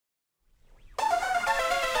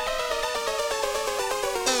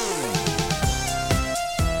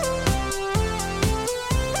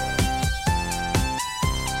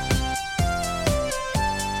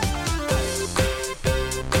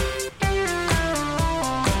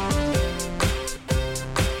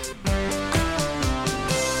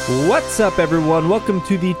What's up, everyone? Welcome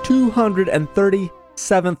to the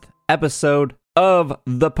 237th episode of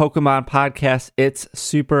the Pokemon Podcast. It's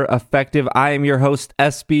super effective. I am your host,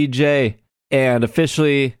 SBJ, and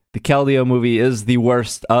officially, the Keldeo movie is the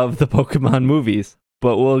worst of the Pokemon movies,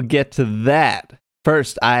 but we'll get to that.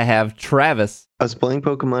 First, I have Travis. I was playing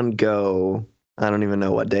Pokemon GO. I don't even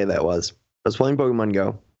know what day that was. I was playing Pokemon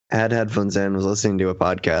GO. I had headphones in, was listening to a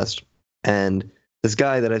podcast, and this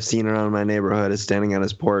guy that I've seen around my neighborhood is standing on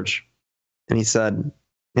his porch, and he said,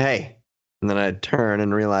 "Hey." And then I turn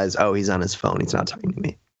and realize, oh, he's on his phone. He's not talking to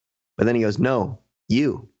me. But then he goes, "No,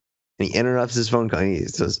 you." And he interrupts his phone call. And he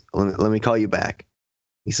says, let me call you back.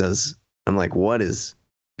 He says, I'm like, what is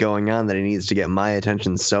going on that he needs to get my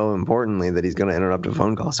attention so importantly that he's going to interrupt a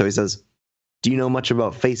phone call? So he says, "Do you know much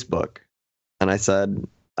about Facebook?" And I said,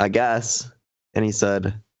 "I guess." And he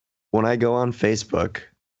said, "When I go on Facebook,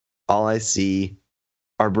 all I see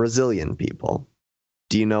are Brazilian people.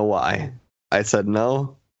 Do you know why?" I said,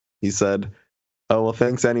 "No." He said, "Oh, well,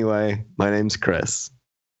 thanks anyway. My name's Chris."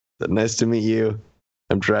 I said, "Nice to meet you.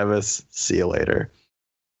 I'm Travis. See you later."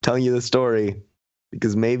 Telling you the story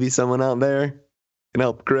because maybe someone out there can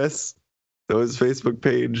help Chris, though his Facebook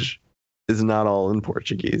page is not all in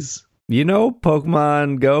Portuguese. You know,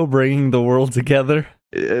 Pokemon Go bringing the world together.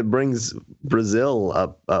 It brings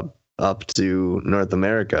Brazil up to North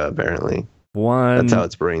America, apparently. That's how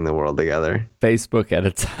it's bringing the world together. Facebook at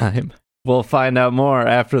a time. We'll find out more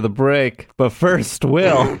after the break. But first,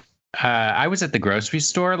 Will. I was at the grocery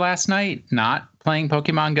store last night, not playing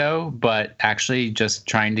Pokemon Go, but actually just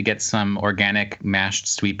trying to get some organic mashed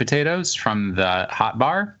sweet potatoes from the hot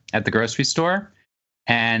bar at the grocery store.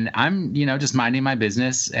 And I'm, just minding my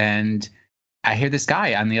business. And I hear this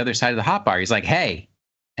guy on the other side of the hot bar. He's like, "Hey."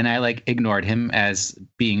 And I ignored him as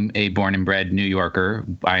being a born and bred New Yorker.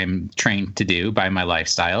 I'm trained to do by my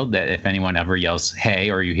lifestyle that if anyone ever yells, "Hey,"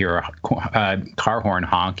 or you hear a car horn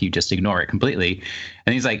honk, you just ignore it completely.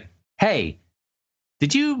 And he's like, "Hey,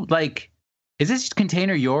 did you is this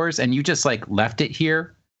container yours? And you just left it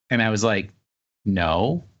here?" And I was like,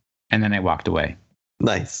 "No." And then I walked away.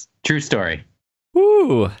 Nice. True story.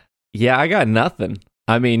 Woo. Yeah, I got nothing.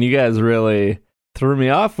 I mean, you guys really threw me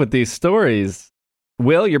off with these stories.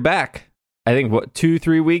 Will, you're back. I think,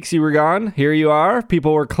 2-3 weeks you were gone? Here you are.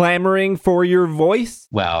 People were clamoring for your voice.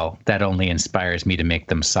 Well, that only inspires me to make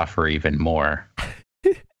them suffer even more.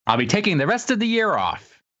 I'll be taking the rest of the year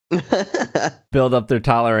off. Build up their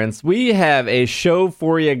tolerance. We have a show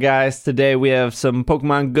for you guys today. We have some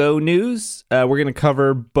Pokemon Go news. We're going to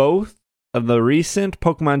cover both of the recent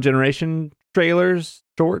Pokemon Generation trailers,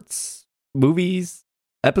 shorts, movies,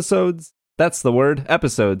 episodes. That's the word,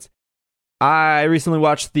 episodes. I recently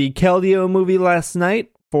watched the Keldeo movie last night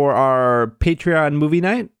for our Patreon movie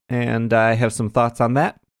night, and I have some thoughts on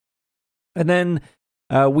that. And then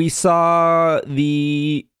we saw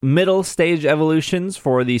the middle stage evolutions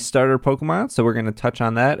for the starter Pokemon, so we're going to touch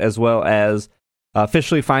on that, as well as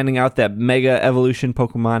officially finding out that Mega Evolution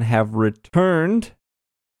Pokemon have returned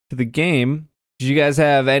to the game. Did you guys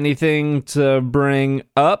have anything to bring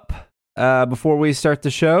up before we start the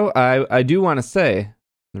show? I do want to say,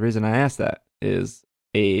 the reason I asked that is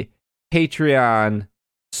a Patreon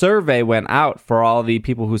survey went out for all the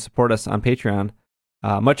people who support us on Patreon.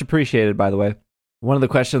 Much appreciated, by the way. One of the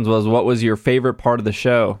questions was, what was your favorite part of the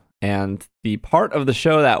show? And the part of the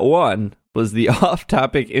show that won was the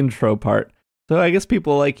off-topic intro part. So I guess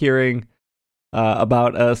people like hearing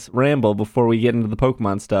about us ramble before we get into the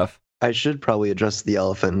Pokemon stuff. I should probably address the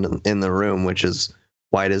elephant in the room, which is,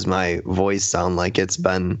 why does my voice sound like it's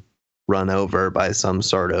been run over by some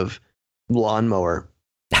sort of lawnmower?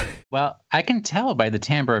 Well, I can tell by the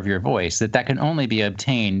timbre of your voice that can only be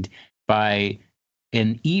obtained by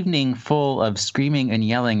an evening full of screaming and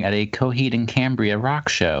yelling at a Coheed and Cambria rock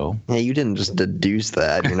show. Yeah, you didn't just deduce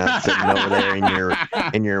that. You're not sitting over there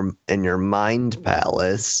in your mind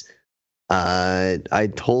palace. I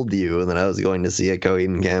told you that I was going to see a Coheed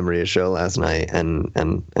and Cambria show last night, and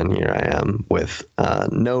here I am with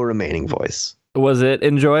no remaining voice. Was it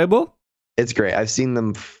enjoyable? It's great. I've seen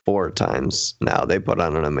them 4 times now. They put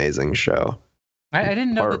on an amazing show. I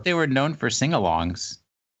didn't know that they were known for sing-alongs.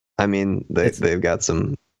 I mean, they've got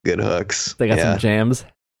some good hooks. They got some jams.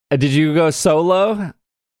 Did you go solo?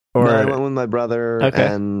 Or no, I went with my brother. Okay.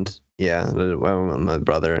 And I went with my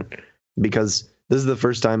brother because this is the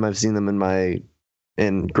first time I've seen them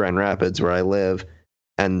in Grand Rapids where I live.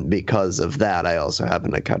 And because of that, I also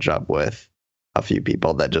happened to catch up with a few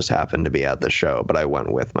people that just happened to be at the show, but I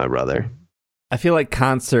went with my brother. I feel like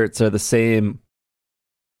concerts are the same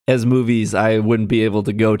as movies. I wouldn't be able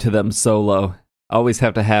to go to them solo. Always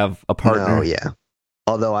have to have a partner. Oh, yeah.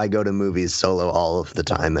 Although I go to movies solo all of the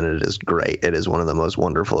time, and it is great. It is one of the most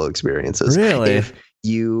wonderful experiences. Really? If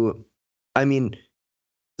you, I mean,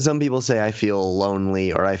 some people say I feel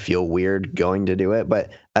lonely or I feel weird going to do it, but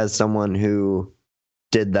as someone who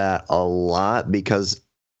did that a lot, because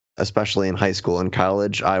especially in high school and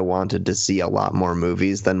college, I wanted to see a lot more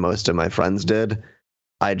movies than most of my friends did.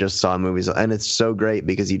 I just saw movies, and it's so great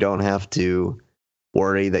because you don't have to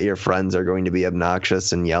worry that your friends are going to be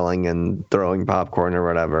obnoxious and yelling and throwing popcorn or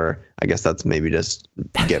whatever. I guess that's maybe just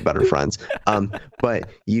get better friends. But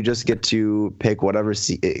you just get to pick whatever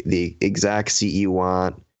the exact seat you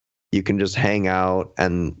want. You can just hang out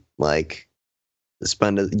and like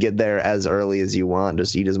get there as early as you want.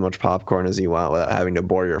 Just eat as much popcorn as you want without having to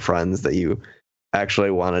bore your friends that you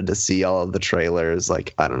actually wanted to see all of the trailers.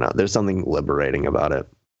 Like, I don't know. There's something liberating about it.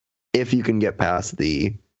 If you can get past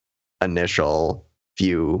the initial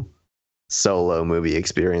few solo movie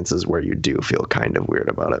experiences where you do feel kind of weird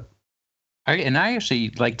about it. And I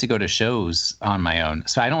actually like to go to shows on my own.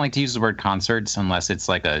 So I don't like to use the word concerts unless it's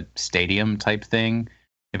like a stadium type thing.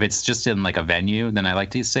 If it's just in like a venue, then I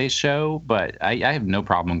like to say show. But I have no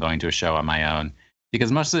problem going to a show on my own,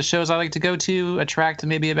 because most of the shows I like to go to attract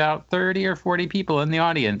maybe about 30 or 40 people in the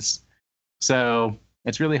audience. So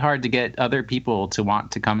it's really hard to get other people to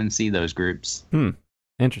want to come and see those groups.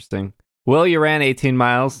 Interesting. Well, you ran 18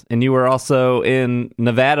 miles, and you were also in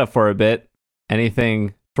Nevada for a bit.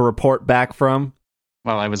 Anything to report back from?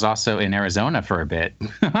 Well, I was also in Arizona for a bit.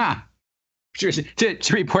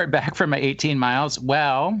 to report back from my 18 miles,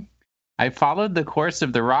 well, I followed the course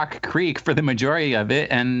of the Rock Creek for the majority of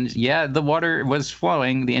it, and yeah, the water was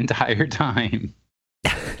flowing the entire time.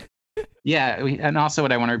 Yeah, and also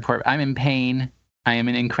what I want to report, I'm in pain. I am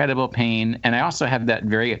in incredible pain, and I also have that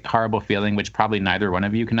very horrible feeling, which probably neither one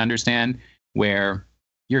of you can understand, where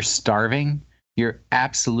you're starving. You're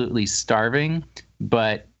absolutely starving,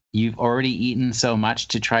 but you've already eaten so much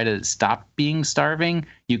to try to stop being starving.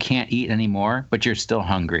 You can't eat anymore, but you're still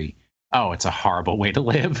hungry. Oh, it's a horrible way to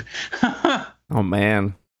live. Oh,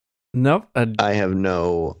 man. Nope. I have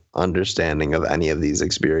no understanding of any of these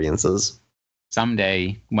experiences.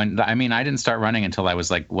 Someday, I didn't start running until I was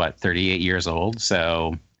like, 38 years old.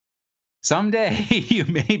 So someday you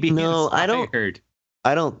may be inspired.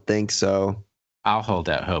 I don't think so. I'll hold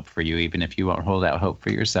out hope for you, even if you won't hold out hope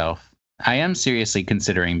for yourself. I am seriously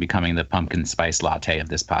considering becoming the pumpkin spice latte of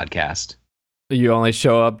this podcast. You only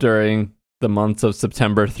show up during the months of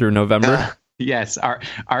September through November? Yes, our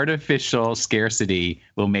artificial scarcity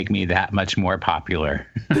will make me that much more popular.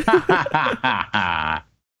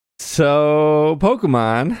 So,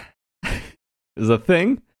 Pokemon is a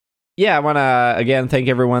thing. Yeah, I want to, again, thank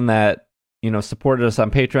everyone that, supported us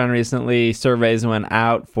on Patreon recently. Surveys went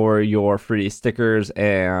out for your free stickers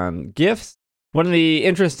and gifts. One of the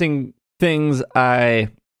interesting things I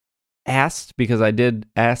asked, because I did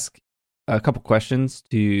ask a couple questions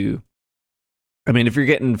if you're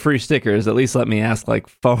getting free stickers, at least let me ask like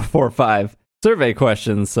 4 or 5 survey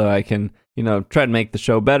questions so I can, try to make the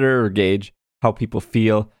show better or gauge how people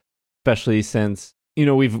feel. Especially since,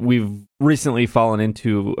 we've recently fallen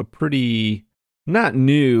into a pretty, not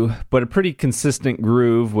new, but a pretty consistent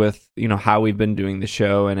groove with, how we've been doing the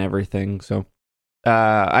show and everything. So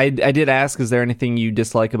I did ask, is there anything you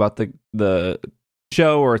dislike about the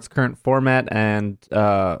show or its current format, and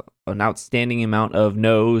an outstanding amount of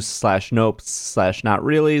no's/nopes/not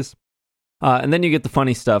reallys. And then you get the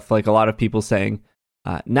funny stuff, like a lot of people saying,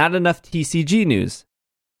 not enough TCG news.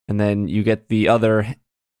 And then you get the other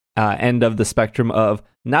end of the spectrum of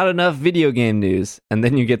not enough video game news, and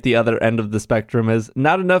then you get the other end of the spectrum as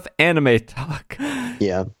not enough anime talk.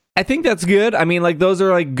 Yeah, I think that's good. Those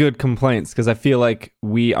are like good complaints, because I feel like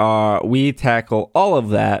we tackle all of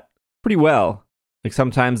that pretty well. Like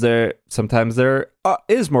sometimes there is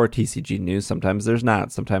more TCG news, sometimes there's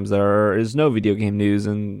not, sometimes there is no video game news,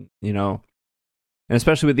 and and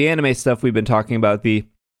especially with the anime stuff we've been talking about, the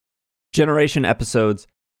Generation episodes.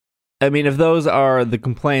 If those are the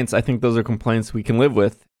complaints, I think those are complaints we can live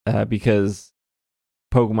with, because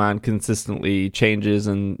Pokemon consistently changes,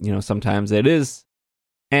 and, sometimes it is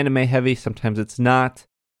anime heavy, sometimes it's not.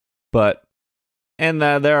 And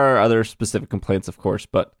there are other specific complaints, of course,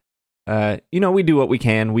 but, we do what we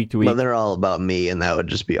can week to week. Well, they're all about me, and that would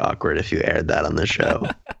just be awkward if you aired that on the show.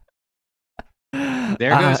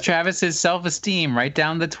 There goes Travis's self-esteem right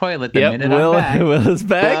down the toilet the minute I'm back. Will is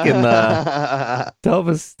back, and the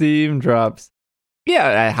self-esteem drops.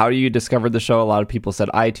 Yeah, how you discovered the show? A lot of people said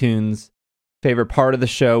iTunes. Favorite part of the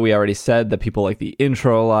show, we already said that people like the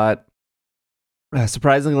intro a lot.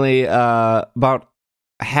 Surprisingly, about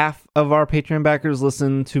half of our Patreon backers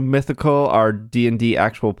listen to Mythical, our D&D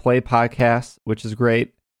actual play podcast, which is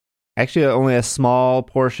great. Actually, only a small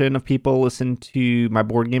portion of people listen to my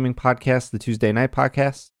board gaming podcast, the Tuesday Night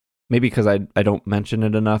Podcast. Maybe because I don't mention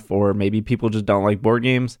it enough, or maybe people just don't like board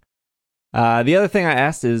games. The other thing I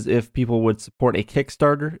asked is if people would support a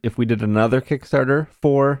Kickstarter, if we did another Kickstarter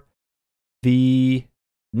for the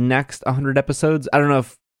next 100 episodes. I don't know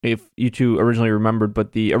if you two originally remembered,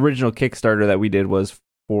 but the original Kickstarter that we did was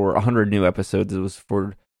for 100 new episodes. It was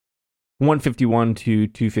for 151 to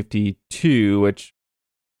 252, which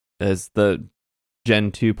is the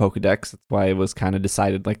Gen 2 Pokedex. That's why it was kind of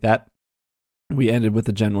decided like that. We ended with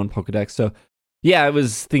the Gen 1 Pokedex. So, yeah, I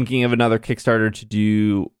was thinking of another Kickstarter to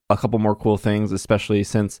do a couple more cool things, especially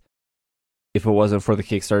since if it wasn't for the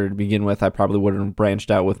Kickstarter to begin with, I probably wouldn't have branched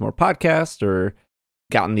out with more podcasts or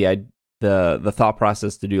gotten the thought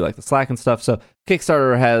process to do like the Slack and stuff. So,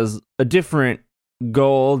 Kickstarter has a different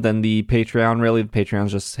goal than the Patreon. Really, the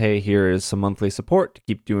Patreon's just, hey, here is some monthly support to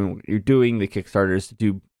keep doing what you're doing. The Kickstarter is to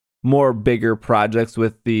do more bigger projects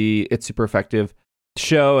with the It's Super Effective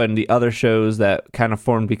show and the other shows that kind of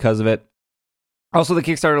formed because of it. Also, the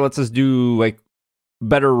Kickstarter lets us do like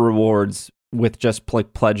better rewards with just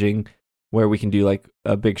like pledging, where we can do like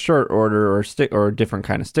a big shirt order or different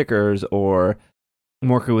kind of stickers, or I'm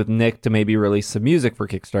working with Nick to maybe release some music for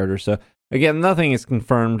Kickstarter. So again, nothing is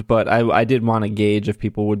confirmed, but I did want to gauge if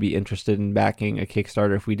people would be interested in backing a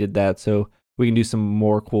Kickstarter if we did that, so we can do some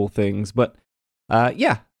more cool things. But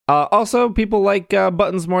yeah. Also, people like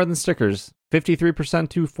buttons more than stickers. 53%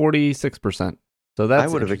 to 46%. So that's I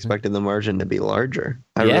would have expected the margin to be larger.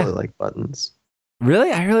 I Yeah. really like buttons.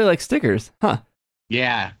 Really? I really like stickers. Huh.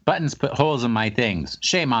 Yeah, buttons put holes in my things.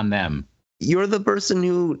 Shame on them. You're the person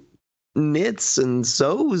who knits and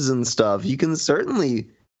sews and stuff. You can certainly.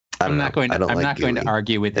 I'm not going to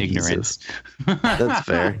argue with ignorance. That's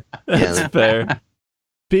fair. That's fair.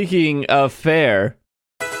 Speaking of fair,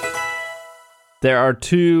 there are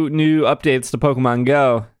 2 new updates to Pokemon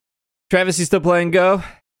Go. Travis, you still playing Go?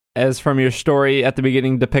 As from your story at the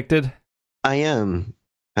beginning depicted? I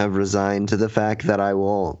have resigned to the fact that I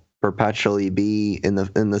will perpetually be in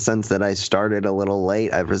the sense that I started a little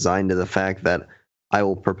late. I've resigned to the fact that I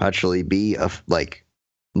will perpetually be like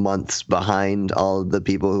months behind all of the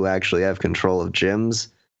people who actually have control of gyms,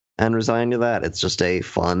 and resigned to that. It's just a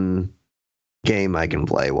fun game I can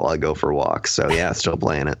play while I go for walks. So yeah, still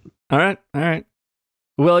playing it. All right.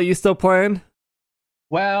 Will, you still playing?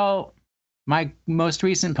 Well, my most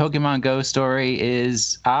recent Pokemon Go story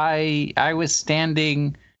is I was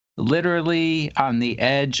standing literally on the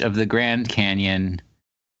edge of the Grand Canyon,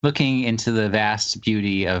 looking into the vast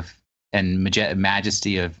beauty of and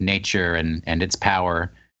majesty of nature and its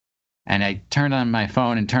power. And I turned on my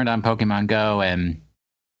phone and turned on Pokemon Go, and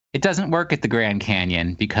it doesn't work at the Grand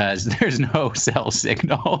Canyon because there's no cell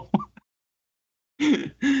signal.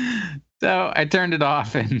 So I turned it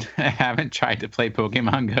off, and I haven't tried to play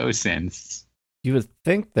Pokemon Go since. You would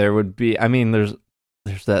think there would be. I mean, there's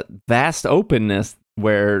that vast openness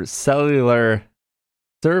where cellular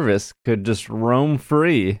service could just roam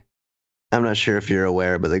free. I'm not sure if you're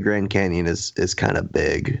aware, but the Grand Canyon is kind of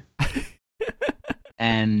big.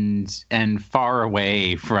 and far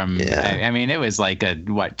away from. Yeah. I mean, it was like a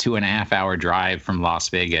 2.5 hour drive from Las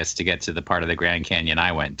Vegas to get to the part of the Grand Canyon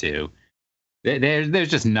I went to. There's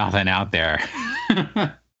just nothing out there.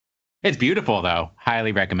 It's beautiful, though.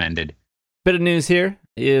 Highly recommended. Bit of news here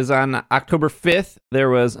is on October 5th, there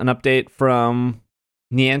was an update from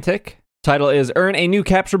Niantic. Title is Earn a new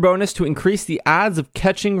capture bonus to increase the odds of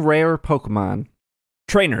catching rare Pokemon.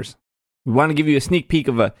 Trainers, we want to give you a sneak peek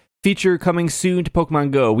of a feature coming soon to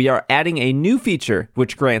Pokemon Go. We are adding a new feature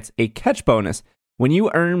which grants a catch bonus when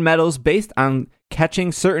you earn medals based on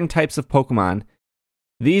catching certain types of Pokemon.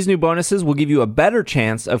 These new bonuses will give you a better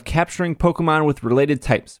chance of capturing Pokemon with related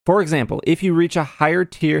types. For example, if you reach a higher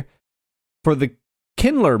tier for the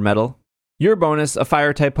Kindler medal, your bonus of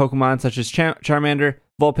fire-type Pokemon such as Charmander,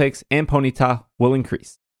 Vulpix, and Ponyta will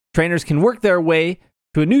increase. Trainers can work their way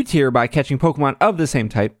to a new tier by catching Pokemon of the same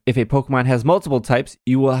type. If a Pokemon has multiple types,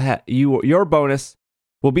 your bonus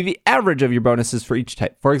will be the average of your bonuses for each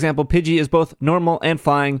type. For example, Pidgey is both normal and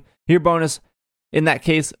flying. Your bonus in that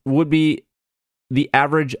case would be the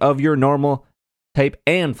average of your normal type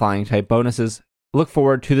and flying type bonuses. Look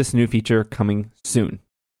forward to this new feature coming soon.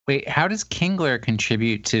 Wait, how does Kingler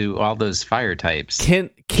contribute to all those fire types?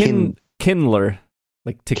 Kindler.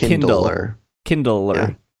 Like to Kindler. Kindler.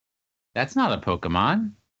 Yeah. That's not a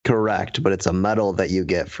Pokemon. Correct, but it's a medal that you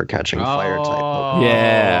get for catching fire type Pokemon.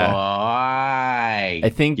 Yeah. I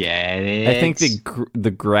think get it. I think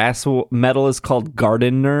the grass medal is called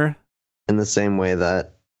Gardener. in the same way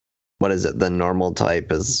that, what is it? The normal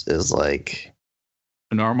type is like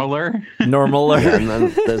Normaler. Normaler. and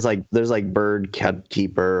then there's like bird cat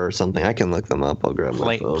keeper or something. I can look them up. I'll grab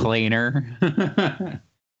my phone. Planer.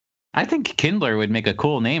 I think Kindler would make a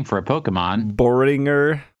cool name for a Pokemon.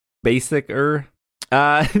 Boringer, basicer.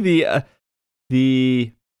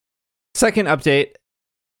 The second update,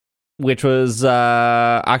 which was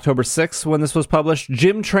October 6th when this was published,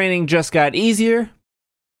 gym training just got easier.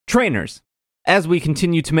 Trainers, as we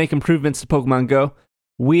continue to make improvements to Pokemon Go,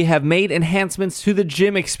 we have made enhancements to the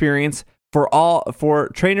gym experience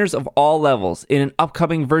for trainers of all levels. In an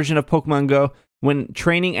upcoming version of Pokemon Go, when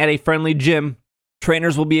training at a friendly gym,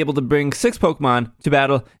 trainers will be able to bring 6 Pokemon to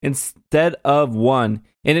battle instead of 1.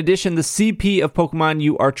 In addition, the CP of Pokemon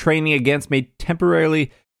you are training against may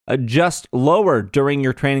temporarily adjust lower during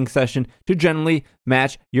your training session to generally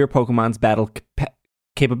match your Pokemon's battle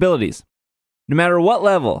capabilities. No matter what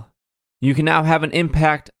level, you can now have an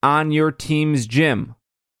impact on your team's gym.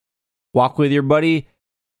 Walk with your buddy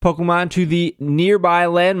Pokemon to the nearby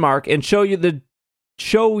landmark and show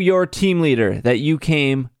your team leader that you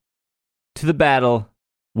came to the battle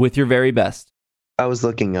with your very best. I was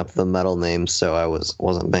looking up the metal names, so I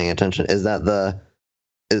wasn't paying attention. Is that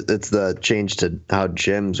it's the change to how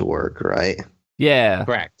gyms work, right? Yeah.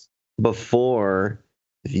 Correct. Before,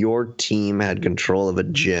 if your team had control of a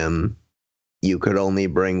gym, you could only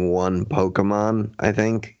bring 1 Pokemon, I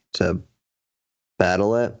think, to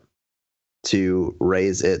battle it, to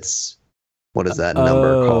raise its, what is that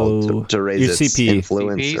number called? To raise its CP.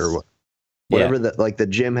 influence CPs? or whatever. Like the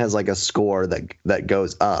gym has like a score that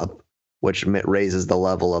goes up, which raises the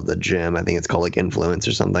level of the gym. I think it's called like influence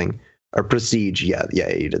or something. Or prestige. Yeah,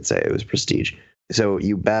 you did say it was prestige. So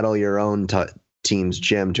you battle your own team's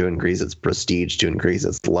gym to increase its prestige, to increase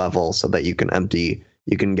its level, so that you can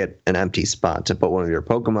get an empty spot to put one of your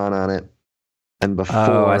Pokemon on it. And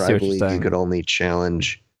before, I believe you could only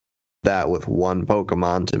challenge that with 1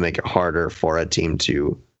 Pokemon to make it harder for a team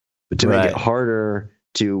to make it harder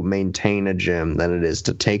to maintain a gym than it is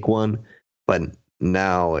to take one. But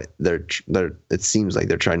now it seems like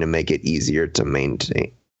they're trying to make it easier to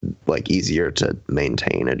maintain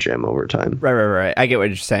a gym over time. Right. I get what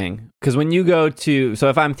you're saying. Because when you go to, so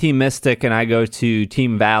if I'm Team Mystic and I go to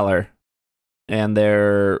Team Valor, and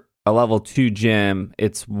they're a level 2 gym,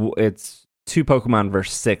 it's 2 Pokemon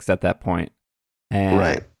versus 6 at that point. And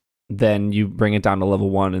right. Then you bring it down to level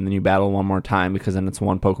 1, and then you battle one more time, because then it's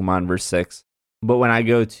 1 Pokemon versus 6. But when I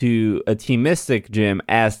go to a Team Mystic gym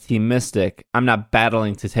as Team Mystic, I'm not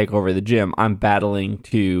battling to take over the gym. I'm battling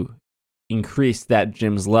to increase that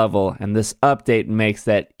gym's level, and this update makes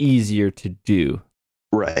that easier to do.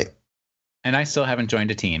 Right. And I still haven't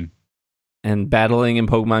joined a team. And battling in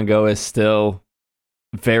Pokemon Go is still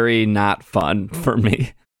very not fun for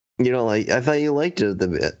me. You know, like, I thought you liked it a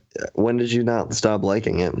bit. When did you not stop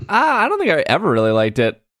liking it? I don't think I ever really liked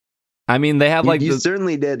it. I mean, they have you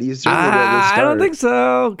certainly did. You certainly did at the start. I don't think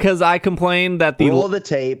so, because I complained that the roll the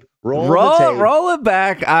tape. Roll it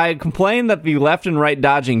back. I complained that the left and right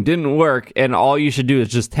dodging didn't work, and all you should do is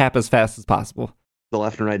just tap as fast as possible. The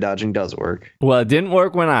left and right dodging does work. Well, it didn't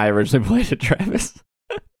work when I originally played it, Travis.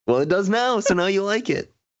 Well, it does now, so now you like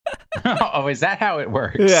it. Oh, is that how it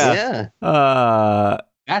works? Yeah.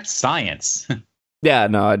 That's science. Yeah,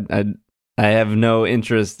 no, I have no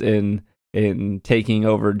interest in taking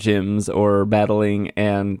over gyms or battling,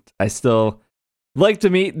 and I still like to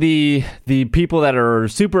meet the people that are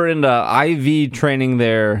super into IV training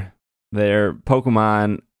their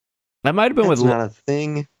Pokemon. That might have been That's not a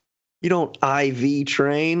thing. You don't IV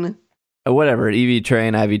train. Whatever, EV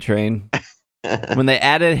train, IV train. When they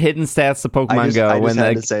added hidden stats to Pokemon Go, I just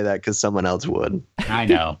had to say that because someone else would. I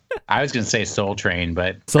know. I was going to say Soul Train,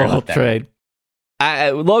 but Soul Train.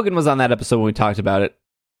 Logan was on that episode when we talked about it.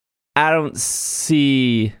 I don't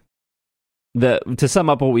see to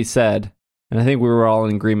sum up what we said, and I think we were all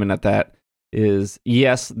in agreement at that, is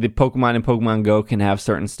yes, the Pokemon in Pokemon Go can have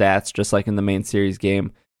certain stats, just like in the main series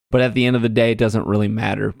game, but at the end of the day, it doesn't really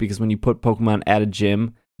matter, because when you put Pokemon at a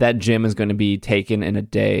gym, that gym is going to be taken in a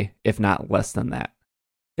day, if not less than that.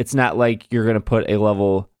 It's not like you're going to put a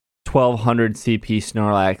level 1200 CP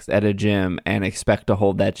Snorlax at a gym and expect to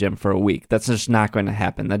hold that gym for a week. That's just not going to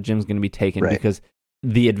happen. That gym's going to be taken because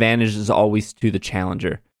the advantage is always to the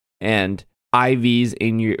challenger. And EVs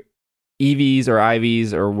or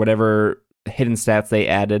IVs or whatever hidden stats they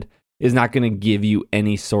added is not going to give you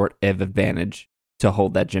any sort of advantage to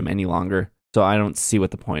hold that gym any longer. So I don't see what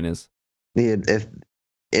the point is.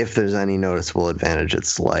 If there's any noticeable advantage, it's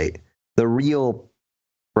slight. The real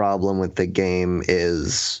problem with the game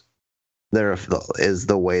is there is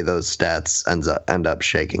the way those stats end up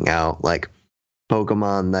shaking out. Like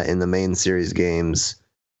Pokemon that in the main series games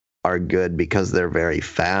are good because they're very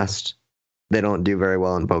fast. They don't do very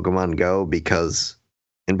well in Pokemon Go because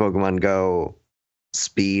in Pokemon Go,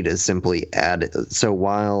 speed is simply added. So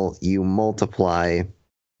while you multiply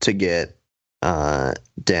to get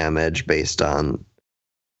damage based on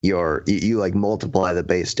you like multiply the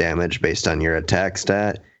base damage based on your attack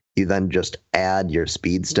stat, you then just add your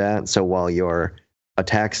speed stat. So while your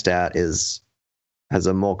attack stat has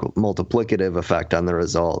a multiplicative effect on the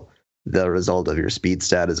result of your speed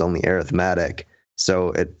stat is only arithmetic. So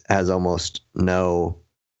it has almost no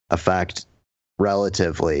effect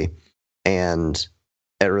relatively, and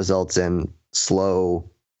it results in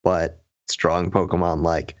slow but strong Pokemon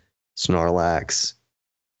like Snorlax.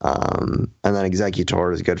 And then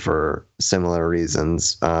Executor is good for similar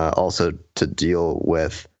reasons, also to deal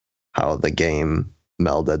with how the game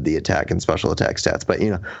melded the attack and special attack stats. But,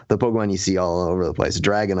 the Pokemon you see all over the place,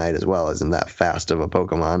 Dragonite as well, isn't that fast of a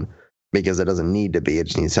Pokemon because it doesn't need to be. It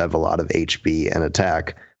just needs to have a lot of HP and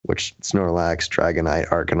attack, which Snorlax, Dragonite,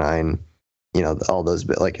 Arcanine, all those,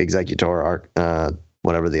 like Executor,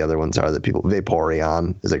 whatever the other ones are that people,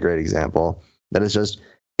 Vaporeon is a great example. That is just,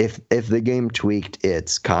 if the game tweaked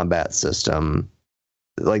its combat system,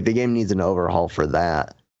 like the game needs an overhaul for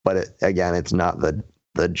that. But it's not the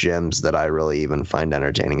gyms that I really even find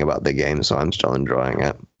entertaining about the game, so I'm still enjoying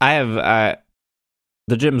it. The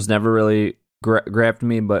gyms never really grabbed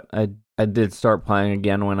me, but I did start playing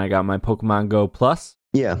again when I got my Pokemon Go Plus.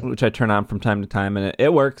 Yeah, which I turn on from time to time, and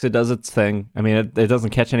it works. It does its thing. I mean, it doesn't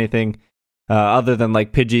catch anything other than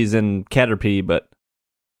like Pidgeys and Caterpie, but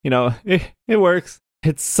it works.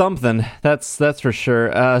 It's something. That's for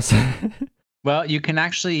sure. Well, you can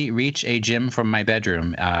actually reach a gym from my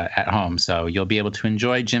bedroom at home, so you'll be able to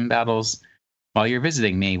enjoy gym battles while you're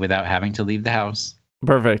visiting me without having to leave the house.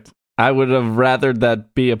 Perfect. I would have rathered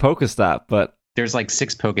that be a Pokestop, but there's like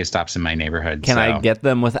 6 Pokestops in my neighborhood. Can I get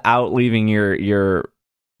them without leaving your?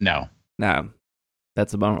 No.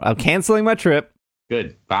 That's a bummer. I'm canceling my trip.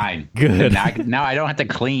 Good. Fine. Good. Now I don't have to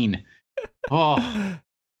clean. Oh.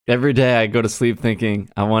 Every day I go to sleep thinking,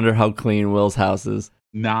 I wonder how clean Will's house is.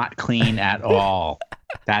 Not clean at all.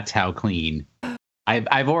 That's how clean.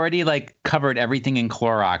 I've already covered everything in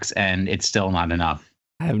Clorox, and it's still not enough.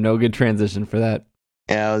 I have no good transition for that.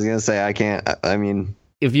 Yeah, I was gonna say I can't. I mean,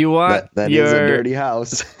 if you want, that is a dirty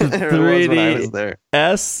house.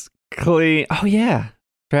 3DS clean. Oh yeah,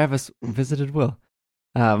 Travis visited Will.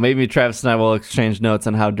 Maybe Travis and I will exchange notes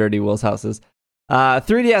on how dirty Will's house is.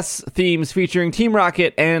 3DS themes featuring Team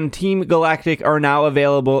Rocket and Team Galactic are now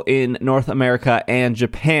available in North America and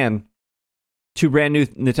Japan. 2 brand new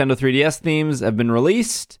Nintendo 3DS themes have been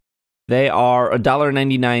released. They are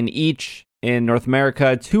 $1.99 each in North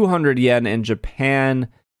America, 200 yen in Japan.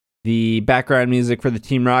 The background music for the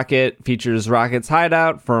Team Rocket features Rocket's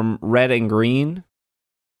hideout from Red and Green.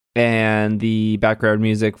 And the background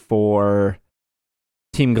music for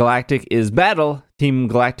Team Galactic is Battle, Team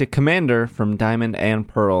Galactic Commander from Diamond and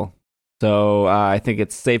Pearl. So I think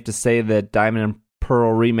it's safe to say that Diamond and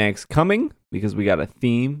Pearl remake's coming because we got a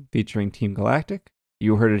theme featuring Team Galactic.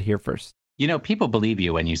 You heard it here first. People believe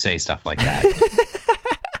you when you say stuff like that.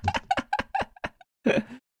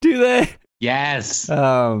 Do they? Yes.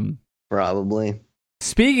 Probably.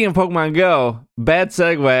 Speaking of Pokemon Go, bad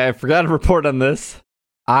segue. I forgot to report on this.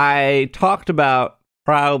 I talked about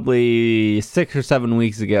probably 6 or 7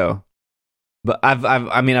 weeks ago, but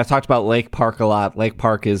I've talked about Lake Park a lot. Lake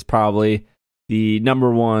Park is probably the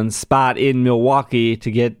 #1 spot in Milwaukee to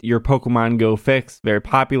get your Pokemon Go fix. Very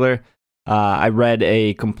popular. I read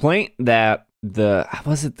a complaint that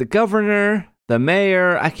the governor, the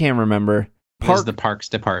mayor, I can't remember. The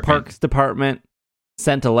Parks Department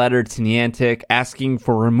sent a letter to Niantic asking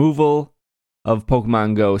for removal of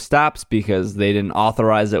Pokemon Go stops because they didn't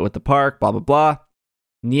authorize it with the park, blah, blah, blah.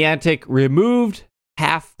 Niantic removed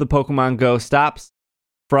half the Pokemon Go stops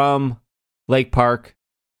from Lake Park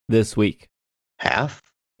this week.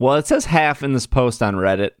 Half? Well, it says half in this post on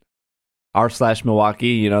Reddit,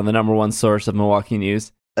 r/Milwaukee, the #1 source of Milwaukee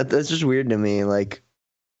news. That's just weird to me.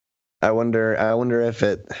 I wonder if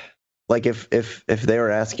it... if they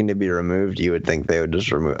were asking to be removed, you would think they would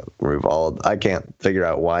just remove all. I can't figure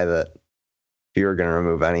out why that. If you were going to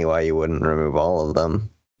remove any, why you wouldn't remove all of them.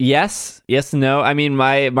 Yes, no. I mean,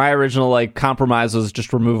 my original compromise was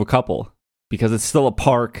just remove a couple because it's still a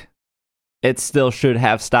park. It still should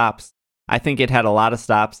have stops. I think it had a lot of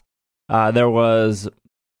stops. There was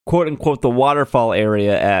quote unquote the waterfall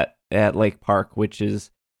area at Lake Park, which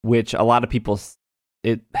a lot of people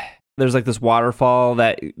there's this waterfall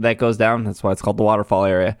that goes down. That's why it's called the waterfall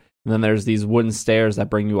area. And then there's these wooden stairs that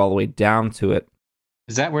bring you all the way down to it.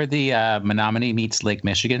 Is that where the Menominee meets Lake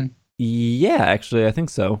Michigan? Yeah, actually, I think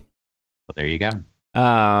so. Well, there you go.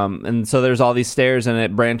 And so there's all these stairs, and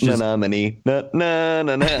it branches. Menominee. Don't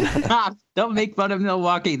make fun of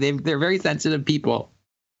Milwaukee. They're very sensitive people.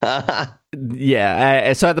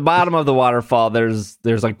 Yeah. So at the bottom of the waterfall, there's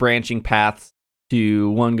like branching paths.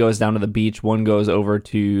 One goes down to the beach, one goes over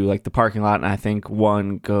to like the parking lot, and I think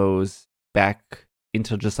one goes back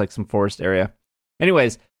into just like some forest area.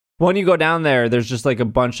 Anyways, when you go down there, there's just like a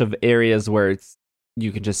bunch of areas where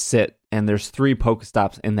you can just sit, and there's 3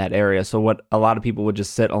 Pokestops in that area. So what a lot of people would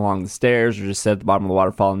just sit along the stairs or just sit at the bottom of the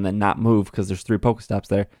waterfall and then not move because there's 3 Pokestops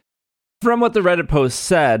there. From what the Reddit post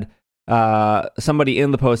said, somebody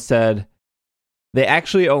in the post said they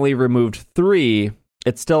actually only removed 3.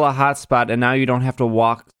 It's still a hot spot, and now you don't have to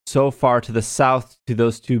walk so far to the south to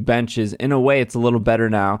those 2 benches. In a way, it's a little better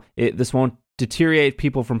now. This won't deteriorate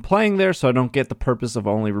people from playing there, so I don't get the purpose of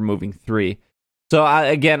only removing 3. So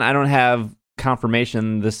I don't have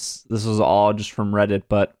confirmation. This was all just from Reddit,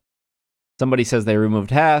 but somebody says they removed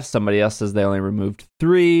half. Somebody else says they only removed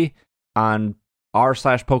 3. On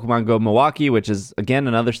r/Pokemon Go Milwaukee, which is again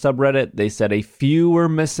another subreddit, they said a few were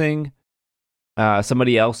missing.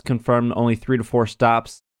 Somebody else confirmed only 3 to 4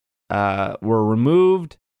 stops were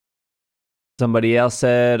removed. Somebody else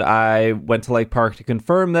said, I went to Lake Park to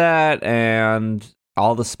confirm that, and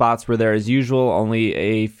all the spots were there as usual. Only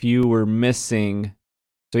a few were missing.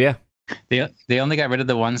 So yeah. They only got rid of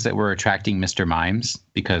the ones that were attracting Mr. Mimes,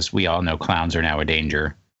 because we all know clowns are now a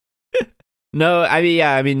danger. No,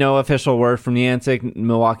 I mean, no official word from Niantic.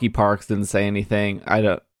 Milwaukee Parks didn't say anything. I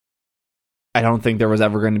don't think there was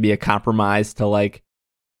ever going to be a compromise to like,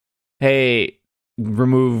 hey,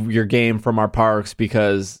 remove your game from our parks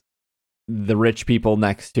because the rich people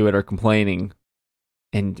next to it are complaining,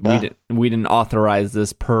 and we didn't authorize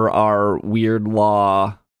this per our weird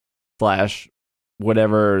law /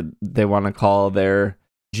 whatever they want to call their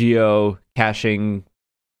geo-caching,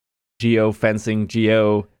 geo-fencing,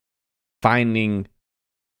 geo-finding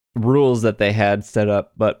rules that they had set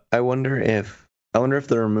up. But I wonder if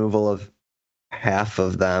the removal of half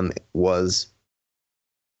of them was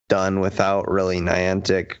done without really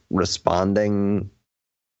Niantic responding.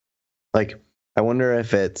 Like, I wonder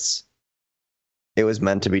if it was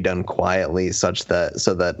meant to be done quietly, so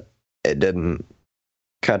that it didn't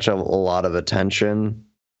catch a lot of attention,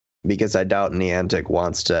 because I doubt Niantic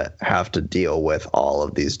wants to have to deal with all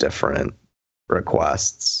of these different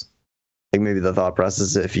requests. Like, maybe the thought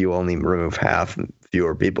process, if you only remove half,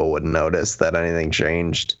 fewer people would notice that anything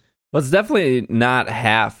changed. Well, it's definitely not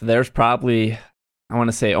half. There's probably, I want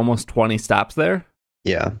to say, almost 20 stops there.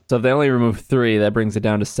 Yeah. So if they only remove 3, that brings it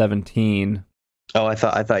down to 17. Oh, I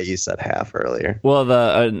thought you said half earlier. Well,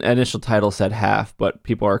 the initial title said half, but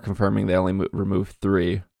people are confirming they only removed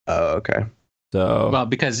 3. Oh, okay. So well,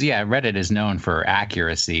 because Reddit is known for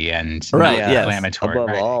accuracy and right, inflammatory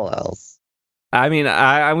above all else. I mean,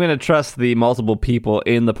 I'm going to trust the multiple people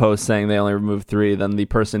in the post saying they only removed 3 than the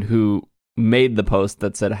person who made the post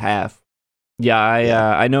that said half. Yeah,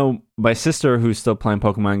 I know my sister who's still playing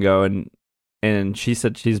Pokemon Go, and she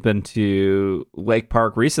said she's been to Lake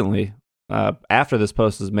Park recently after this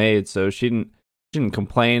post was made, so she didn't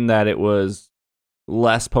complain that it was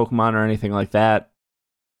less Pokemon or anything like that.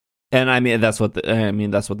 And I mean that's what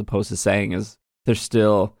the post is saying, is there's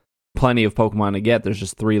still plenty of Pokemon to get. There's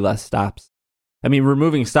just 3 less stops. I mean,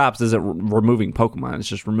 removing stops isn't removing Pokemon. It's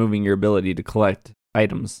just removing your ability to collect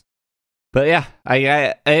items. But yeah,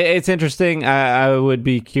 it's interesting. I would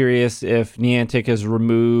be curious if Niantic has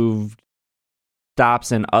removed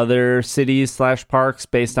stops in other cities / parks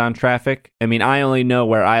based on traffic. I mean, I only know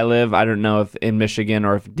where I live. I don't know if in Michigan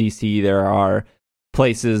or if DC there are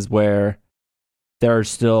places where there are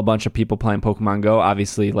still a bunch of people playing Pokemon Go.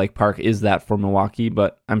 Obviously, Lake Park is that for Milwaukee,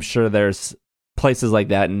 but I'm sure there's places like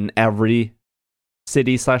that in every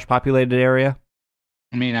city / populated area.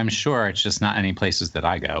 I mean, I'm sure it's just not any places that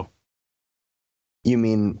I go. You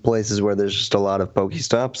mean places where there's just a lot of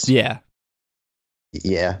Pokestops? Yeah.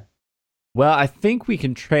 Yeah. Well, I think we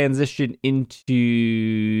can transition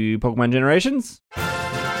into Pokemon Generations.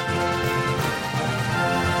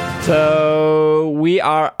 So we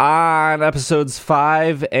are on episodes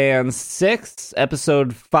 5 and 6.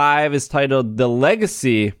 Episode 5 is titled The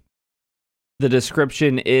Legacy. The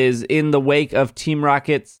description is, in the wake of Team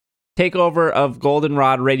Rocket's takeover of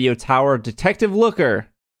Goldenrod Radio Tower, Detective Looker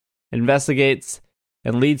investigates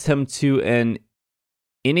and leads him to an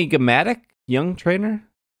enigmatic young trainer.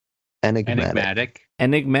 Enigmatic.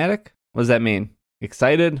 What does that mean?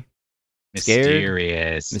 Excited?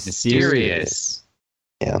 Scared? Mysterious.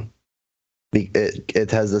 Yeah.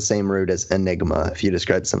 It has the same root as enigma. If you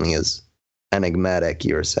describe something as enigmatic,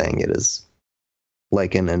 you're saying it is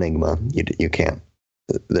like an enigma. You can't.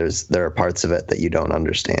 There are parts of it that you don't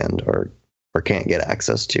understand or can't get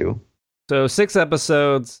access to. So 6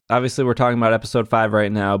 episodes. Obviously, we're talking about episode 5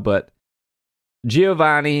 right now, but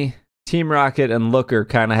Giovanni, Team Rocket, and Looker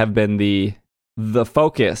kind of have been the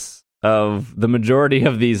focus of the majority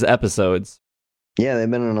of these episodes. Yeah,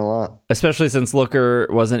 they've been in a lot. Especially since Looker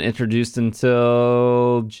wasn't introduced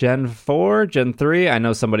until Gen 4, Gen 3. I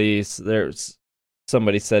know somebody said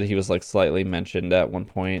he was like slightly mentioned at one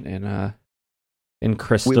point in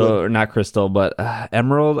Crystal, or not Crystal, but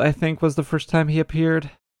Emerald, I think, was the first time he appeared.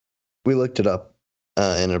 We looked it up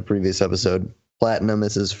in a previous episode. Platinum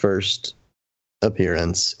is his first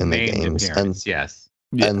appearance in the games. Yes.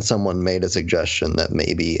 And someone made a suggestion that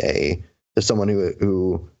maybe there's someone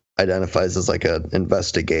who identifies as like an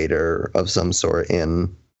investigator of some sort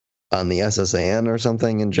on the SSAN or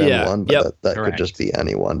something in Gen 1, but that could just be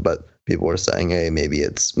anyone. But people were saying, hey,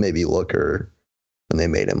 maybe Looker, when they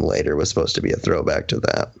made him later, was supposed to be a throwback to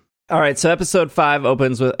that. All right, so episode 5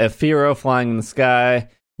 opens with Ephiro flying in the sky.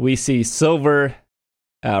 We see Silver,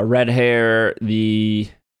 red hair, the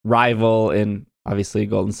rival in, obviously,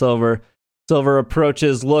 Gold and Silver. Silver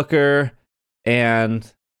approaches Looker,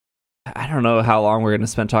 and I don't know how long we're going to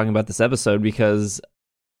spend talking about this episode because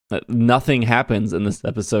nothing happens in this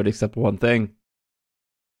episode except one thing.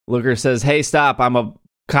 Looker says, hey, stop, I'm a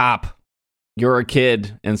cop. You're a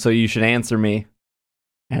kid, and so you should answer me.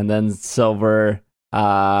 And then Silver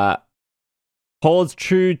holds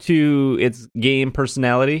true to its game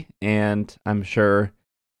personality, and I'm sure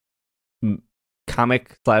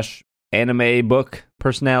comic/anime book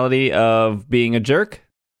personality of being a jerk.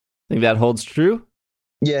 I think that holds true.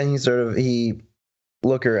 Yeah,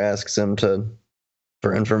 Looker asks him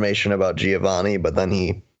for information about Giovanni, but then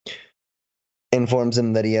he informs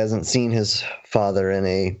him that he hasn't seen his father in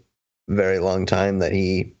a very long time,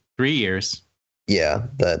 3 years. Yeah,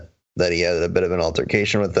 that he had a bit of an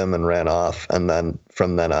altercation with them and ran off, and then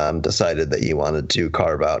from then on decided that he wanted to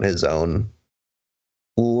carve out his own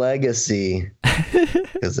legacy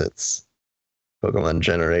because it's Pokemon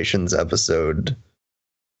Generations episode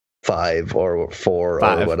 5 or 4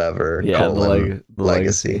 or whatever. Yeah, the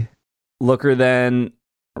legacy. Looker then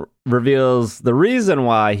reveals the reason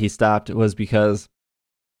why he stopped was because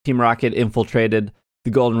Team Rocket infiltrated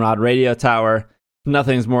the Goldenrod radio tower.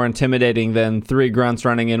 Nothing's more intimidating than 3 grunts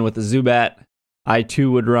running in with a Zubat. I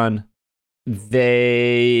too would run.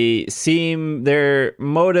 Their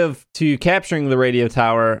motive to capturing the radio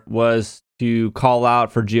tower was to call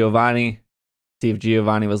out for Giovanni, see if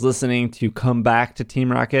Giovanni was listening, to come back to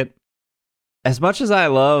Team Rocket. As much as I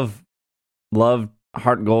love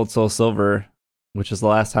Heart Gold, Soul Silver, which is the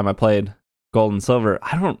last time I played Gold and Silver,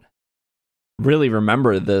 I don't really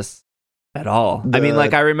remember this at all. I mean,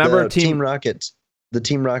 like, I remember Team Rocket. The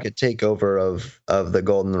Team Rocket takeover of the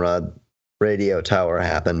Goldenrod radio tower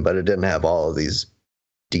happened, but it didn't have all of these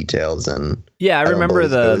details. And yeah, I remember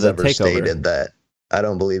the takeover. I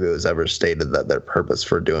don't believe it was ever stated that their purpose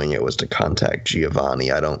for doing it was to contact Giovanni.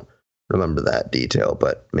 I don't remember that detail,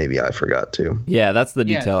 but maybe I forgot to. Yeah, that's the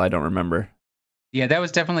detail I don't remember. Yeah, that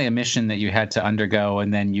was definitely a mission that you had to undergo,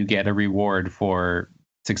 and then you get a reward for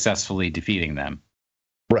successfully defeating them.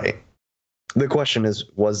 Right. The question is,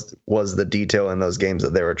 was the detail in those games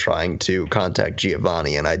that they were trying to contact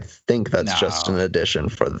Giovanni? And I think that's just an addition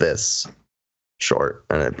for this short,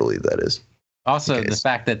 and I believe that is. Also, the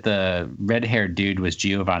fact that the red-haired dude was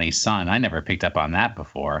Giovanni's son, I never picked up on that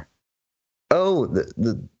before. Oh,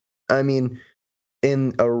 I mean, in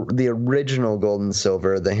the original Gold and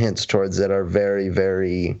Silver, the hints towards it are very,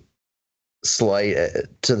 very slight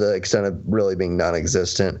to the extent of really being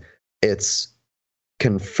non-existent. It's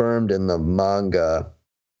confirmed in the manga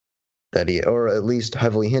that or at least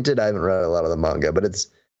heavily hinted. I haven't read a lot of the manga, but it's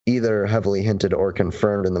either heavily hinted or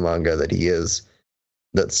confirmed in the manga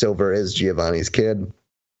that Silver is Giovanni's kid.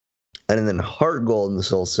 And then Heart Gold and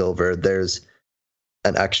Soul Silver, there's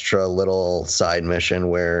an extra little side mission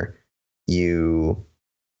where you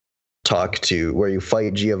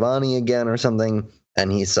fight Giovanni again or something,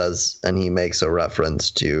 and he makes a reference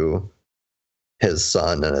to his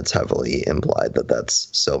son, and it's heavily implied that that's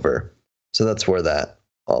Silver. So that's where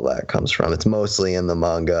all that comes from. It's mostly in the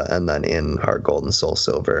manga and then in Heart Gold and Soul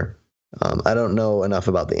Silver. I don't know enough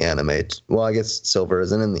about the anime. Well, I guess Silver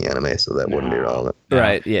isn't in the anime, so that wouldn't be relevant.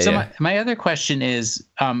 Right, yeah. So my other question is,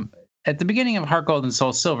 at the beginning of Heart Gold and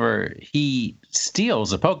Soul Silver, he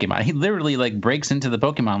steals a Pokemon. He literally breaks into the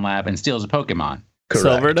Pokemon lab and steals a Pokemon. Correct.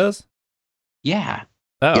 Silver does? Yeah.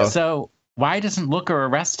 Oh. Yeah, so Why doesn't Looker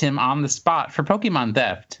arrest him on the spot for Pokemon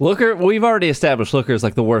theft? Looker, we've already established Looker is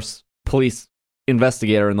like the worst police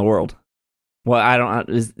investigator in the world. Well,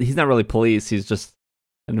 he's not really police. He's just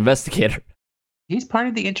an investigator. He's part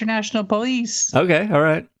of the international police. Okay, all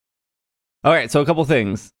right. All right, so a couple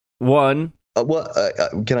things. One.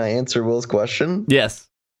 Can I answer Will's question? Yes.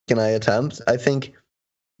 Can I attempt? I think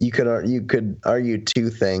you could argue two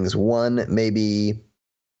things. One, maybe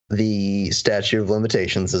the statute of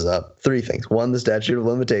limitations is up. Three things. One, the statute of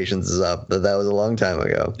limitations is up. That was a long time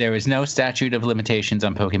ago. There was no statute of limitations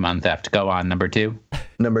on Pokemon theft. Go on, number two.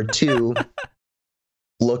 Number two,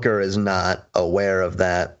 Looker is not aware of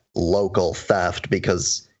that local theft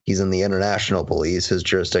because he's in the international police. His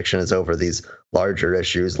jurisdiction is over these larger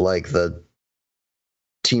issues like the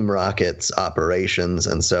Team Rocket's operations,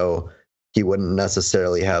 and so he wouldn't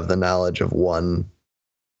necessarily have the knowledge of one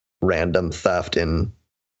random theft in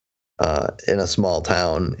a small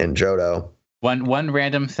town in Johto. One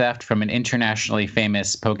random theft from an internationally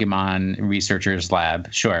famous Pokemon researcher's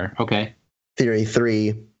lab. Sure. Okay. Theory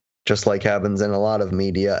 3, just like happens in a lot of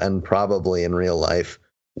media and probably in real life,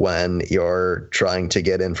 when you're trying to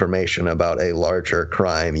get information about a larger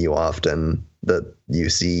crime, you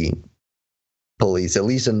see police, at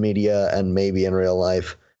least in media and maybe in real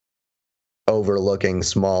life, overlooking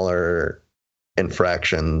smaller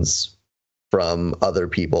infractions from other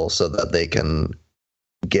people so that they can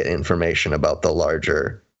get information about the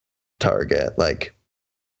larger target,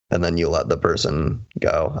 and then you let the person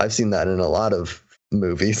go. I've seen that in a lot of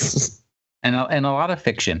movies and a lot of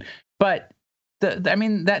fiction, but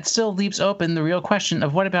that still leaves open the real question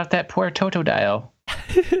of what about that poor Totodile?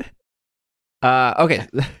 Okay. How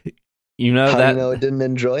do you know it didn't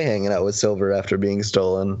enjoy hanging out with Silver after being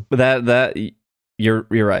stolen? That you're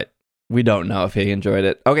right. We don't know if he enjoyed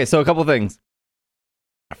it. Okay, so a couple things.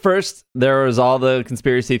 First, there was all the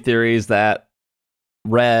conspiracy theories that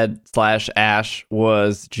Red/Ash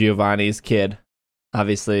was Giovanni's kid.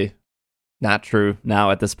 Obviously, not true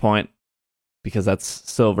now at this point because that's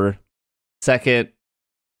Silver. Second,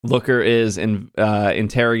 Looker is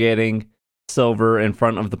interrogating Silver in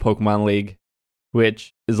front of the Pokemon League,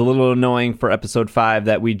 which is a little annoying for episode 5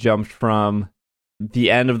 that we jumped from the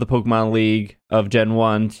end of the Pokemon League of Gen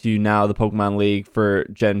 1 to now the Pokemon League for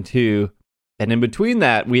Gen 2. And in between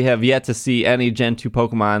that, we have yet to see any Gen 2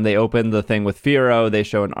 Pokemon. They opened the thing with Fearow. They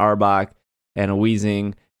show an Arbok and a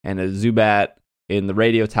Weezing and a Zubat in the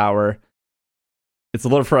radio tower. It's a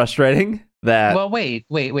little frustrating that... Well, wait.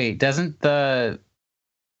 Doesn't the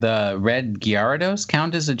red Gyarados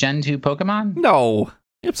count as a Gen 2 Pokemon? No,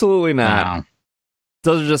 absolutely not. Wow.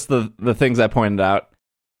 Those are just the things I pointed out.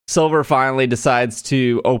 Silver finally decides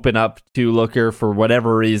to open up to Looker for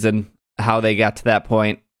whatever reason. How they got to that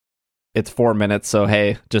point, it's 4 minutes. So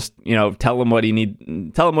hey, just tell him what you need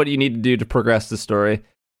to do to progress the story.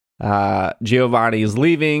 Giovanni is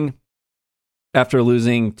leaving after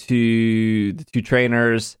losing to the two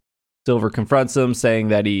trainers. Silver confronts him, saying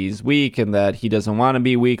that he's weak and that he doesn't want to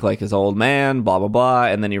be weak like his old man. Blah blah blah,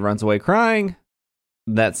 and then he runs away crying.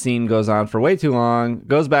 That scene goes on for way too long.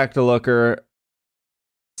 Goes back to Looker.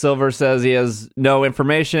 Silver says he has no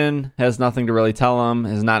information, has nothing to really tell him,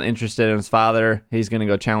 is not interested in his father. He's going to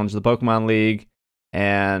go challenge the Pokemon League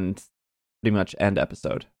and pretty much end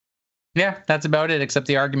episode. Yeah, that's about it, except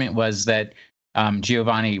the argument was that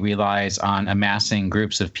Giovanni relies on amassing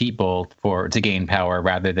groups of people to gain power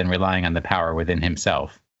rather than relying on the power within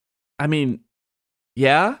himself. I mean,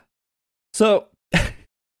 yeah. So...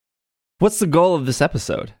 what's the goal of this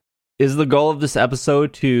episode? Is the goal of this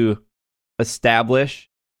episode to establish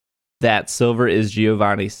that Silver is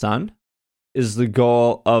Giovanni's son? Is the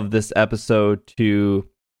goal of this episode to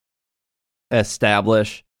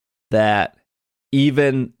establish that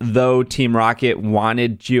even though Team Rocket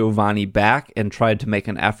wanted Giovanni back and tried to make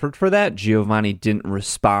an effort for that, Giovanni didn't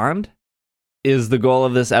respond? Is the goal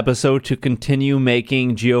of this episode to continue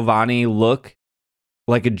making Giovanni look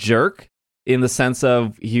like a jerk? In the sense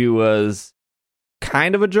of he was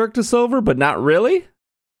kind of a jerk to Silver, but not really.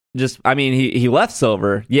 He left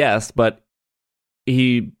Silver, yes, but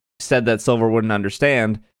he said that Silver wouldn't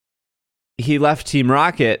understand. He left Team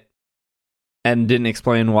Rocket and didn't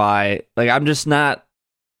explain why. I'm just not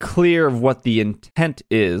clear of what the intent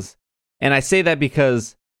is. And I say that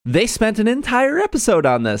because they spent an entire episode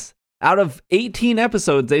on this. Out of 18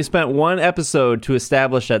 episodes, they spent one episode to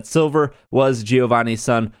establish that Silver was Giovanni's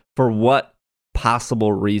son. For what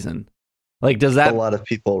possible reason? Does that... A lot of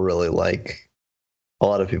people really like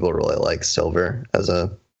Silver as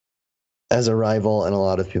a rival, and a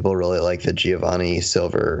lot of people really like the Giovanni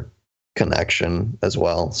Silver connection as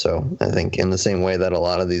well. So I think in the same way that a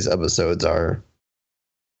lot of these episodes are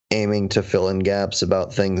aiming to fill in gaps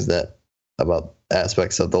about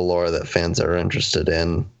aspects of the lore that fans are interested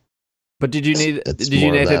in. But did you need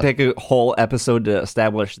to take a whole episode to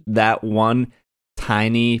establish that one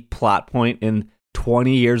tiny plot point in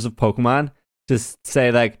 20 years of Pokemon? Just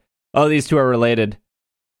say like, oh, these two are related.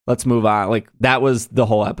 Let's move on. Like, that was the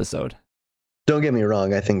whole episode. Don't get me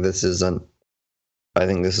wrong. I think this is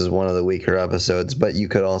one of the weaker episodes, but you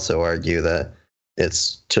could also argue that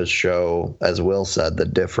it's to show, as Will said, the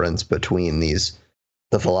difference between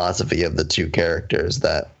the philosophy of the two characters,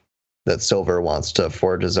 that Silver wants to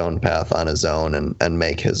forge his own path on his own and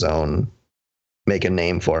make a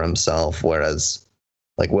name for himself, whereas,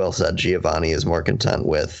 like Will said, Giovanni is more content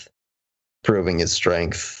with proving his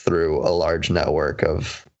strength through a large network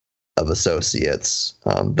of associates.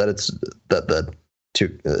 To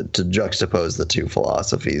juxtapose the two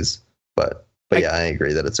philosophies, but yeah, I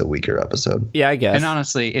agree that it's a weaker episode. Yeah, I guess. And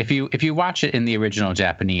honestly, if you watch it in the original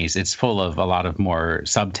Japanese, it's full of a lot of more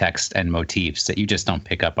subtext and motifs that you just don't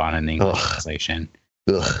pick up on in the English translation.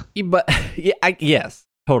 But yeah, yes,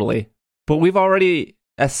 totally. But we've already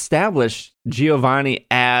established Giovanni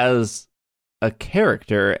as a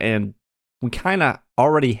character, and we kind of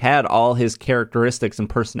already had all his characteristics and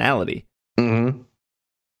personality. Mm-hmm.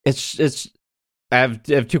 I have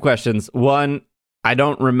two questions. One, I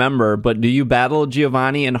don't remember, but do you battle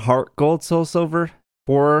Giovanni in Heart Gold, Soul Silver?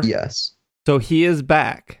 Yes. So he is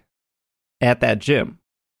back at that gym,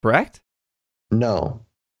 correct? No.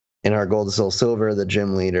 In Heart Gold, Soul Silver, the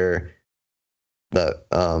gym leader, the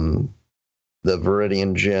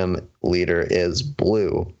Viridian gym leader is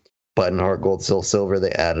Blue. But in Heart Gold, Soul Silver,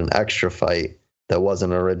 they add an extra fight that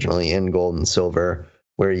wasn't originally in Gold and Silver,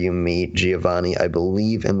 where you meet Giovanni, I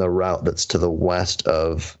believe, in the route that's to the west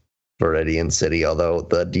of Viridian City, although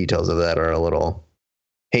the details of that are a little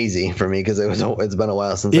hazy for me because it's been a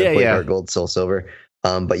while since I played Heart Gold, Soul Silver.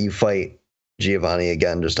 But you fight Giovanni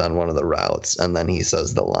again just on one of the routes, and then he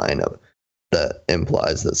says the line that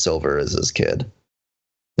implies that Silver is his kid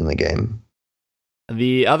in the game.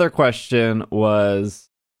 The other question was,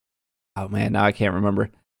 oh man, now I can't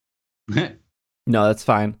remember. No, that's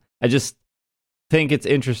fine. I just think it's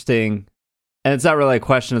interesting, and it's not really a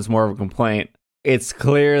question, it's more of a complaint. It's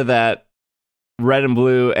clear that Red and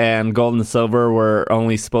Blue and Gold and Silver were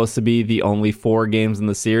only supposed to be the only 4 games in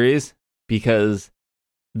the series because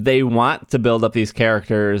they want to build up these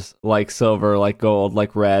characters like Silver, like Gold,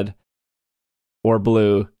 like Red or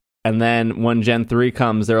Blue, and then when Gen 3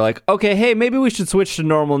 comes, they're like, okay, hey, maybe we should switch to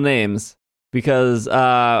normal names because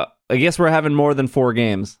I guess we're having more than 4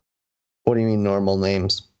 games. What do you mean normal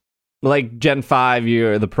names? Like Gen 5,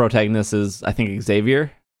 the protagonist is, I think,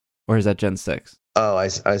 Xavier, or is that Gen 6? Oh, I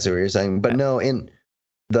see what you're saying. But no,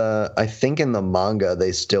 I think in the manga,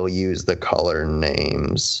 they still use the color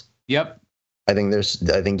names. Yep. I think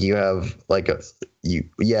you have I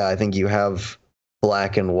think you have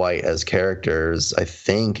Black and White as characters, I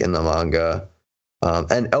think, in the manga.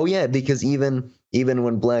 Because even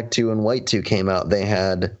when Black 2 and White 2 came out, they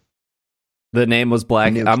had... The name was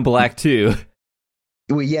Black. I'm Black too.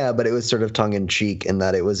 Well, yeah, but it was sort of tongue in cheek in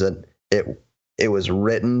that it was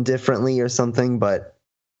written differently or something, but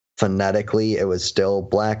phonetically it was still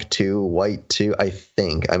Black 2, White 2, I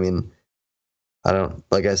think. I mean, I haven't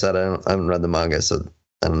read the manga, so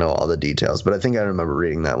I don't know all the details, but I think I remember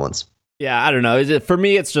reading that once. Yeah, I don't know. For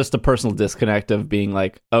me, it's just a personal disconnect of being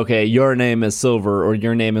like, okay, your name is Silver or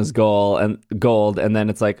your name is Gold, and then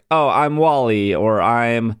it's like, oh, I'm Wally or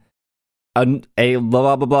I'm a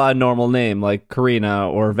blah blah blah normal name like Karina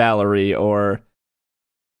or Valerie or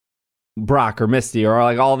Brock or Misty or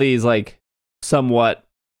like all these like somewhat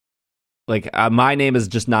like my name is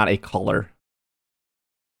just not a color.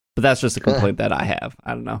 But that's just a complaint that I have.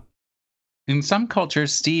 I don't know. In some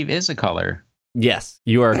cultures, Steve is a color. Yes,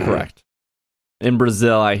 you are correct. In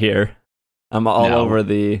Brazil, I hear. I'm all over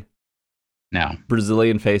the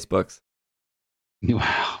Brazilian Facebooks.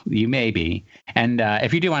 Well, you may be. And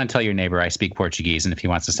if you do want to tell your neighbor I speak Portuguese, and if he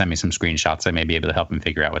wants to send me some screenshots, I may be able to help him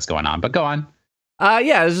figure out what's going on. But go on.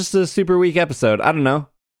 Yeah, it's just a super weak episode. I don't know.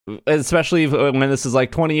 Especially when this is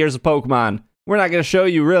like 20 years of Pokemon. We're not going to show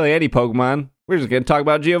you really any Pokemon. We're just going to talk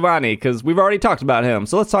about Giovanni, because we've already talked about him.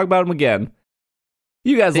 So let's talk about him again.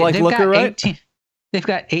 You guys like Looker, right? They've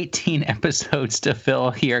got 18 episodes to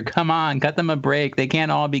fill here. Come on, cut them a break. They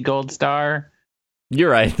can't all be Gold Star. You're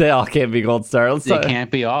right. They all can't be Gold Star. They can't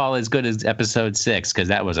be all as good as episode 6, because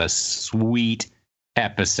that was a sweet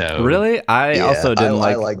episode. Really? I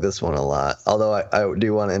like this one a lot. Although I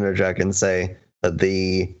do want to interject and say that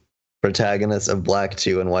the protagonists of Black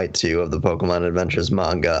 2 and White 2 of the Pokemon Adventures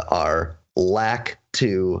manga are Lack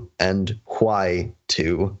 2 and Hwai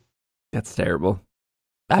 2. That's terrible.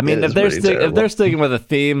 I mean, if they're sticking with a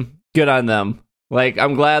theme, good on them. Like,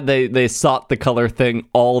 I'm glad they sought the color thing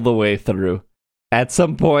all the way through. At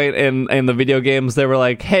some point in the video games, they were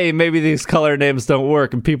like, hey, maybe these color names don't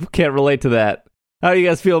work and people can't relate to that. How do you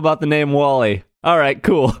guys feel about the name Wally? All right,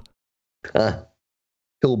 cool.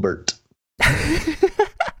 Hilbert.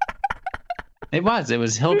 It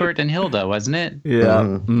was Hilbert and Hilda, wasn't it? Yeah.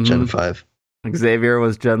 Mm-hmm. Gen 5. Xavier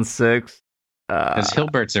was Gen 6. Because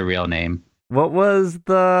Hilbert's a real name. What was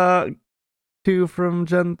the 2 from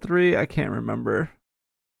Gen 3? I can't remember.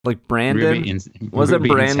 Like Brandon? Wasn't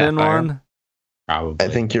Brandon one? Probably. I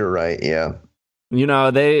think you're right, yeah. You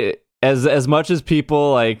know, they as much as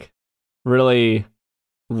people like really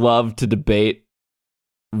love to debate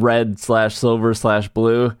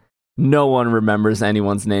red/silver/blue, no one remembers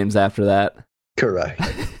anyone's names after that. Correct.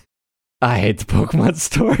 I hate the Pokemon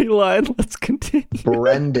storyline. Let's continue.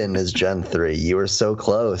 Brendan is Gen 3. You were so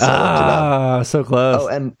close. So close.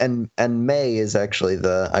 Oh, and May is actually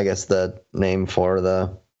the name for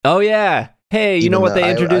the... Oh, yeah. Hey, you know what they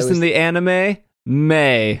introduced in the anime?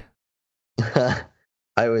 May.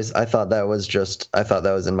 I thought that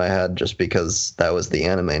was in my head just because that was the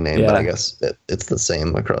anime name, but I guess it's the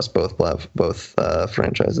same across both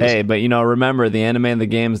franchises. Hey, but remember, the anime and the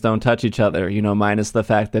games don't touch each other, minus the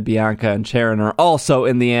fact that Bianca and Sharon are also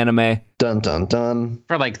in the anime. Dun dun dun.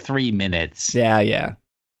 For like 3 minutes. Yeah.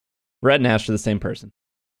 Red and Ash are the same person.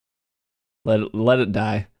 Let it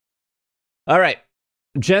die. All right.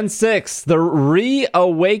 Gen 6, the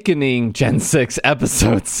Reawakening Gen 6,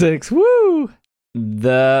 Episode 6. Woo!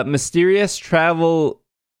 The mysterious travel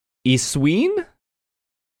Isween?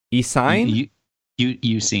 Isine?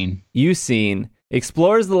 Usine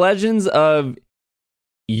explores the legends of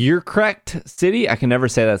Urkrekt City. I can never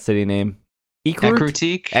say that city name.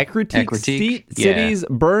 Ekrutik City's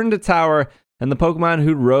burned tower and the Pokemon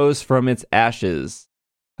who rose from its ashes.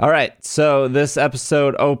 All right, so this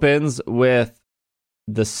episode opens with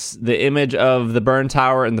the image of the burned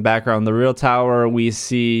tower in the background. The real tower, we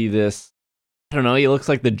see this, I don't know, he looks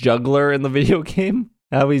like the juggler in the video game.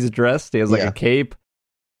 How he's dressed. He has like a cape.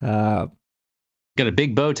 Got a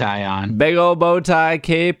big bow tie on. Big old bow tie,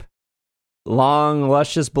 cape. Long,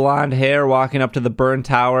 luscious blonde hair walking up to the burned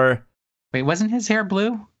tower. Wait, wasn't his hair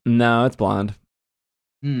blue? No, it's blonde.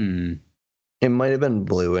 It might have been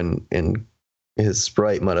blue in his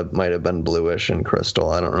sprite might have been bluish in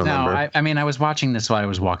Crystal. I don't remember. No, I mean, I was watching this while I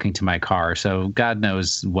was walking to my car, so God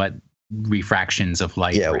knows what refractions of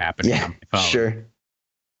light were happening on my phone. Sure.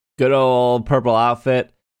 Good old purple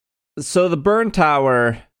outfit. So the burn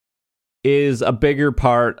tower is a bigger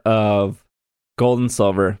part of Gold and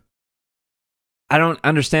Silver. I don't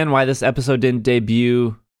understand why this episode didn't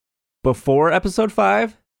debut before episode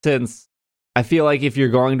 5, since I feel like if you're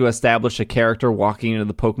going to establish a character walking into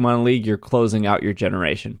the Pokemon League, you're closing out your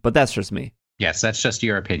generation. But that's just me. Yes, that's just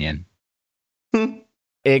your opinion.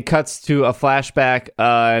 It cuts to a flashback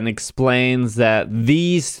and explains that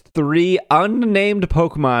these 3 unnamed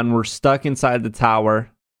Pokemon were stuck inside the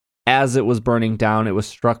tower as it was burning down. It was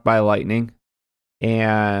struck by lightning.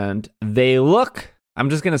 And they look, I'm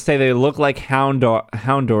just going to say they look like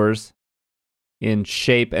Houndours in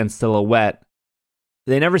shape and silhouette.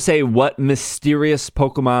 They never say what mysterious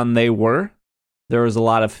Pokemon they were. There was a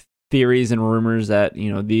lot of theories and rumors that,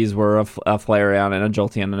 these were a Flareon and a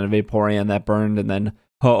Jolteon and a Vaporeon that burned, and then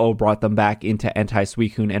Ho-Oh brought them back into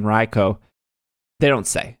Anti-Suicune and Raikou. They don't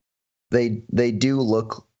say. They do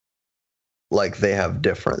look like they have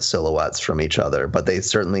different silhouettes from each other, but they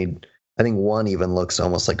certainly, I think one even looks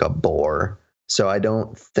almost like a boar. So I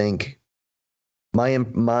don't think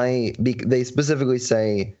they specifically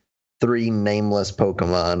say 3 nameless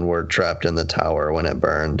Pokemon were trapped in the tower when it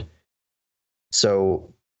burned.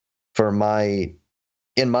 So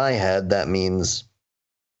in my head, that means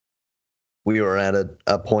we were at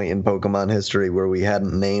a point in Pokemon history where we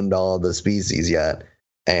hadn't named all of the species yet.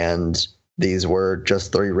 And these were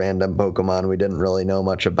just 3 random Pokemon we didn't really know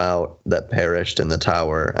much about that perished in the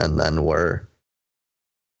tower and then were,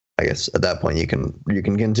 I guess at that point you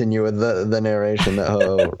can continue with the narration that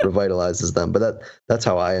revitalizes them, but that's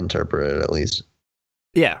how I interpret it, at least.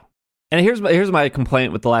 Yeah, and here's my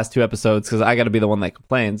complaint with the last 2 episodes, because I got to be the one that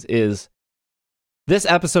complains, is this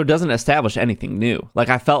episode doesn't establish anything new. Like,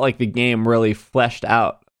 I felt like the game really fleshed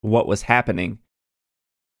out what was happening.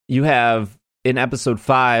 You have in episode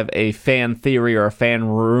 5 a fan theory or a fan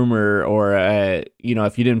rumor, or if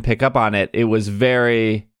you didn't pick up on it, it was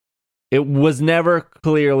never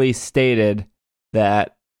clearly stated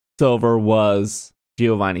that Silver was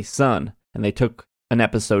Giovanni's son, and they took an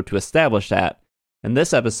episode to establish that. In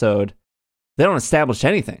this episode, they don't establish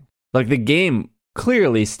anything. Like, the game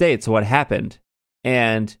clearly states what happened,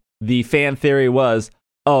 and the fan theory was,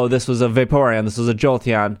 oh, this was a Vaporeon, this was a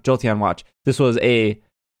Jolteon watch, this was a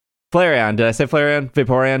Flareon. Did I say Flareon?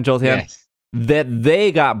 Vaporeon, Jolteon? Yes. That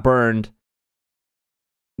they got burned.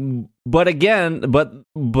 But again,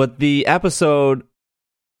 but the episode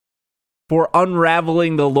for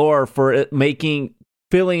unraveling the lore, for it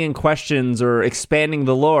filling in questions or expanding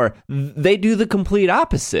the lore, they do the complete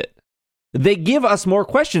opposite. They give us more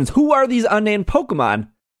questions. Who are these unnamed Pokemon?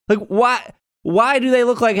 Like, why do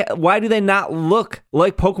they not look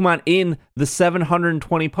like Pokemon in the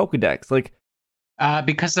 720 Pokedex? Like,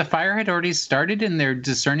 because the fire had already started and their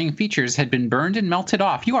discerning features had been burned and melted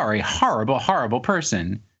off. You are a horrible, horrible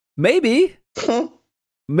person. Maybe.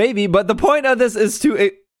 Maybe, but the point of this is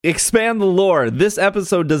to expand the lore. This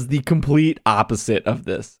episode does the complete opposite of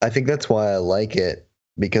this. I think that's why I like it,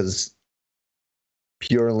 because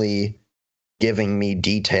purely giving me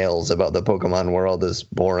details about the Pokemon world is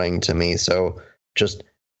boring to me. So just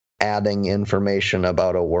adding information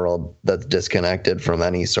about a world that's disconnected from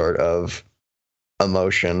any sort of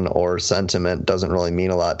emotion or sentiment doesn't really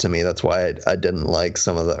mean a lot to me. That's why I didn't like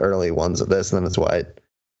some of the early ones of this, and that's why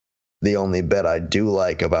the only bit I do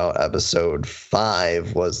like about episode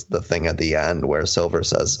 5 was the thing at the end where Silver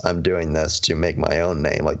says, I'm doing this to make my own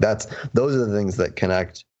name. Like, those are the things that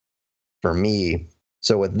connect for me.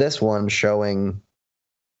 So with this one showing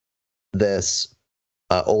this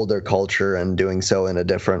older culture and doing so in a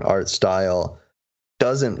different art style,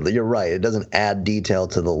 you're right, it doesn't add detail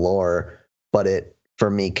to the lore, but it, for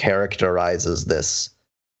me, characterizes this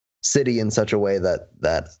city in such a way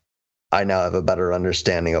that I now have a better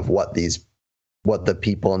understanding of what the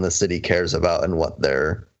people in the city cares about and what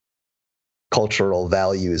their cultural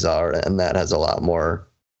values are, and that has a lot more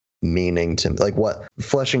meaning to me. Like, what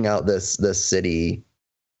fleshing out this city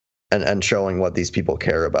and showing what these people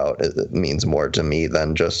care about, it means more to me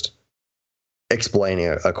than just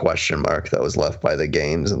explaining a question mark that was left by the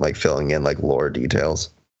games and like filling in like lore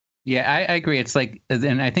details. Yeah, I agree. It's like,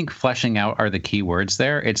 and I think fleshing out are the key words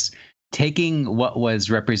there. It's taking what was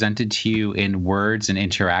represented to you in words and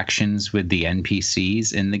interactions with the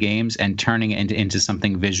NPCs in the games and turning it into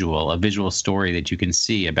something visual, a visual story that you can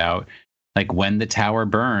see about like when the tower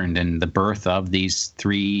burned and the birth of these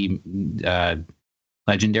 3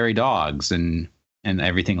 legendary dogs and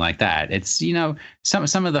everything like that. It's,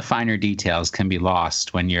 some of the finer details can be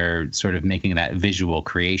lost when you're sort of making that visual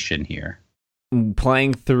creation here.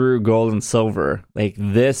 Playing through Gold and Silver, like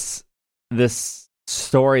this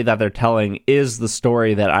story that they're telling is the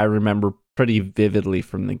story that I remember pretty vividly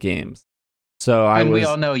from the games. So we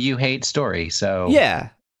all know you hate story, so yeah.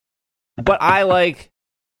 But I like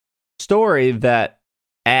story that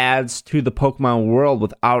adds to the Pokemon world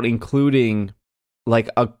without including like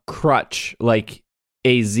a crutch like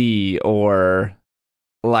AZ or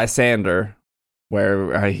Lysander,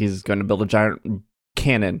 where he's going to build a giant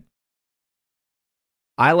cannon.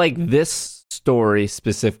 I like this story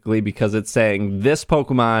specifically because it's saying this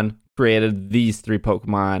Pokemon created these 3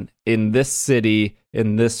 Pokemon in this city,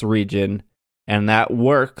 in this region, and that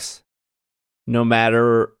works no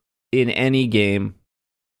matter in any game.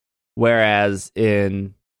 Whereas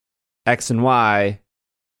in X and Y,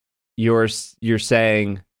 you're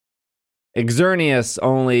saying Xerneas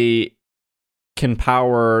only can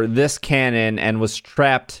power this cannon and was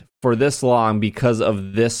trapped for this long because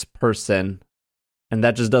of this person. And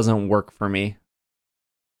that just doesn't work for me.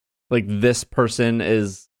 Like, this person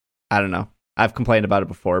is, I don't know. I've complained about it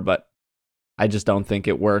before, but I just don't think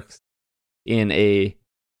it works in a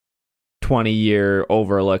 20-year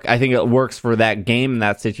overlook. I think it works for that game in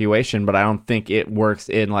that situation, but I don't think it works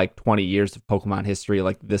in like 20 years of Pokemon history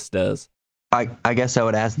like this does. I guess I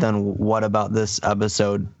would ask then, what about this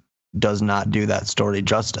episode does not do that story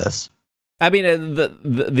justice? I mean,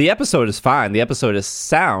 the episode is fine. The episode is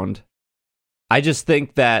sound. I just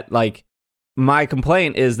think that, like, my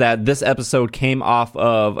complaint is that this episode came off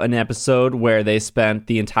of an episode where they spent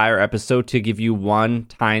the entire episode to give you one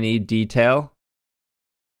tiny detail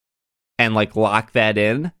and, like, lock that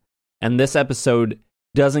in. And this episode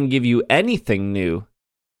doesn't give you anything new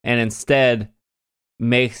and instead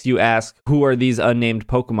makes you ask, who are these unnamed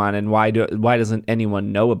Pokemon and why doesn't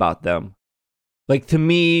anyone know about them? Like, to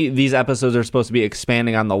me, these episodes are supposed to be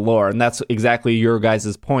expanding on the lore, and that's exactly your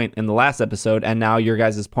guys' point in the last episode, and now your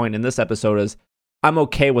guys' point in this episode is, I'm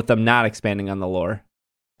okay with them not expanding on the lore.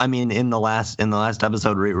 I mean, in the last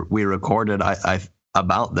episode we recorded, I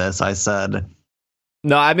about this, I said...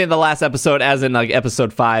 No, I mean the last episode as in, like,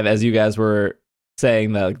 episode 5, as you guys were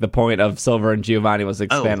saying, the point of Silver and Giovanni was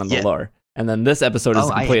expand on the lore. And then this episode is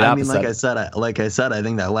the complete I mean, opposite. like I said, I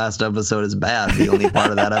think that last episode is bad. The only part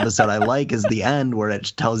of that episode I like is the end, where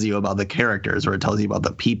it tells you about the characters, where it tells you about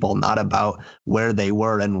the people, not about where they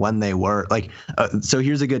were and when they were. So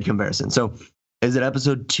here's a good comparison. So is it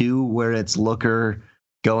episode 2 where it's Looker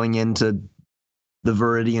going into the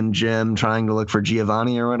Viridian gym trying to look for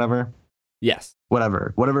Giovanni or whatever? Yes.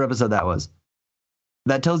 Whatever episode that was.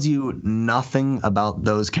 That tells you nothing about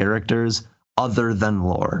those characters other than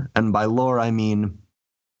lore. And by lore, I mean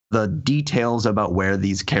the details about where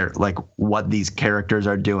these what these characters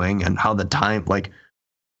are doing and how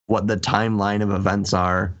what the timeline of events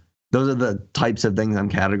are. Those are the types of things I'm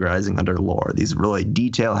categorizing under lore. These really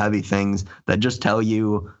detail heavy things that just tell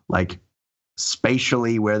you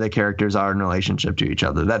spatially where the characters are in relationship to each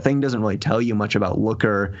other. That thing doesn't really tell you much about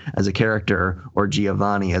Looker as a character or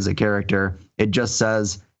Giovanni as a character. It just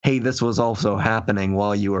says, hey, this was also happening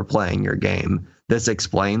while you were playing your game. This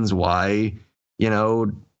explains why,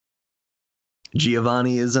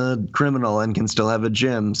 Giovanni is a criminal and can still have a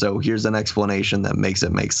gym. So here's an explanation that makes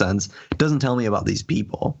it make sense. It doesn't tell me about these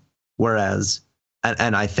people. Whereas,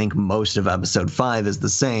 and I think most of episode 5 is the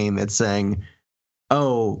same. It's saying,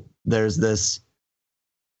 oh, there's this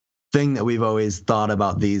thing that we've always thought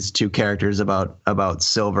about these two characters, about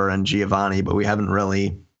Silver and Giovanni, but we haven't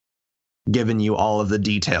really given you all of the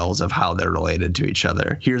details of how they're related to each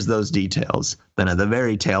other. Here's those details. Then at the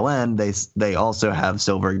very tail end, they also have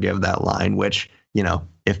Silver give that line, which,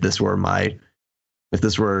 if this were my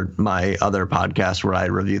other podcast where I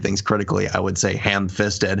review things critically, I would say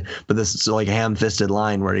ham-fisted, but this is like a ham-fisted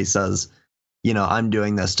line where he says, I'm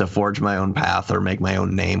doing this to forge my own path or make my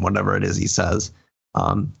own name, whatever it is he says.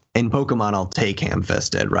 In Pokemon, I'll take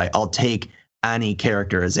ham-fisted, right? I'll take any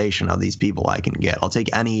characterization of these people I can get. I'll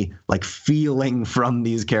take any feeling from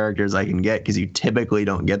these characters I can get, because you typically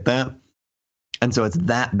don't get that. And so it's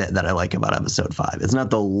that bit that I like about episode 5. It's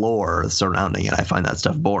not the lore surrounding it. I find that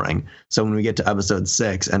stuff boring. So when we get to episode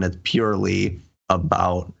 6 and it's purely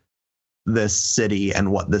about this city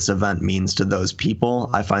and what this event means to those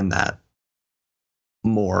people, I find that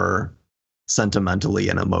more sentimentally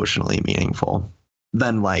and emotionally meaningful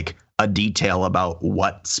than a detail about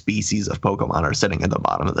what species of Pokemon are sitting at the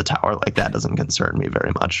bottom of the tower. That doesn't concern me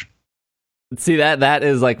very much. See, that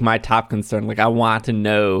is my top concern. I want to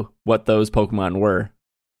know what those Pokemon were.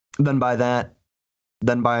 Then by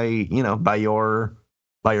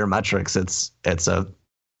your metrics,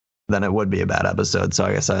 then it would be a bad episode. So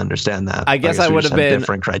I guess I understand that. I guess I would have been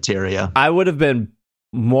different criteria. I would have been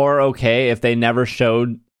more okay if they never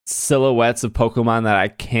showed silhouettes of Pokemon that I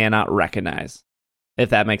cannot recognize. If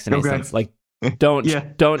that makes any sense.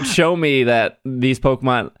 Don't show me that these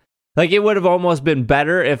Pokemon. It would have almost been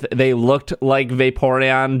better if they looked like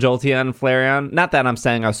Vaporeon, Jolteon, and Flareon. Not that I'm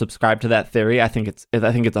saying I subscribe to that theory. I think it's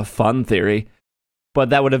a fun theory, but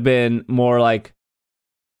that would have been more oh,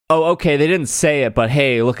 okay, they didn't say it, but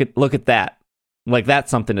hey, look at that. That's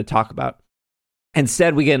something to talk about.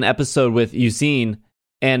 Instead, we get an episode with Eugene,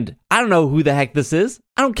 and I don't know who the heck this is.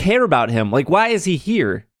 I don't care about him. Why is he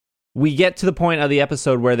here? We get to the point of the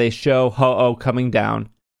episode where they show Ho-Oh coming down.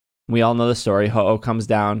 We all know the story. Ho-Oh comes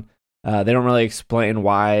down. They don't really explain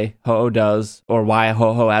why Ho-Oh does, or why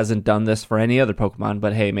Ho-Oh hasn't done this for any other Pokemon,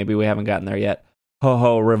 but hey, maybe we haven't gotten there yet.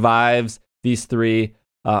 Ho-Oh revives these 3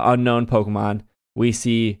 unknown Pokemon. We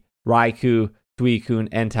see Raikou, Suicune,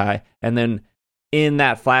 Entei, and then in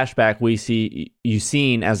that flashback, we see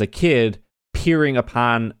Eugene as a kid peering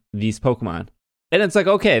upon these Pokemon. And it's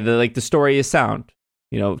okay, the story is sound.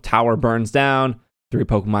 Tower burns down, 3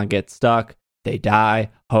 Pokemon get stuck, they die,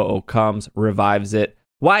 Ho-Oh comes, revives it.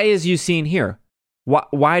 Why is Eugene here?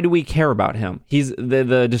 Why do we care about him?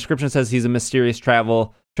 The description says he's a mysterious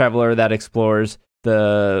traveler that explores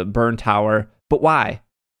the burned tower, but why?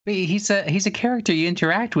 He's a character you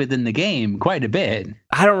interact with in the game quite a bit.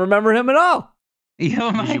 I don't remember him at all.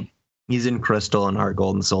 He's in Crystal and Heart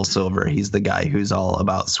Gold and Soul Silver. He's the guy who's all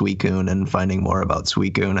about Suicune and finding more about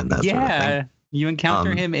Suicune and that sort of thing. You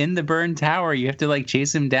encounter him in the burned tower. You have to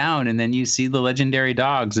chase him down, and then you see the legendary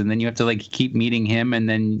dogs, and then you have to keep meeting him, and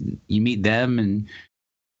then you meet them, and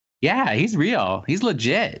he's real. He's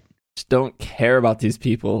legit. Just don't care about these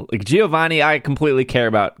people. Giovanni, I completely care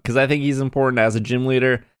about, because I think he's important as a gym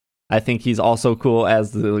leader. I think he's also cool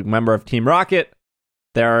as the member of Team Rocket.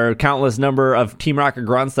 There are countless number of Team Rocket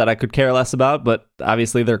grunts that I could care less about, but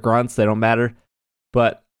obviously they're grunts. They don't matter.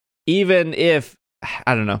 But even if,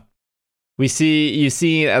 I don't know, you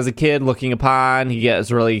see as a kid looking upon, he gets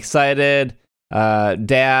really excited.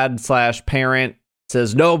 Dad/parent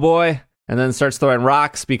says, "No, boy," and then starts throwing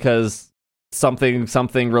rocks because something,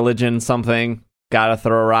 religion, something, gotta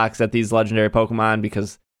throw rocks at these legendary Pokemon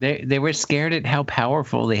because They were scared at how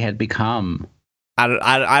powerful they had become. I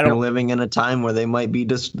They're don't. living in a time where they might be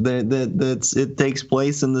just it takes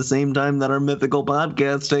place in the same time that our mythical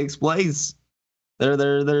podcast takes place.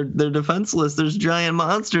 They're defenseless. There's giant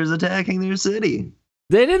monsters attacking their city.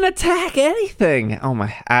 They didn't attack anything. Oh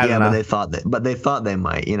my! I don't know. But they thought they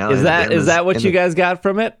might. You know, Is that what you guys got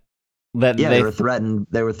from it? That they were threatened.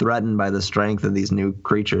 They were threatened by the strength of these new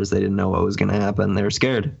creatures. They didn't know what was going to happen. They were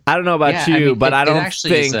scared. I don't know about but I don't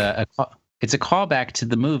think it's a callback to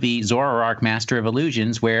the movie Zoroark, Master of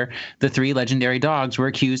Illusions, where the 3 legendary dogs were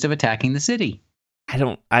accused of attacking the city.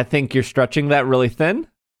 I think you're stretching that really thin.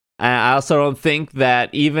 I also don't think that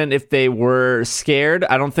even if they were scared,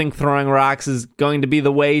 I don't think throwing rocks is going to be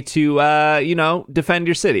the way to, defend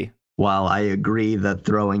your city. While I agree that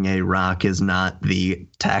throwing a rock is not the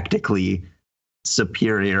tactically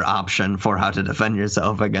superior option for how to defend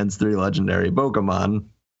yourself against 3 legendary Pokemon,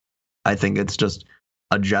 I think it's just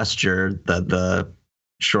a gesture that the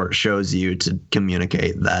short shows you to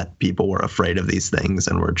communicate that people were afraid of these things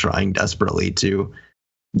and were trying desperately to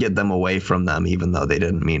get them away from them, even though they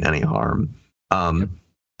didn't mean any harm. And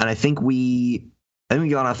I think we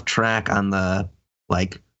got off track on the,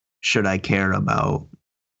 should I care about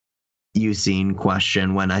Ucine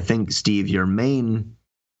question, when I think, Steve, your main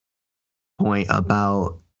point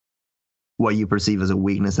about what you perceive as a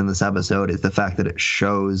weakness in this episode is the fact that it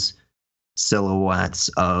shows silhouettes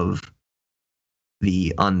of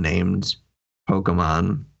the unnamed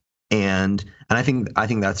Pokemon. And I think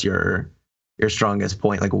that's your strongest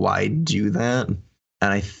point. Like, why do that? And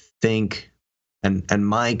I think, and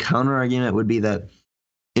my counter argument would be that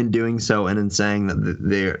in doing so and in saying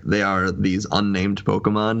that they are these unnamed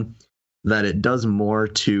Pokemon, that it does more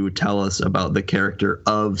to tell us about the character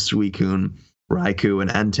of Suicune, Raikou,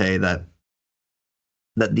 and Entei, that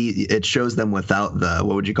it shows them without the,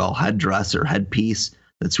 what would you call, headdress or headpiece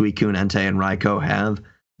that Suicune, Entei, and Raikou have,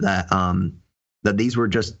 that these were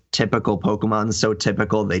just typical Pokemon, so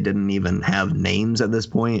typical they didn't even have names at this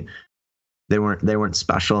point. They weren't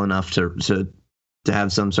special enough to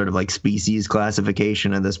have some sort of species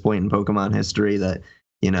classification at this point in Pokemon history, that,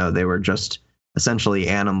 they were just essentially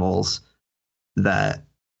animals that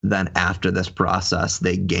then after this process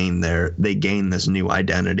they gain this new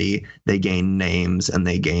identity, they gain names, and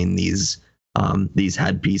they gain these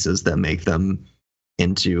headpieces that make them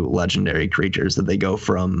into legendary creatures that they go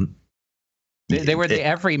from. They were the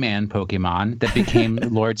everyman Pokemon that became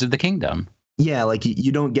Lords of the Kingdom. Yeah,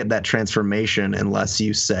 you don't get that transformation unless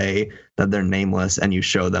you say that they're nameless and you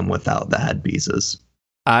show them without the headpieces.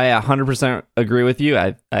 I 100% agree with you.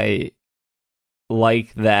 I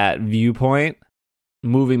like that viewpoint.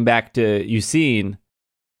 Moving back to Ucine,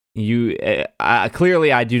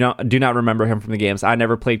 clearly I do not remember him from the games. I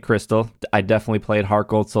never played Crystal. I definitely played Heart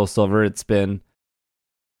Gold, Soul Silver. It's been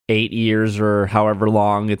 8 years or however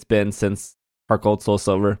long it's been since Heart Gold, Soul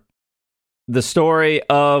Silver. The story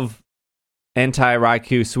of Entei,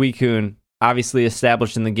 Raikou, Suicune, obviously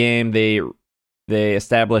established in the game. They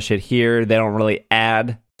establish it here. They don't really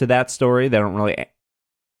add to that story. They don't really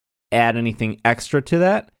add anything extra to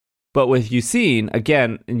that. But with Ucine,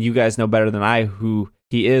 again, and you guys know better than I who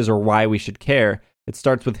he is or why we should care, it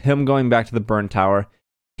starts with him going back to the Burn Tower,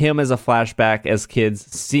 him as a flashback as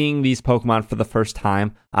kids, seeing these Pokemon for the first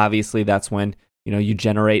time. Obviously, that's when, you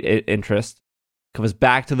generate interest.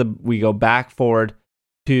 We go back forward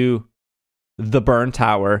to the Burn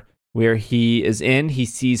Tower, where he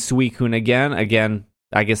sees Suicune again. Again,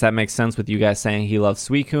 I guess that makes sense with you guys saying he loves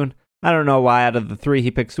Suicune. I don't know why out of the 3 he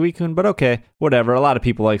picked Suicune, but okay, whatever. A lot of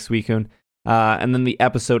people like Suicune. And then the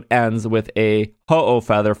episode ends with a Ho-Oh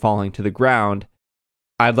feather falling to the ground.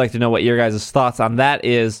 I'd like to know what your guys' thoughts on that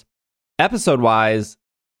is. Episode-wise,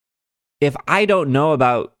 if I don't know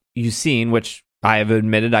about Ucine, which I have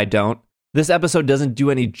admitted I don't, this episode doesn't do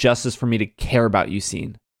any justice for me to care about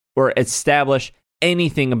Ucine or establish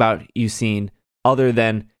anything about Ucine other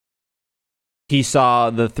than he saw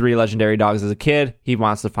the 3 legendary dogs as a kid. He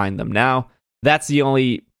wants to find them now. That's the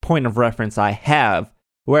only point of reference I have,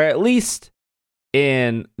 where at least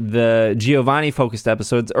in the Giovanni-focused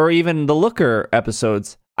episodes, or even the Looker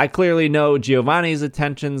episodes, I clearly know Giovanni's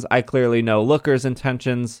intentions. I clearly know Looker's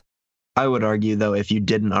intentions. I would argue, though, if you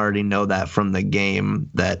didn't already know that from the game,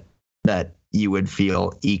 that you would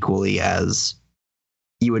feel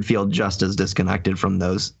just as disconnected from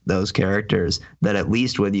those characters. That at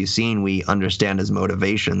least with Ucine, we understand his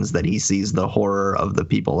motivations, that he sees the horror of the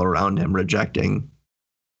people around him rejecting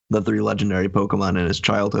the 3 legendary Pokemon in his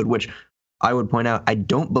childhood, which I would point out, I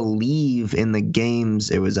don't believe in the games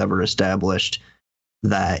it was ever established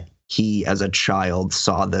that he as a child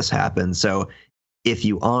saw this happen. So if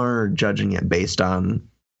you are judging it based on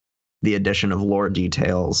the addition of lore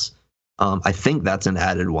details. I think that's an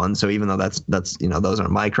added one. So even though that's those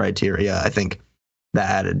aren't my criteria, I think the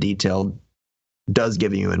added detail does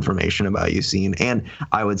give you information about Yucine. And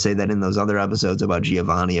I would say that in those other episodes about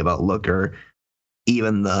Giovanni, about Looker,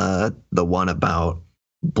 even the one about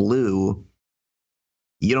Blue,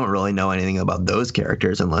 you don't really know anything about those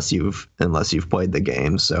characters unless you've played the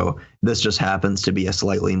game. So this just happens to be a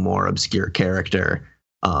slightly more obscure character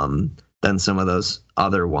than some of those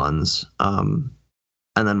other ones. And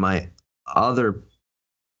then my other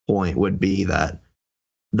point would be that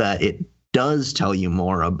it does tell you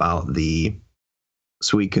more about the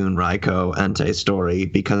Suicune, Raikou, Entei story,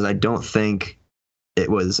 because I don't think it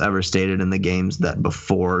was ever stated in the games that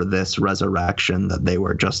before this resurrection that they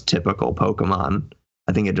were just typical Pokemon.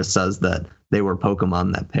 I think it just says that they were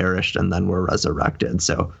Pokemon that perished and then were resurrected.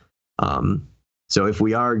 So if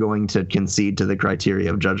we are going to concede to the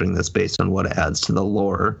criteria of judging this based on what it adds to the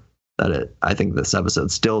lore, I think this episode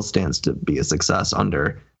still stands to be a success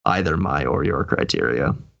under either my or your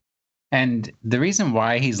criteria. And the reason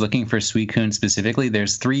why he's looking for Suicune specifically,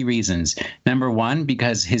 there's 3 reasons. Number 1,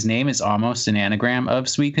 because his name is almost an anagram of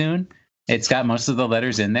Suicune. It's got most of the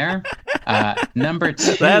letters in there. Number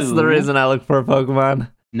 2. That's the reason I look for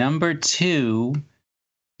Pokemon. Number 2,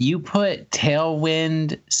 you put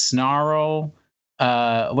Tailwind, Snarl,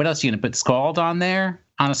 what else are you going to put? Scald on there?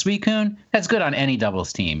 On a Suicune? That's good on any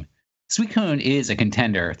doubles team. Suicune is a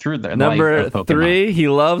contender through the Number life of Pokemon. 3, he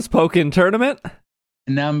loves Pokken Tournament.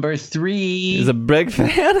 Number 3, he's a big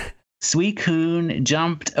fan. Suicune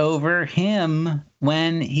jumped over him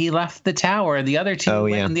when he left the tower. The other two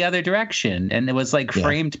went in the other direction, and it was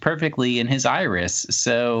framed perfectly in his iris.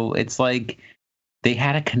 So it's like they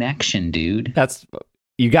had a connection, dude.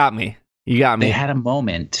 You got me. They had a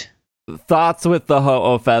moment. Thoughts with the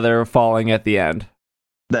Ho-Oh feather falling at the end?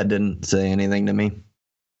 That didn't say anything to me.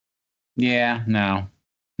 Yeah, no.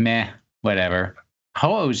 Meh, whatever.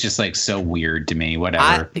 Ho-Oh is just so weird to me,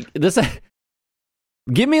 whatever.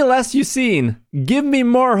 Give me less Yucine. Give me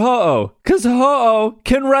more Ho-Oh. Because Ho-Oh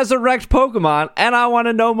can resurrect Pokemon, and I want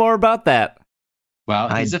to know more about that.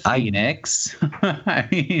 Well, he's a phoenix. I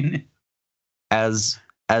mean... As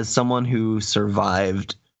someone who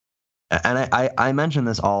survived, and I mention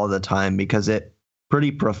this all the time because it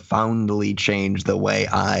pretty profoundly changed the way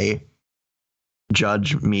I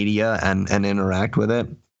judge media and interact with it,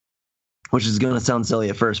 which is going to sound silly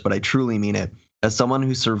at first, but I truly mean it. As someone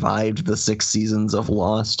who survived the 6 seasons of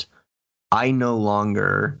Lost, I no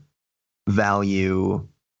longer value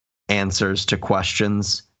answers to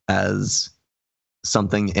questions as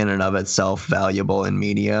something in and of itself valuable in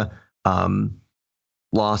media.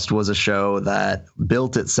 Lost was a show that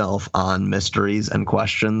built itself on mysteries and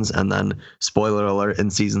questions, and then, spoiler alert, in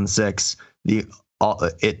season 6, it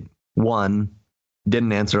 1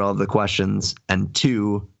 didn't answer all of the questions, and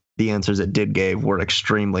 2, the answers it did give were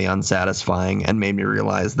extremely unsatisfying and made me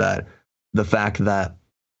realize that the fact that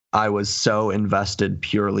I was so invested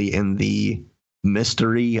purely in the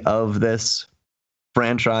mystery of this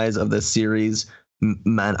franchise, of this series,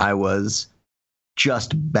 meant I was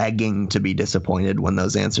just begging to be disappointed when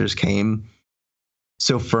those answers came.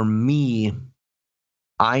 So for me,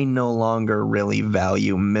 I no longer really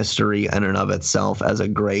value mystery in and of itself as a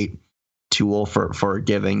great tool for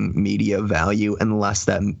giving media value unless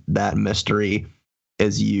that mystery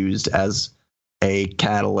is used as a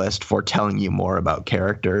catalyst for telling you more about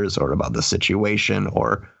characters or about the situation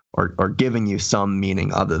or giving you some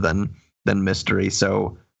meaning other than mystery.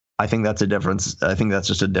 So I think that's a difference. I think that's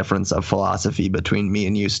just a difference of philosophy between me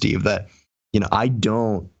and you, Steve, that, I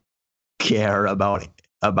don't care about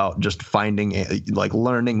just finding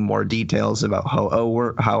learning more details about how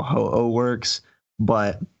Ho-Oh works,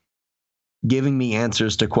 but giving me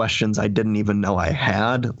answers to questions I didn't even know I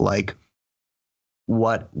had, like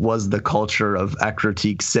what was the culture of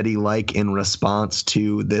Ecruteak City like in response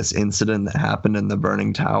to this incident that happened in the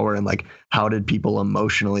Burning Tower, and how did people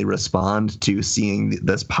emotionally respond to seeing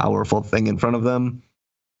this powerful thing in front of them?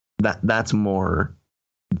 That's more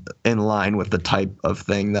in line with the type of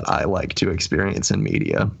thing that I like to experience in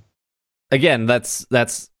media. Again, that's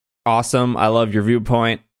awesome. I love your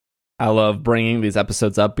viewpoint. I love bringing these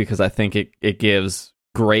episodes up because I think it gives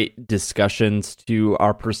great discussions to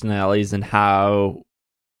our personalities and how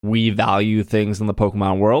we value things in the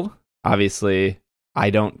Pokemon world. Obviously, I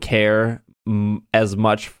don't care as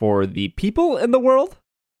much for the people in the world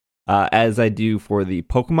as I do for the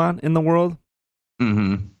Pokemon in the world.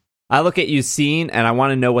 Mm-hmm. I look at Yucine and I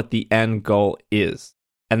want to know what the end goal is.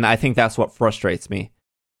 And I think that's what frustrates me.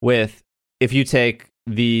 If you take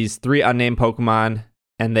these 3 unnamed Pokemon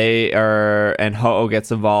and Ho-Oh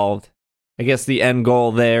gets involved, I guess the end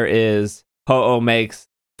goal there is Ho-Oh makes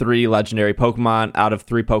 3 legendary Pokemon out of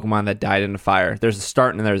 3 Pokemon that died in a fire. There's a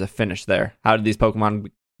start and there's a finish there. How did these Pokemon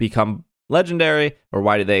become legendary, or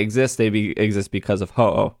why do they exist? They exist because of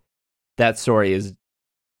Ho-Oh. That story is,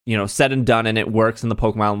 said and done, and it works in the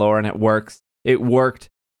Pokemon lore, and it works. It worked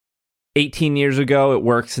 18 years ago. It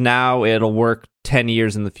works now. It'll work 10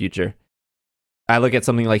 years in the future. I look at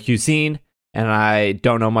something like Yucine, and I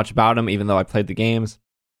don't know much about him, even though I played the games.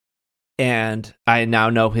 And I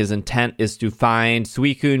now know his intent is to find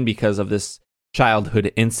Suicune because of this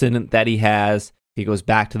childhood incident that he has. He goes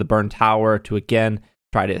back to the burned tower to again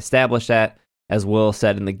try to establish that. As Will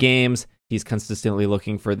said in the games, he's consistently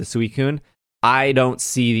looking for the Suicune. I don't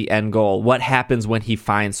see the end goal. What happens when he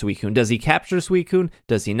finds Suicune? Does he capture Suicune?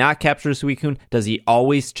 Does he not capture Suicune? Does he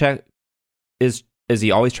always check? Is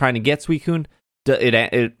he always trying to get Suicune?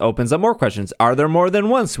 It opens up more questions. Are there more than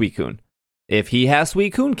one Suicune? If he has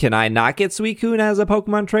Suicune, can I not get Suicune as a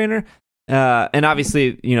Pokemon trainer? And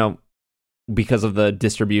obviously, because of the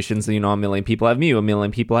distributions, a million people have Mew, a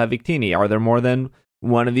million people have Victini. Are there more than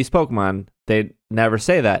one of these Pokemon? They never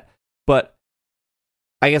say that. But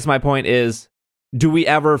I guess my point is, do we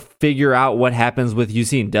ever figure out what happens with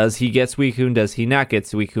Yucine? Does he get Suicune? Does he not get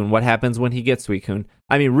Suicune? What happens when he gets Suicune?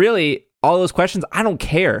 I mean, really, all those questions, I don't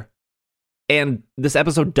care. And this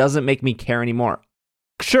episode doesn't make me care anymore.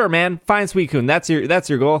 Sure, man, find Suicune. That's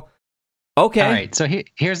your goal. Okay. All right, so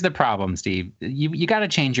here's the problem, Steve. You got to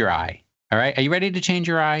change your eye. All right, are you ready to change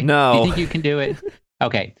your eye? No. Do you think you can do it?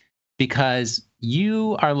 Okay, because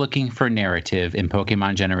you are looking for narrative in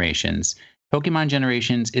Pokemon Generations. Pokemon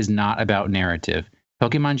Generations is not about narrative.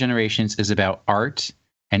 Pokemon Generations is about art,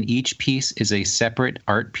 and each piece is a separate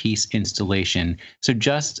art piece installation. So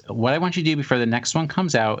just what I want you to do before the next one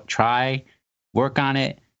comes out, try, work on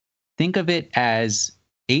it. Think of it as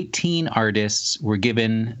 18 artists were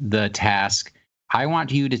given the task. I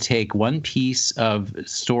want you to take one piece of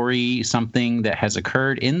story, something that has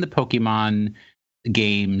occurred in the Pokemon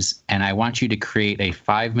games, and I want you to create a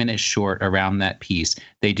 5-minute short around that piece.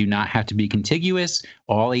 They do not have to be contiguous.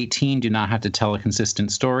 All 18 do not have to tell a consistent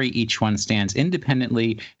story. Each one stands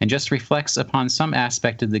independently and just reflects upon some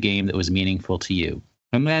aspect of the game that was meaningful to you.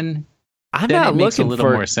 And then I'm not looking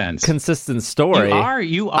for more sense. Consistent story.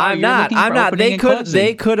 You are. I'm not.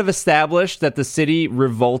 They could have established that the city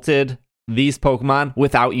revolted these Pokemon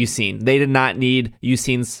without Yucine. They did not need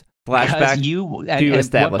Yucine's flashback to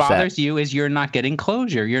establish what bothers that. you is you're not getting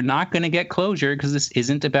closure. You're not going to get closure because this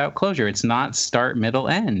isn't about closure. It's not start, middle,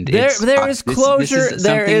 end. There is closure. This is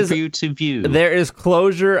something for you to view. There is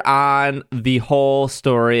closure on the whole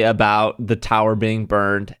story about the tower being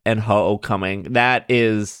burned and Ho-Oh coming. That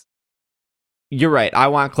is. You're right. I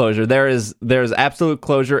want closure. There's absolute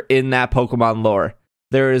closure in that Pokemon lore.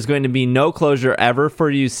 There is going to be no closure ever for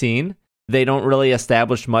Yucine. They don't really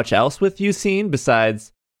establish much else with Yucine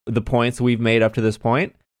besides the points we've made up to this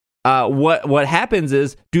point. What happens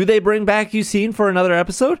is, do they bring back Yucine for another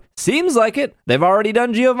episode? Seems like it. They've already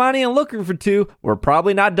done Giovanni and Looker for 2. We're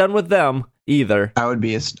probably not done with them either. I would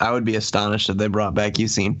be astonished if they brought back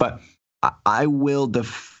Yucine, but I will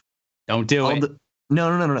Don't do it.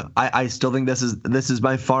 No. I still think this is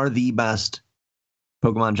by far the best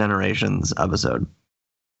Pokemon Generations episode.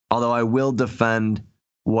 Although I will defend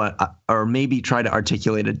or maybe try to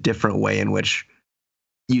articulate a different way in which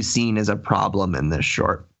Yucine is a problem in this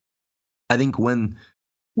short. I think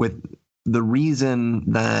with the reason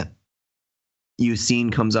that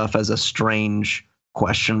Yucine comes off as a strange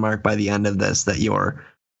question mark by the end of this that you're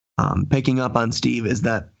picking up on, Steve, is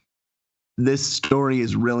that this story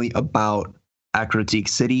is really about Akrotik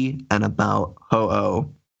City and about Ho-Oh,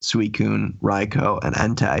 Suicune, Raikou, and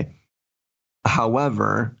Entei.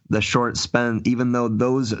 However, the short spend, even though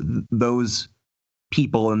those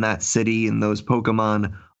people in that city and those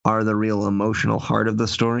Pokemon are the real emotional heart of the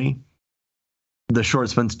story, the short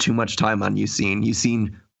spends too much time on Yucine.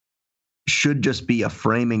 Yucine should just be a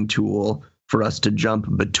framing tool for us to jump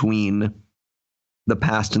between the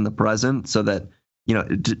past and the present, so that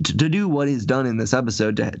to do what is done in this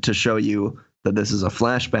episode to show you that this is a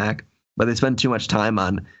flashback, but they spend too much time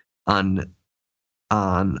on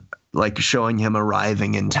like showing him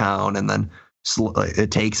arriving in town, and then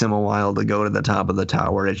it takes him a while to go to the top of the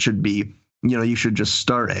tower. It should be, you should just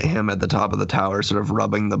start at him at the top of the tower, sort of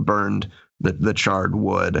rubbing the charred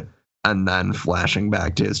wood, and then flashing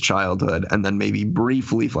back to his childhood, and then maybe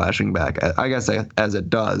briefly flashing back, I guess, as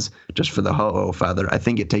it does, just for the Ho-Oh feather. I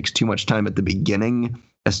think it takes too much time at the beginning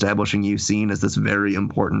establishing Yucine as this very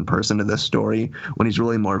important person to this story, when he's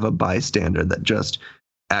really more of a bystander that just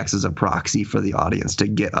acts as a proxy for the audience to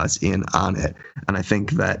get us in on it. And I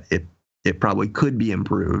think that it probably could be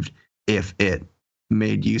improved if it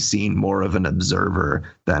made you seem more of an observer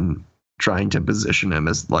than trying to position him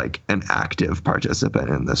as like an active participant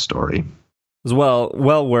in this story. It was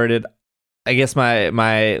well worded. I guess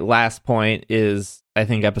my last point is I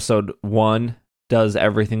think episode 1 does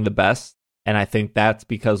everything the best. And I think that's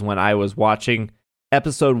because when I was watching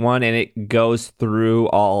episode 1 and it goes through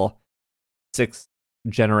all 6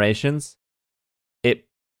 generations, it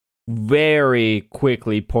very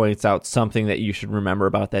quickly points out something that you should remember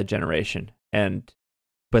about that generation. And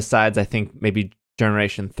besides, I think maybe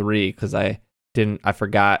generation 3, because I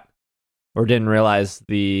forgot or didn't realize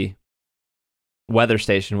the weather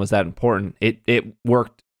station was that important. It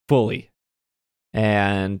worked fully.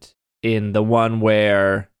 And in the one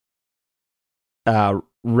where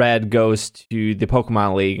Red goes to the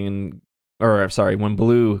Pokemon League when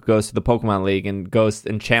Blue goes to the Pokemon League and goes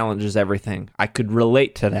and challenges everything, I could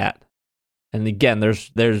relate to that. And again,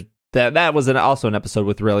 there's that was also an episode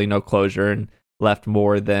with really no closure and left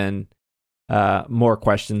more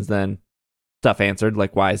questions than stuff answered.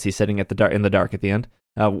 Like, why is he sitting in the dark at the end?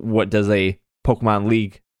 What does a Pokemon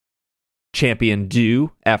League champion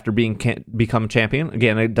do after become champion?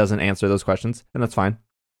 Again, it doesn't answer those questions, and that's fine.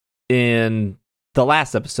 In the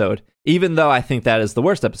last episode, even though I think that is the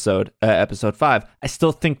worst episode, episode 5, I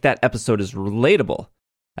still think that episode is relatable.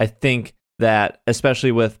 I think that,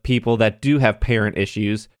 especially with people that do have parent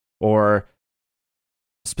issues or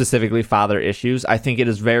specifically father issues, I think it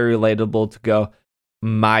is very relatable to go,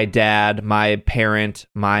 my dad, my parent,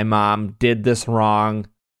 my mom did this wrong,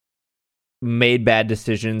 made bad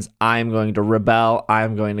decisions. I'm going to rebel.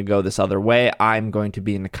 I'm going to go this other way. I'm going to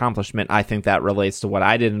be an accomplishment. I think that relates to what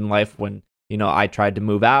I did in life when, I tried to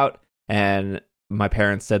move out and my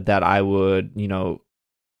parents said that I would,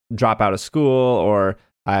 drop out of school, or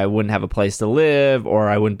I wouldn't have a place to live, or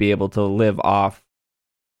I wouldn't be able to live off,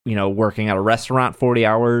 working at a restaurant 40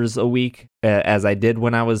 hours a week as I did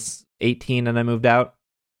when I was 18 and I moved out.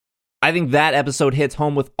 I think that episode hits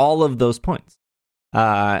home with all of those points.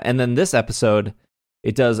 And then this episode,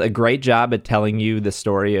 it does a great job at telling you the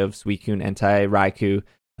story of Suicune, Entei, Raikou,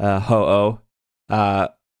 Ho-Oh.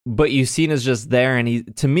 But Yusin is just there,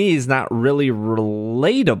 and to me, he's not really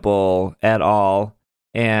relatable at all.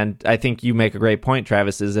 And I think you make a great point,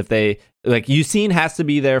 Travis, is if they, like, Yusin has to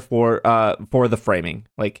be there for the framing.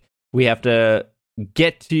 Like, we have to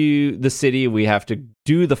get to the city, we have to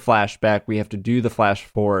do the flashback, we have to do the flash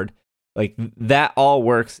forward. Like, that all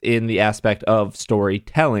works in the aspect of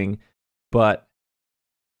storytelling, but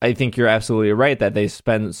I think you're absolutely right that they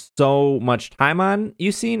spend so much time on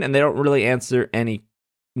Yusin, and they don't really answer any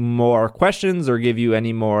more questions or give you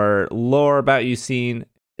any more lore about Yusin,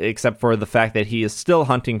 except for the fact that he is still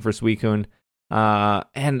hunting for Suicune.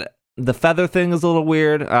 And the feather thing is a little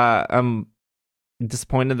weird. I'm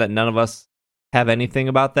disappointed that none of us have anything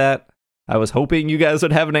about that. I was hoping you guys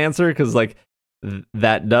would have an answer, because, like,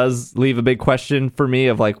 that does leave a big question for me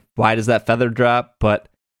of, like, why does that feather drop? But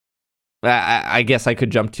I guess I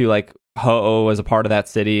could jump to, like, Ho-Oh as a part of that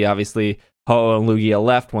city. Obviously, Ho-Oh and Lugia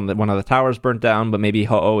left when one of the towers burnt down, but maybe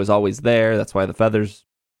Ho-Oh is always there. That's why the feather's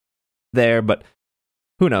there, but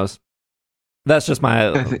who knows? That's just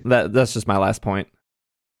my that's just my last point.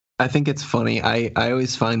 I think it's funny. I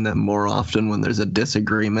always find that more often when there's a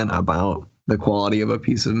disagreement about the quality of a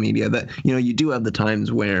piece of media, that, you do have the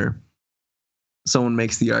times where someone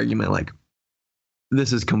makes the argument like,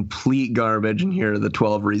 this is complete garbage and here are the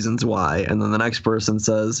 12 reasons why. And then the next person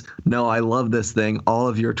says, no, I love this thing. All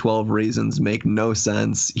of your 12 reasons make no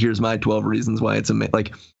sense. Here's my 12 reasons why it's amazing.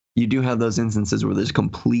 Like, you do have those instances where there's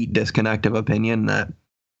complete disconnect of opinion that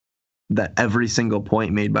every single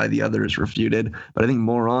point made by the other is refuted. But I think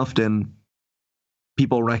more often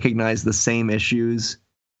people recognize the same issues,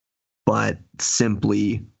 but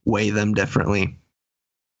simply weigh them differently.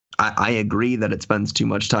 I agree that it spends too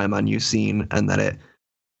much time on Yusin and that it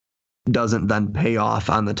doesn't then pay off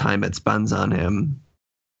on the time it spends on him.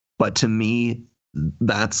 But to me,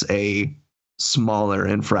 that's a smaller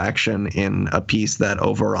infraction in a piece that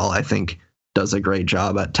overall I think does a great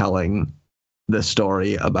job at telling the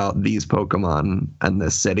story about these Pokemon and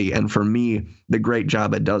this city. And for me, the great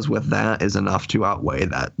job it does with that is enough to outweigh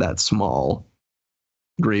that small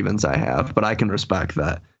grievance I have. But I can respect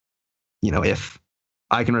that, if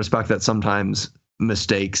I can respect that sometimes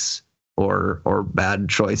mistakes or bad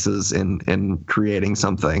choices in creating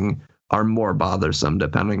something are more bothersome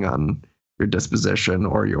depending on your disposition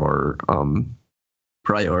or your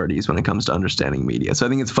priorities when it comes to understanding media. So I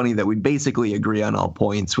think it's funny that we basically agree on all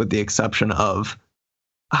points, with the exception of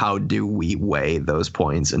how do we weigh those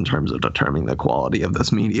points in terms of determining the quality of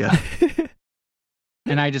this media.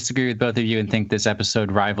 And I disagree with both of you and think this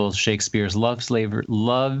episode rivals Shakespeare's Love's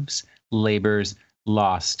Labour's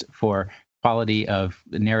Lost for quality of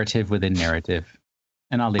narrative within narrative.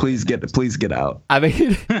 And I'll leave Please get out. I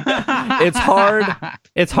mean, it's hard.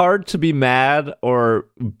 It's hard to be mad or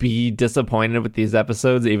be disappointed with these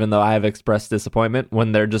episodes, even though I have expressed disappointment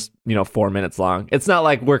when they're just 4 minutes long. It's not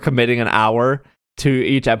like we're committing an hour to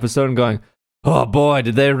each episode and going, oh boy,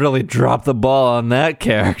 did they really drop the ball on that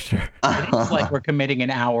character? It's like we're committing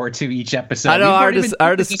an hour to each episode. I know our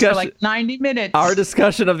discussion for like 90 minutes. Our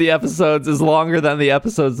discussion of the episodes is longer than the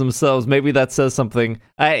episodes themselves. Maybe that says something.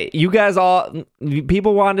 You guys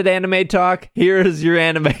people wanted anime talk. Here is your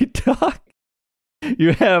anime talk.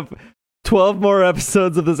 You have 12 more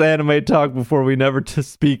episodes of this anime talk before we never to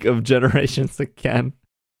speak of Generations again.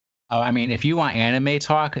 Oh, I mean, if you want anime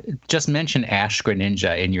talk, just mention Ash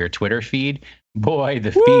Greninja in your Twitter feed. Boy,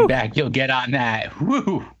 the feedback you'll get on that. Woo!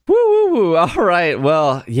 Woo, woo, woo. All right.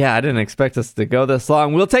 Well, yeah, I didn't expect us to go this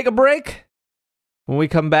long. We'll take a break. When we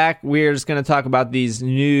come back, we're just going to talk about these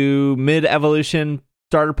new mid-evolution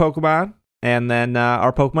starter Pokemon and then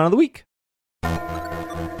our Pokemon of the week.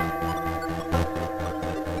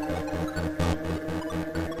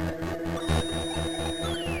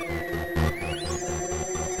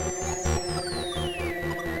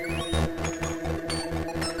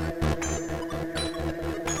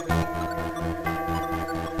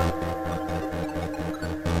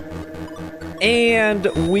 And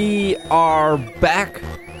we are back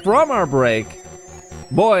from our break.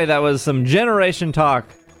 Boy, that was some generation talk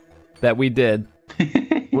that we did.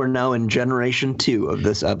 We're now in generation 2 of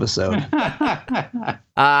this episode.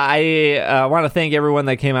 I want to thank everyone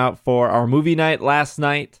that came out for our movie night last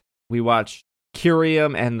night. We watched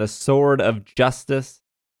Curium and the Sword of Justice.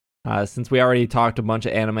 Since we already talked a bunch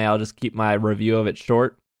of anime, I'll just keep my review of it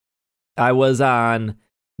short. I was on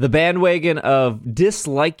the bandwagon of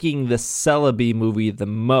disliking the Celebi movie the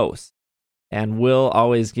most, and Will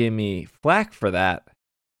always gave me flack for that.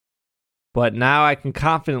 But now I can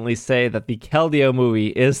confidently say that the Keldeo movie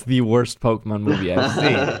is the worst Pokemon movie I've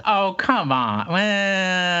seen. Oh, come on.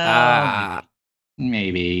 Well,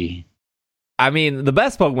 maybe. I mean, the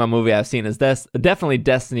best Pokemon movie I've seen is definitely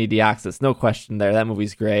Destiny Deoxys. No question there. That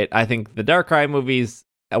movie's great. I think the Darkrai movies,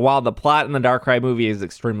 while the plot in the Darkrai movie is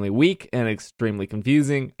extremely weak and extremely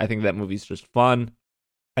confusing, I think that movie's just fun.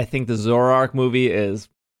 I think the Zoroark movie is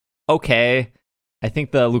okay. I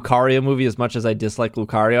think the Lucario movie, as much as I dislike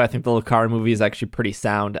Lucario, I think the Lucario movie is actually pretty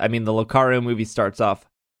sound. I mean, the Lucario movie starts off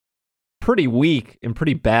pretty weak and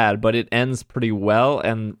pretty bad, but it ends pretty well.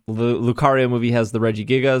 And the Lucario movie has the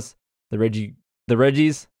Regigigas, the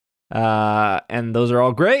Regis, and those are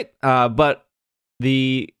all great. But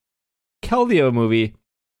the Keldeo movie,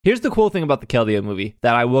 here's the cool thing about the Keldeo movie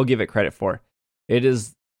that I will give it credit for. It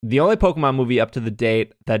is the only Pokemon movie up to the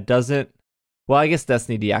date that doesn't, well, I guess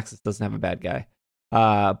Destiny Deoxys doesn't have a bad guy.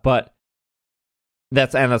 But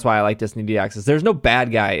that's why I like Destiny Deoxys. There's no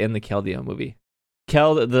bad guy in the Keldeo movie.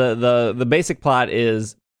 The basic plot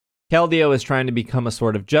is Keldeo is trying to become a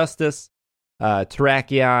sword of justice.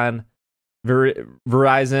 Terrakion,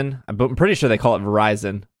 Verizon, I'm pretty sure they call it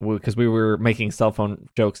Verizon because we were making cell phone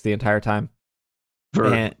jokes the entire time.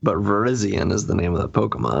 But Virizion is the name of the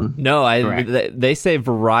Pokemon. No, they say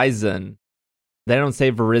Verizon. They don't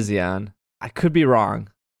say Virizion. I could be wrong.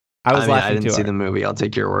 I didn't see the movie. I'll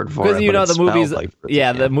take your word for it. Because the movies,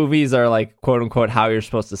 the movies are like quote unquote how you're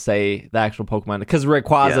supposed to say the actual Pokemon. Because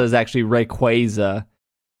Rayquaza is actually Rayquaza,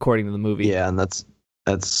 according to the movie. Yeah, and that's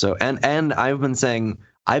so. And I've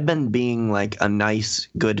been being like a nice,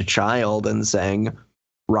 good child and saying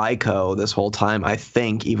Raikou this whole time. I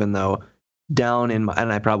think, even though down in my,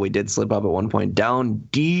 and I probably did slip up at one point, down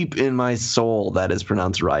deep in my soul, that is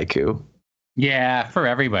pronounced Raikou. Yeah, for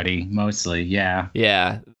everybody, mostly. Yeah.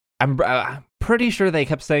 Yeah. I'm pretty sure they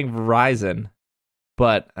kept saying Verizon,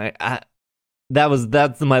 but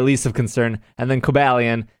that's my least of concern. And then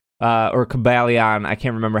Cobalion, or Cobalion, I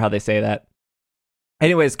can't remember how they say that.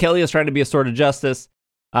 Anyways, Kelly is trying to be a sword of justice.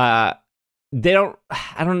 I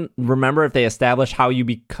don't remember if they established how you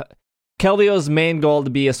Keldeo's main goal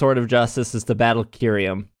to be a sword of justice is to battle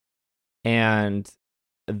Kyurem. And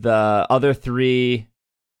the other three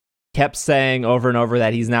kept saying over and over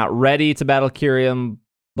that he's not ready to battle Kyurem,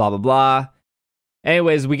 blah, blah, blah.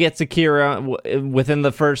 Anyways, we get to Kyurem within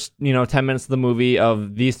the first, 10 minutes of the movie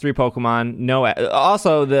of these three Pokemon.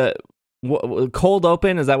 Also, the cold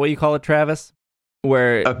open, is that what you call it, Travis?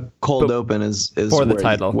 Where a cold open is before the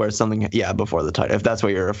title. Where something, before the title. If that's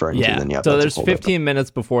what you're referring to, then yeah. So there's 15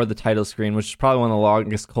 minutes before the title screen, which is probably one of the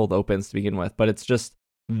longest cold opens to begin with. But it's just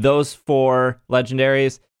those four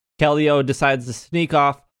legendaries. Keldeo decides to sneak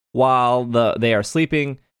off while they are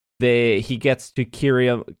sleeping. He gets to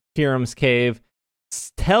Kiram's cave,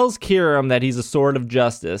 tells Kiram that he's a sword of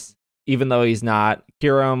justice, even though he's not.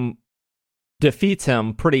 Kiram defeats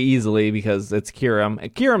him pretty easily because it's Kiram.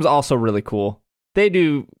 And Kiram's also really cool. They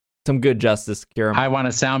do some good justice, Kiram. I want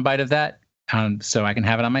a soundbite of that, so I can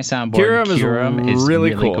have it on my soundboard. Kiram is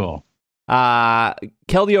really cool.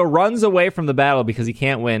 Keldeo runs away from the battle because he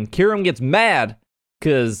can't win. Kiram gets mad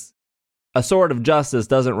because a sword of justice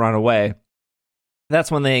doesn't run away.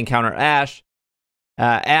 That's when they encounter Ash.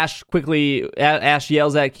 Ash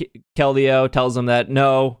yells at Keldeo, tells him that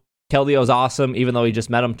no, Keldeo's awesome, even though he just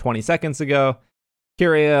met him 20 seconds ago.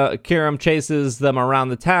 Kiram chases them around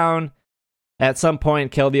the town. At some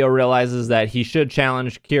point, Keldeo realizes that he should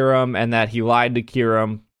challenge Kiram and that he lied to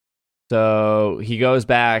Kiram. So he goes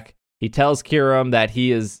back. He tells Kiram that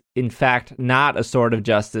he is, in fact, not a sword of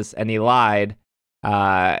justice, and he lied.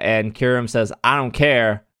 And Kiram says, I don't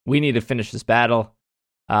care. We need to finish this battle.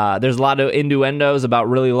 There's a lot of innuendos about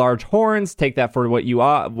really large horns. Take that for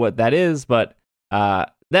what that is. But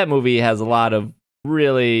that movie has a lot of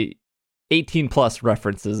really 18-plus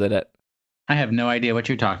references in it. I have no idea what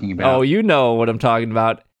you're talking about. Oh, you know what I'm talking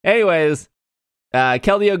about. Anyways,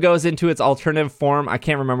 Keldeo goes into its alternative form. I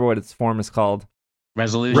can't remember what its form is called.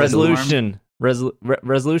 Resolution.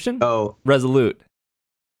 Resolution? Oh. Resolute.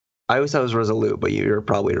 I always thought it was Resolute, but you're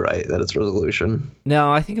probably right that it's Resolution.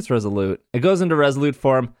 No, I think it's Resolute. It goes into Resolute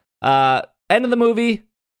form. End of the movie,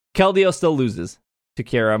 Keldeo still loses to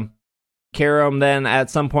Kiram. Kiram then at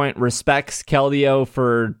some point respects Keldeo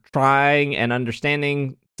for trying and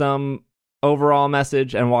understanding some overall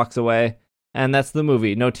message and walks away. And that's the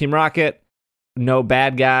movie. No Team Rocket, no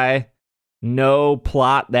bad guy, no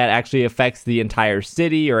plot that actually affects the entire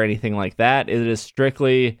city or anything like that. It is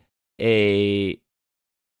strictly a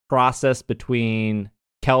process between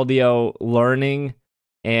Keldeo learning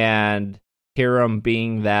and Kiram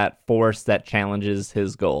being that force that challenges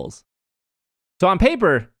his goals. So on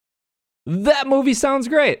paper, that movie sounds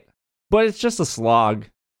great, but it's just a slog.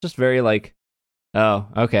 Just very like, oh,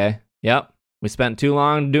 okay, yep, we spent too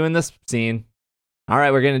long doing this scene. All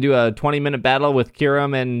right, we're going to do a 20-minute battle with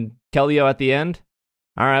Kiram and Keldeo at the end.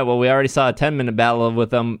 All right, well, we already saw a 10-minute battle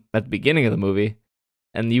with them at the beginning of the movie.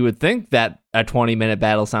 And you would think that a 20-minute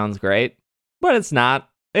battle sounds great, but it's not.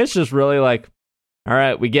 It's just really like, all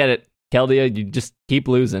right, we get it. Keldeo, you just keep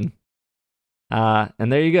losing.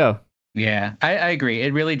 And there you go. Yeah, I agree.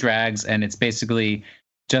 It really drags, and it's basically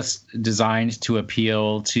just designed to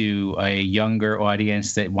appeal to a younger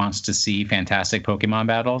audience that wants to see fantastic Pokemon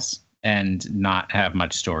battles and not have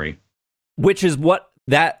much story. Which is what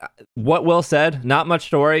Will said. Not much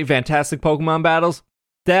story, fantastic Pokemon battles.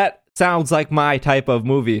 That sounds like my type of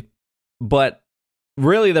movie. But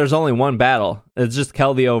really, there's only one battle. It's just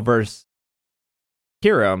Keldeo versus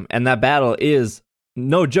Kiram, and that battle is,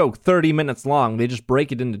 no joke, 30 minutes long. They just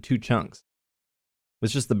break it into two chunks.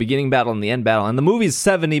 It's just the beginning battle and the end battle. And the movie's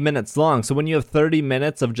 70 minutes long, so when you have 30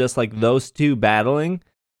 minutes of just like those two battling,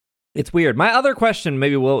 it's weird. My other question,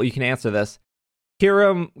 maybe Will, you can answer this.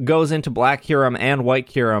 Kiram goes into Black Kiram and White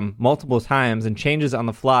Kiram multiple times and changes on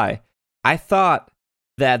the fly. I thought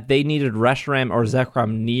that they needed Reshiram or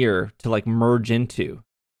Zekrom near to like merge into.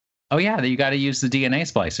 Oh yeah, you got to use the DNA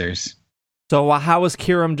splicers. So how is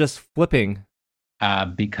Kiram just flipping?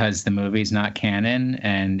 Because the movie's not canon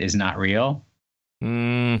and is not real.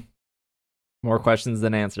 More questions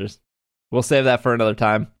than answers. We'll save that for another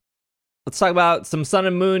time. Let's talk about some Sun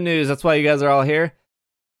and Moon news. That's why you guys are all here.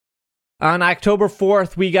 On October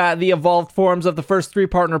 4th, we got the evolved forms of the first three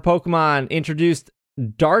partner Pokemon introduced.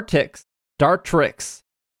 Dartrix. I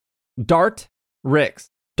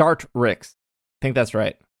think that's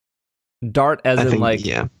right. Dart as in like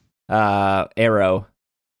arrow.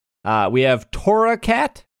 We have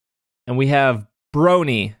Torracat and we have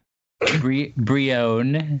Brionne.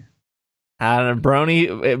 Brionne. I don't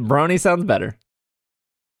know, Brionne sounds better.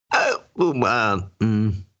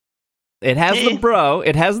 It has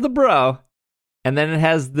the bro, and then it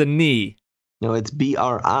has the knee. No, it's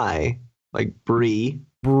BRI, like Brionne.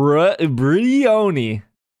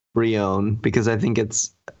 Brionne, because I think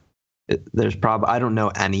there's probably, I don't know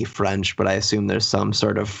any French, but I assume there's some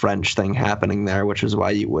sort of French thing happening there, which is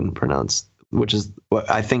why you wouldn't pronounce, which is what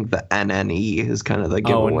I think the NNE is kind of the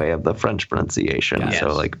giveaway of the French pronunciation. Yes.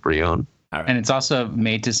 So like Brionne. Right. And it's also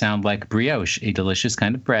made to sound like brioche, a delicious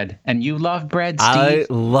kind of bread. And you love bread, Steve. I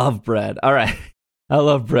love bread. All right. I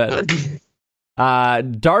love bread.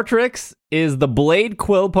 Dartrix is the Blade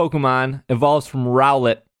Quill Pokemon, evolves from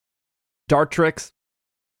Rowlet. Dartrix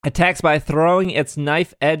attacks by throwing its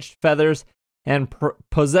knife-edged feathers and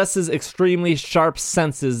possesses extremely sharp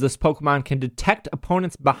senses. This Pokemon can detect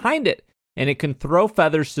opponents behind it, and it can throw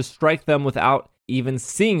feathers to strike them without even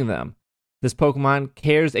seeing them. This Pokemon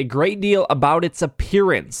cares a great deal about its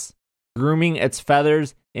appearance, grooming its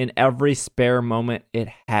feathers in every spare moment it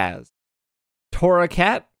has.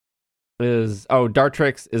 Torracat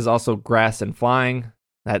Dartrix is also grass and flying.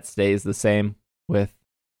 That stays the same with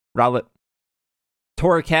Rowlet.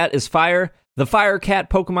 Torracat is fire. The Fire Cat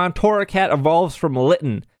Pokemon Torracat evolves from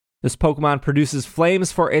Litten. This Pokemon produces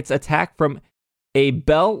flames for its attack from a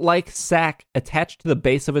bell-like sac attached to the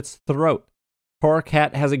base of its throat.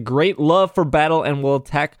 Torracat has a great love for battle and will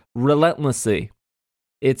attack relentlessly.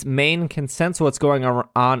 Its mane can sense what's going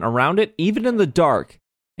on around it, even in the dark,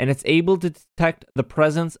 and it's able to detect the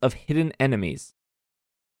presence of hidden enemies.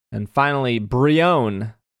 And finally,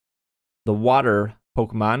 Brionne, the water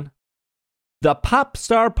Pokemon. The pop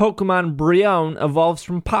star Pokemon Brionne evolves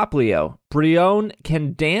from Popplio. Brionne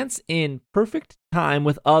can dance in perfect time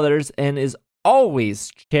with others and is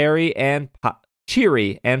always cheery and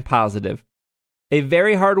positive. A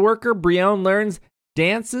very hard worker, Brionne learns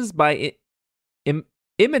dances by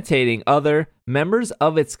imitating other members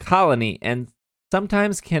of its colony and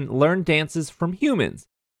sometimes can learn dances from humans.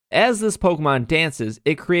 As this Pokemon dances,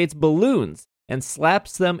 it creates balloons and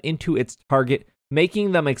slaps them into its target,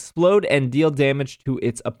 making them explode and deal damage to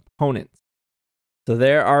its opponents. So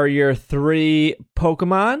there are your 3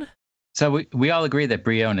 Pokemon. So we all agree that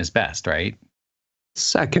Brionne is best, right?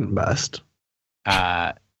 Second best.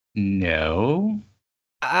 No.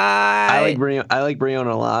 I like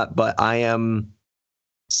Brionne a lot, but I am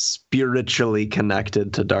spiritually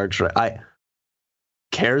connected to Dartrix. I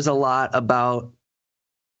cares a lot about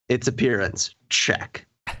its appearance. Check.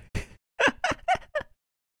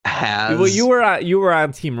 Well, you were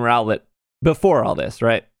on Team Rowlet before all this,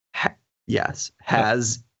 right? Yes.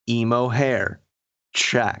 Has emo hair.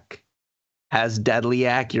 Check. Has deadly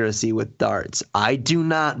accuracy with darts. I do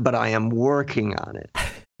not, but I am working on it.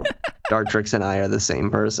 Dartrix and I are the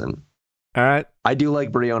same person. All right. I do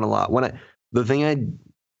like Brionne a lot.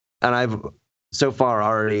 I've so far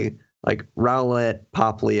already, like, Rowlet,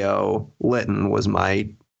 Popplio, Litten was my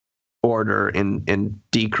order in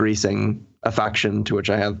decreasing affection to which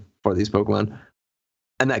I have for these Pokemon,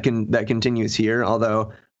 and that continues here.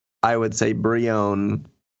 Although I would say Brionne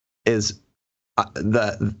is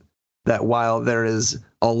that while there is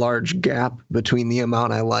a large gap between the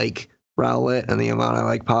amount I like Rowlet and the amount I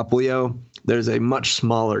like Popplio, there's a much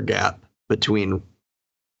smaller gap between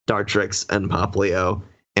Dartrix and Popplio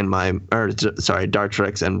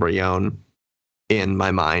Dartrix and Brionne in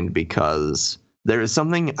my mind, because there is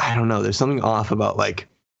something, I don't know, there's something off about, like,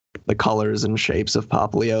 the colors and shapes of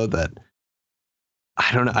Popplio that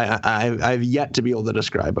I don't know. I've yet to be able to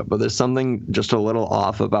describe it, but there's something just a little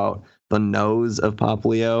off about the nose of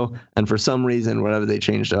Popplio, and for some reason, whatever they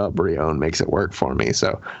changed about Brionne makes it work for me.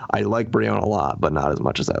 So I like Brionne a lot, but not as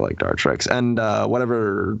much as I like Dartrix. And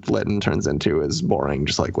whatever Litten turns into is boring,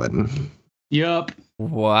 just like Litten. Yup.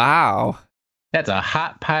 Wow. That's a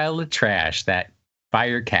hot pile of trash, that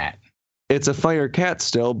Fire Cat. It's a Fire Cat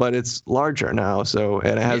still, but it's larger now, so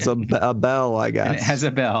it has a bell, I guess. And it has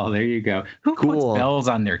a bell. There you go. Who puts bells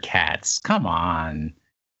on their cats? Come on.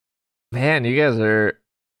 Man, you guys are...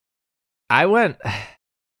 I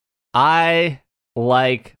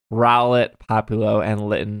like Rowlet, Popplio, and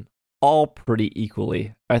Litten all pretty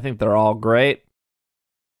equally. I think they're all great.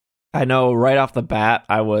 I know right off the bat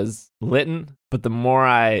I was Litten, but the more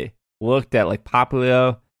I looked at, like,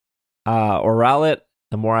 Popplio or Rowlet,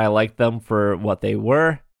 the more I liked them for what they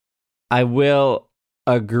were. I will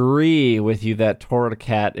agree with you that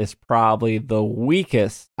Torracat is probably the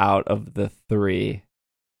weakest out of the 3.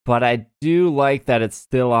 But I do like that it's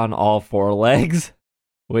still on all 4 legs,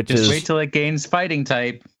 which Just is... wait till it gains fighting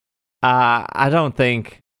type. I don't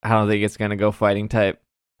think it's going to go fighting type.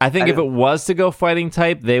 I think if it was to go fighting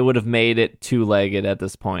type, they would have made it 2-legged at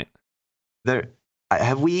this point.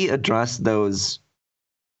 Have we addressed those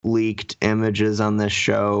leaked images on this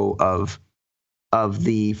show of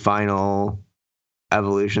the final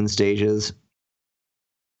evolution stages?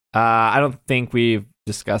 I don't think we've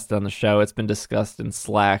discussed it on the show. It's been discussed in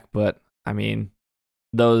Slack, but I mean,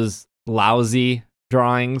 those lousy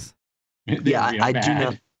drawings. Yeah, I do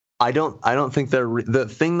not. I don't think they're the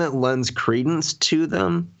thing that lends credence to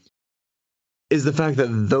them is the fact that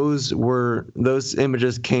those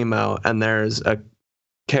images came out and there's a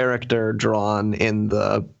character drawn in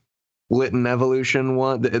the Litten evolution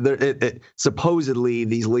one. Supposedly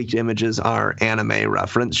these leaked images are anime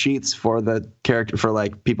reference sheets for the character, for,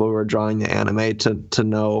 like, people who are drawing the anime to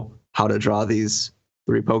know how to draw these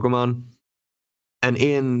 3 Pokemon. And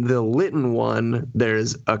in the Litten one,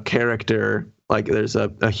 there's a character, like there's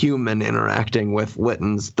a human interacting with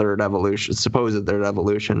Litten's supposed third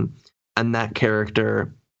evolution. And that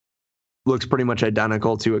character looks pretty much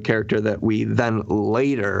identical to a character that we then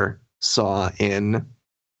later saw in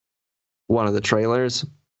one of the trailers.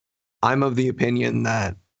 I'm of the opinion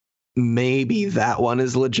that maybe that one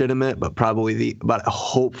is legitimate, but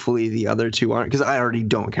hopefully the other two aren't, because I already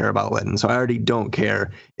don't care about Litten. So I already don't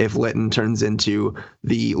care if Litten turns into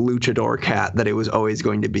the luchador cat that it was always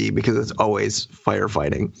going to be, because it's always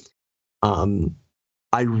firefighting.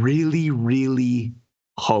 I really, really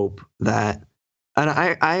hope that, and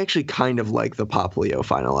I actually kind of like the Poplio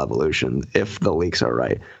final evolution if the leaks are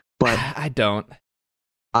right, but I don't.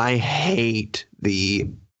 I hate the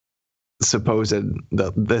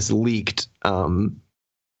this leaked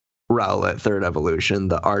Rowlet third evolution,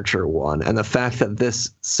 the Archer one, and the fact that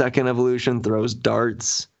this second evolution throws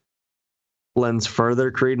darts lends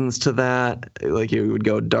further credence to that. Like, you would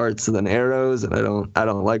go darts and then arrows, and I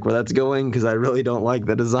don't like where that's going, because I really don't like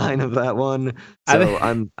the design of that one.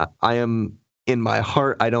 So I am in my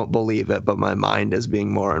heart, I don't believe it, but my mind is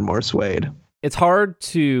being more and more swayed. It's hard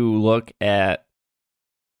to look at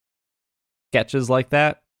sketches like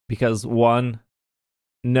that, because there's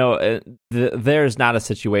not a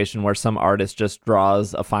situation where some artist just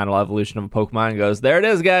draws a final evolution of a Pokemon and goes, there it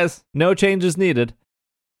is, guys, no changes needed.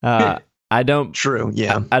 I don't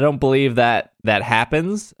believe that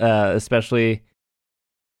happens, especially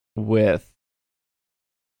with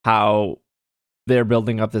how they're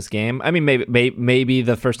building up this game. I mean, maybe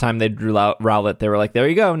the first time they drew out Rowlet, they were like, there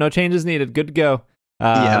you go, no changes needed, good to go.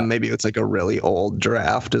 Maybe it's like a really old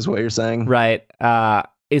draft is what you're saying. Right.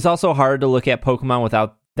 It's also hard to look at Pokemon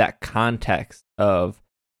without that context of,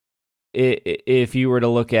 if you were to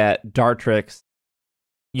look at Dartrix,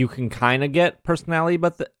 you can kind of get personality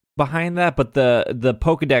behind that, but the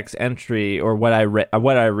Pokedex entry, or what I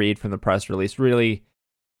read from the press release, really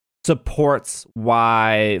supports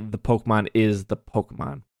why the Pokemon is the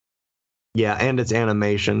Pokemon. Yeah, and its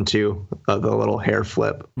animation too, the little hair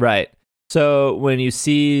flip. Right. So when you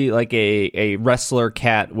see like a wrestler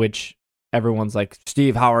cat, which everyone's like,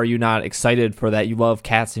 Steve, how are you not excited for that? You love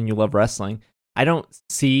cats and you love wrestling. I don't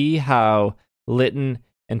see how Litten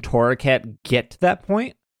and Torracat get to that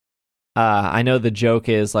point. I know the joke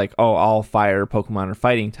is like, oh, all fire Pokemon are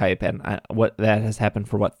fighting type, and what that has happened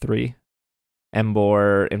for 3?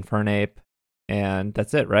 Emboar, Infernape, and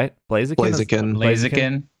that's it, right?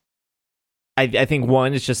 Blaziken. I think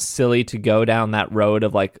one is just silly to go down that road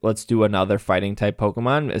of like, let's do another fighting type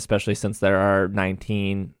Pokemon, especially since there are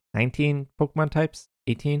 19 Pokemon types,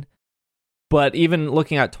 18. But even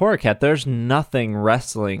looking at Torracat, there's nothing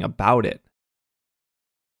wrestling about it.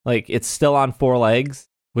 Like, it's still on 4 legs,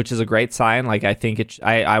 which is a great sign. Like, I think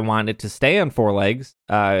I want it to stay on 4 legs,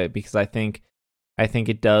 because I think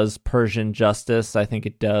it does Persian justice. I think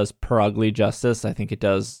it does Perugly justice. I think it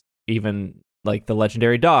does even like the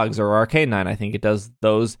legendary dogs or Arcanine. I think it does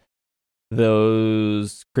those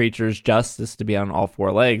creatures justice to be on all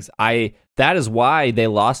 4 legs. That is why they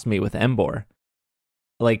lost me with Emboar.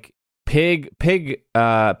 Like,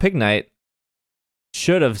 Pignite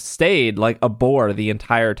should have stayed like a boar the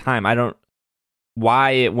entire time. I don't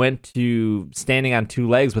why it went to standing on 2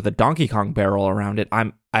 legs with a Donkey Kong barrel around it.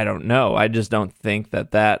 I don't know. I just don't think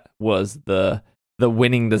that was the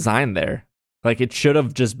winning design there. Like, it should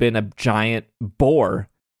have just been a giant boar,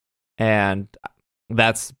 and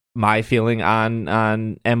that's my feeling on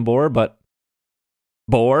Emboar. But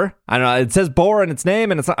boar, I don't know. It says boar in its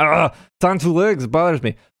name, and it's on 2 legs. It bothers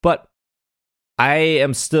me. But I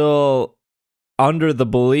am still under the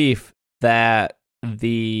belief that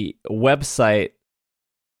the website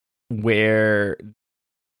where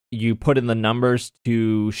you put in the numbers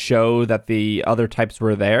to show that the other types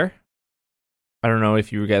were there, I don't know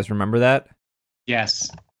if you guys remember that. Yes.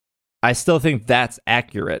 I still think that's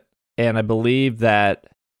accurate. And I believe that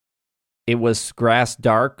it was grass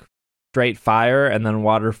dark, straight fire, and then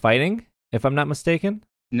water fighting, if I'm not mistaken.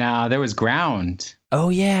 No, there was ground. Oh,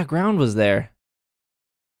 yeah, ground was there.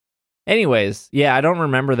 Anyways, yeah, I don't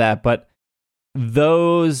remember that, but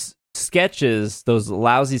those sketches, those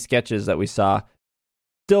lousy sketches that we saw,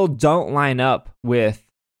 still don't line up with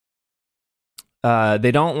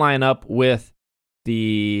they don't line up with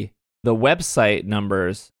the website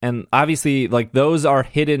numbers. And obviously, like, those were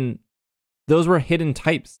hidden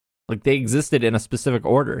types. Like, they existed in a specific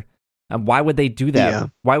order. And why would they do that? Yeah.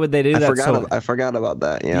 Why would they do that? I forgot about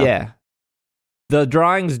that. Yeah. Yeah. The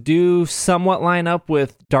drawings do somewhat line up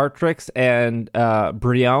with Dartrix and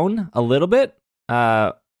Brionne a little bit,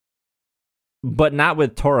 but not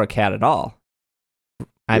with Torracat at all.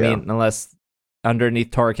 I mean, unless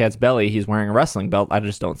underneath Torracat's belly, he's wearing a wrestling belt. I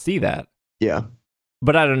just don't see that. Yeah.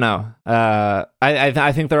 But I don't know.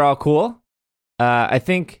 I think they're all cool. I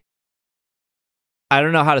think I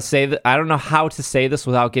don't know how to say that. I don't know how to say this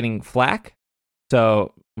without getting flack.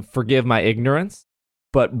 So forgive my ignorance.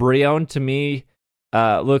 But Brionne to me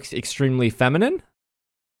looks extremely feminine,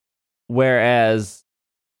 whereas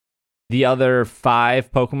the other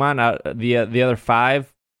 5 Pokemon, the other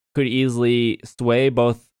 5 could easily sway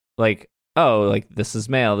both. Like, oh, like this is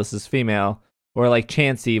male, this is female, or like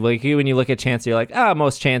Chansey. Like when you look at Chansey, you're like,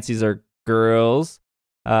 most Chanseys are girls.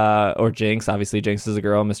 Or Jinx. Obviously, Jinx is a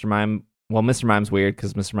girl. Mr. Mime. Well, Mr. Mime's weird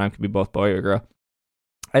because Mr. Mime could be both boy or girl.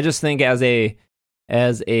 I just think as a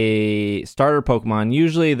starter Pokemon,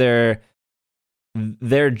 usually their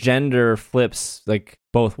gender flips like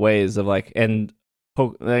both ways of like. And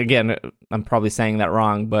again, I'm probably saying that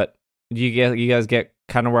wrong, but you guys get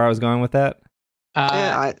kind of where I was going with that?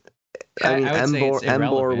 Yeah, I mean,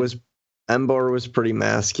 Emboar was pretty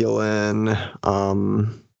masculine.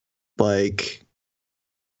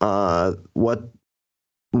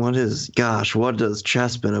 What does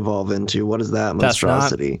Chespin evolve into? What is that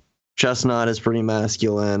monstrosity? Chestnut is pretty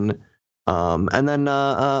masculine. And then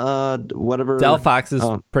whatever. Delphox is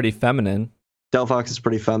pretty feminine. Delphox is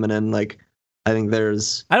pretty feminine. Like, I think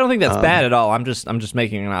there's. I don't think that's bad at all. I'm just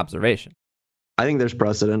making an observation. I think there's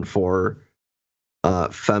precedent for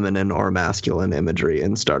feminine or masculine imagery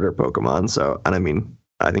in starter Pokemon. So, and I mean,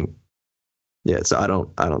 I think, yeah. So I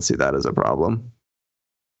don't see that as a problem.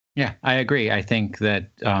 Yeah, I agree. I think that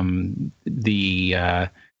the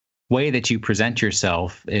way that you present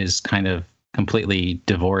yourself is kind of completely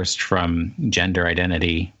divorced from gender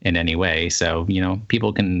identity in any way. So,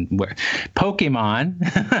 people can wear Pokemon,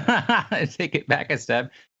 take it back a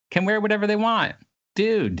step, can wear whatever they want.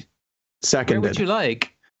 Dude, seconded. Wear what you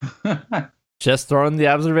like. Just throwing the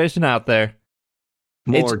observation out there.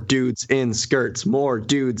 More dudes in skirts.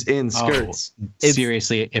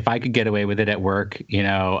 Seriously, if I could get away with it at work,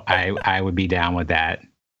 I would be down with that.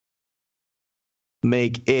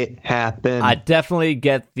 Make it happen. I definitely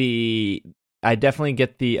get the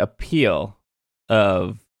appeal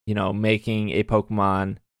of, making a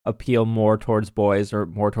Pokemon appeal more towards boys or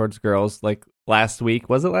more towards girls. Like last week,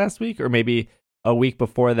 was it last week? Or maybe a week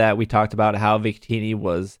before that, we talked about how Victini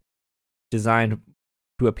was designed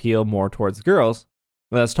to appeal more towards girls.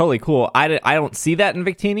 Well, that's totally cool. I don't see that in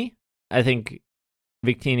Victini. I think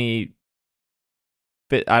Victini,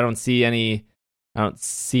 I don't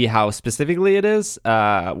see how specifically it is,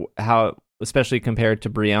 how, especially compared to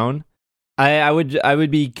Brionne. I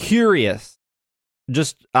would be curious,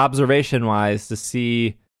 just observation-wise, to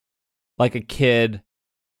see like a kid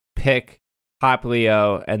pick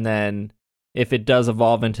Popplio, and then if it does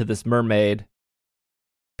evolve into this mermaid,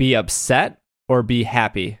 be upset or be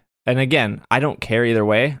happy. And again, I don't care either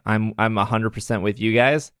way. I'm 100% with you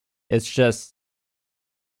guys. It's just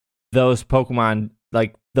those Pokemon,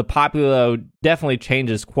 like the Popplio definitely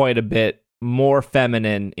changes quite a bit more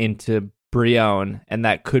feminine into Brionne, and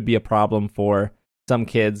that could be a problem for some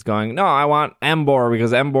kids going, no, I want Emboar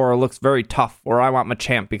because Emboar looks very tough, or I want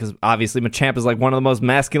Machamp because obviously Machamp is like one of the most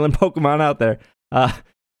masculine Pokemon out there.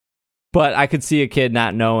 But I could see a kid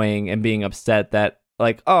not knowing and being upset that,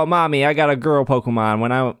 like, oh, mommy, I got a girl Pokemon.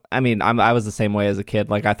 When I was the same way as a kid.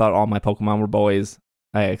 Like, I thought all my Pokemon were boys,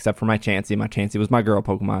 except for my Chansey. My Chansey was my girl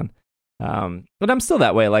Pokemon. But I'm still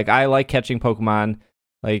that way. Like, I like catching Pokemon,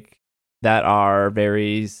 like, that are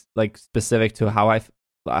very, like, specific to how I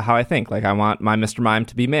think. Like, I want my Mr. Mime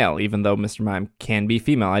to be male, even though Mr. Mime can be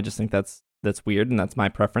female. I just think that's weird, and that's my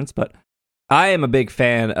preference. But I am a big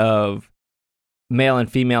fan of male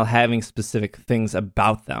and female having specific things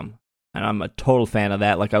about them. And I'm a total fan of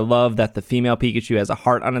that. Like, I love that the female Pikachu has a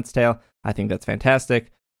heart on its tail. I think that's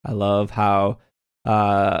fantastic. I love how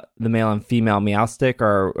the male and female Meowstic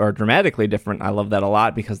are dramatically different. I love that a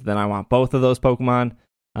lot because then I want both of those Pokemon.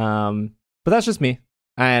 But that's just me.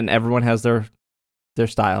 And everyone has their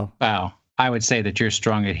style. Wow. I would say that your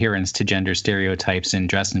strong adherence to gender stereotypes in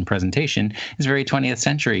dress and presentation is very 20th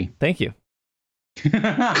century. Thank you.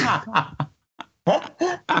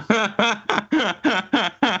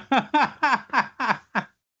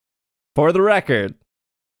 For the record,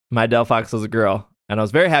 my Delphox was a girl, and I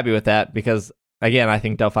was very happy with that because, again, I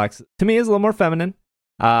think Delphox to me is a little more feminine.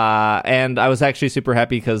 And I was actually super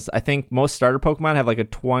happy because I think most starter Pokemon have like a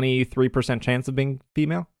 23% chance of being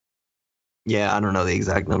female. Yeah, I don't know the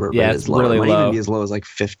exact number, but yeah, it's low. really It might low. even be as low as like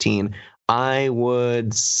 15. I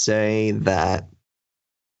would say that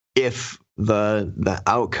if the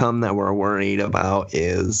outcome that we're worried about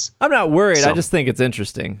is, I'm not worried. I just think it's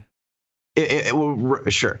interesting.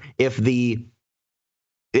 Sure. If the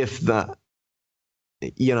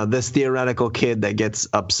this theoretical kid that gets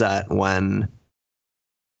upset when,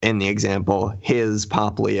 in the example, his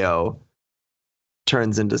Poplio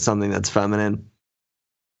turns into something that's feminine.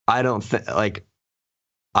 I don't think,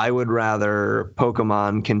 I would rather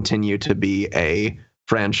Pokemon continue to be a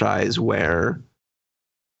franchise where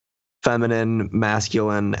feminine,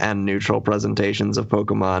 masculine, and neutral presentations of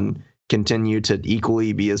Pokemon continue to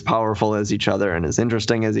equally be as powerful as each other and as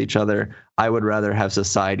interesting as each other. I would rather have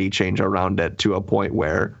society change around it to a point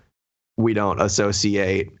where we don't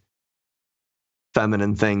associate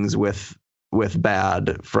feminine things with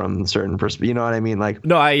bad from certain perspectives. You know what I mean?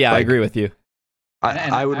 No, I agree with you.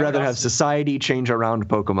 I would rather have society change around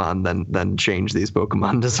Pokemon than change these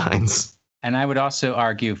Pokemon designs. And I would also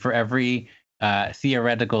argue for every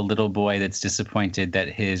theoretical little boy that's disappointed that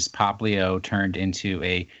his Poplio turned into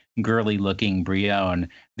a girly-looking Brionne,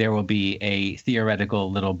 there will be a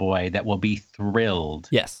theoretical little boy that will be thrilled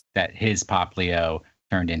that his Poplio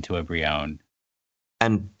turned into a Brionne.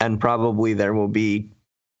 And probably there will be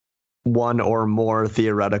one or more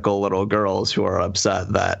theoretical little girls who are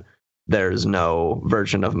upset that there's no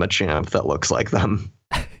version of Machamp that looks like them.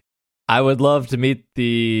 I would love to meet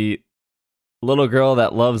the little girl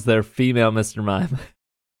that loves their female Mr. Mime.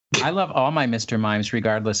 I love all my Mr. Mimes,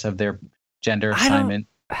 regardless of their gender assignment.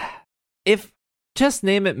 If just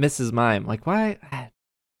name it Mrs. Mime, why?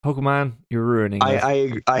 Pokemon, you're ruining this.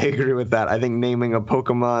 I agree with that. I think naming a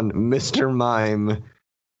Pokemon Mr. Mime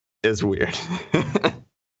is weird.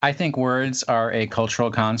 I think words are a cultural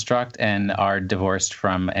construct and are divorced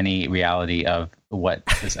from any reality of what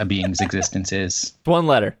a being's existence is. One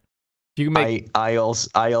letter. You can make. I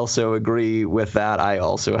also agree with that. I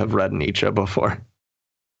also have read Nietzsche before.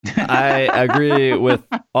 I agree with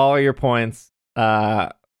all your points.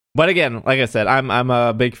 But again, like I said, I'm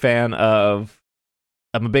a big fan of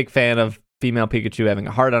female Pikachu having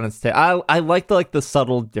a heart on its tail. I like the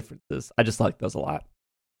subtle differences. I just like those a lot.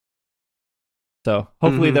 So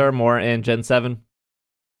hopefully there are more in Gen 7.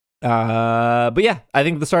 But yeah, I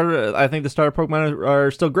think the starter Pokemon are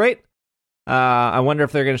still great. I wonder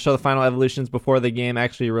if they're going to show the final evolutions before the game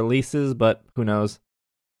actually releases, but who knows?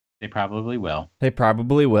 They probably will.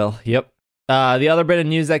 Yep. The other bit of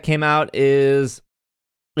news that came out is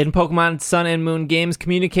in Pokemon Sun and Moon games,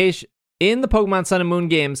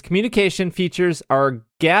 communication features are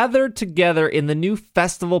gathered together in the new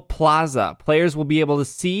Festival Plaza. Players will be able to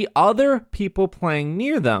see other people playing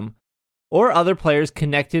near them or other players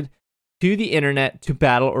connected to the internet to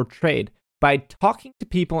battle or trade. By talking to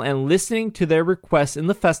people and listening to their requests in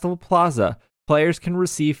the Festival Plaza, players can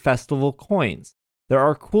receive festival coins. There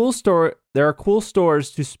are cool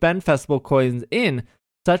stores to spend festival coins in,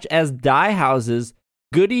 such as dye houses,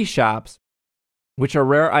 goodie shops, which are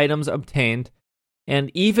rare items obtained, and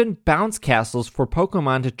even bounce castles for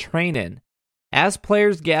Pokemon to train in. As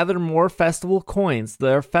players gather more festival coins,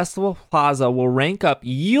 their Festival Plaza will rank up,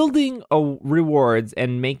 yielding rewards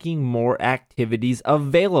and making more activities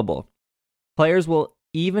available. Players will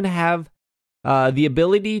even have the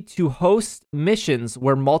ability to host missions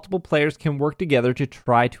where multiple players can work together to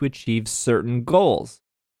try to achieve certain goals.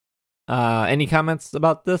 Any comments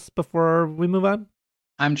about this before we move on?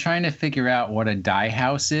 I'm trying to figure out what a dye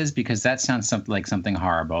house is because that sounds like something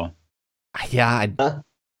horrible. Yeah,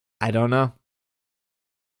 I don't know.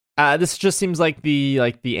 This just seems like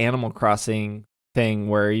the Animal Crossing thing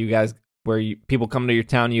where people come to your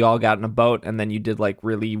town, you all got in a boat, and then you did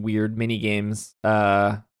really weird mini games.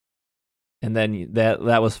 And then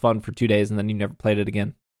that was fun for 2 days, and then you never played it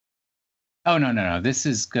again. Oh, no. This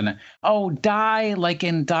is gonna... Oh, dye, like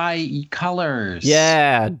in dye colors.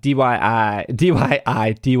 Yeah, DYE.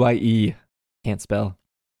 Can't spell.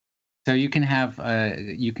 So you can have...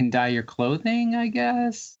 you can dye your clothing, I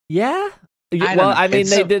guess? Yeah. I mean,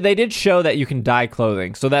 they did show that you can dye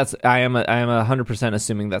clothing. So I am 100%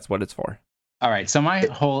 assuming that's what it's for. All right. So my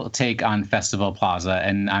whole take on Festival Plaza,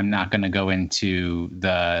 and I'm not going to go into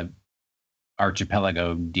the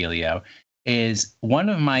Archipelago dealio, is one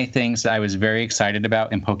of my things that I was very excited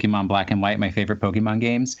about in Pokemon Black and White, my favorite Pokemon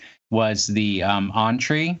games, was the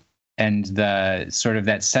Entry and the sort of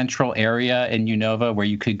that central area in Unova where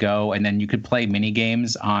you could go and then you could play mini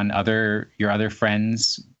games on your other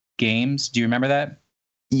friends' games. Do you remember that?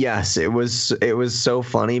 Yes, it was so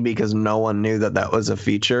funny because no one knew that was a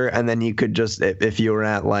feature, and then you could just, if you were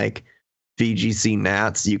at VGC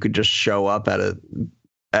Nats, you could just show up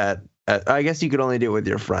at I guess you could only do it with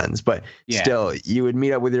your friends, but still, you would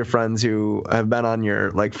meet up with your friends who have been on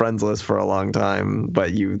your friends list for a long time.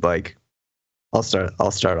 But you I'll start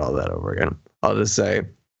all that over again. I'll just say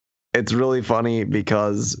it's really funny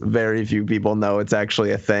because very few people know it's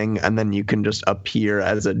actually a thing, and then you can just appear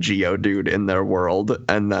as a Geodude in their world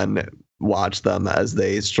and then watch them as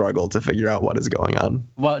they struggle to figure out what is going on.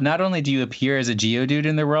 Well, not only do you appear as a Geodude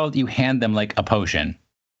in their world, you hand them like a potion.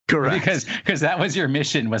 Correct. Because that was your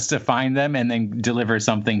mission, was to find them and then deliver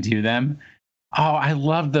something to them. Oh, I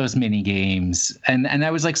loved those mini games. And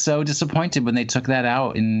I was like so disappointed when they took that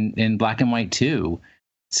out in Black and White 2.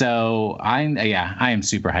 So I am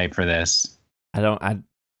super hyped for this. I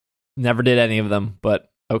never did any of them, but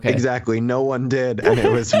okay. Exactly. No one did. And it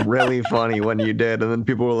was really funny when you did. And then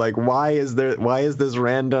people were like, why is this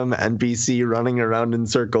random NPC running around in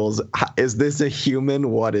circles? Is this a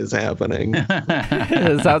human? What is happening?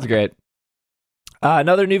 That sounds great.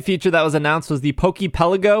 Another new feature that was announced was the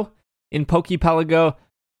Poképelago. In Poképelago,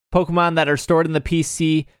 Pokemon that are stored in the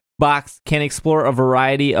PC box can explore a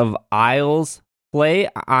variety of aisles, play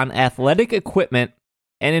on athletic equipment,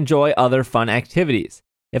 and enjoy other fun activities.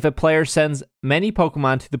 If a player sends many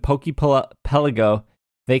Pokemon to the Poképelago,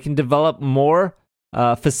 they can develop more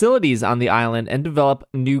facilities on the island and develop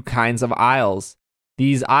new kinds of aisles.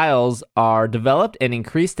 These aisles are developed and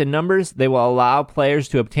increased in numbers. They will allow players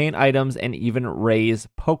to obtain items and even raise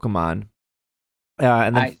Pokemon.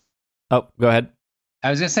 Oh, go ahead. I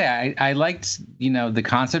was going to say, I liked, the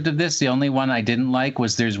concept of this. The only one I didn't like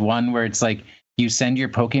was there's one where it's like you send your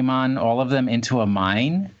Pokemon, all of them, into a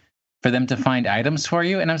mine for them to find items for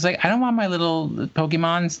you. And I was like, I don't want my little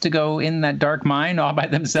Pokemons to go in that dark mine all by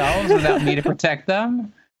themselves without me to protect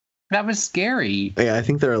them. That was scary. Yeah, I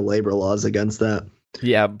think there are labor laws against that.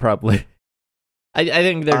 Yeah, probably. I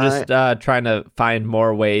think they're just trying to find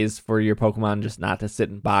more ways for your Pokemon just not to sit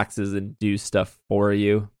in boxes and do stuff for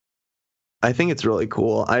you. I think it's really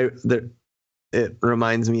cool. It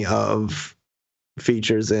reminds me of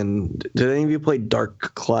features in. Did any of you play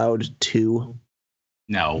Dark Cloud 2?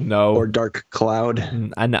 No. Or Dark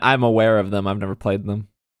Cloud? I'm aware of them. I've never played them.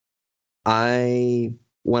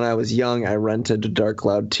 When I was young, I rented Dark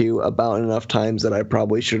Cloud 2 about enough times that I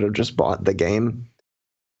probably should have just bought the game.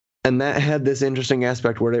 And that had this interesting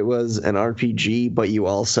aspect where it was an RPG, but you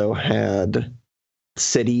also had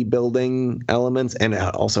city building elements, and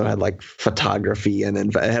it also had like photography, and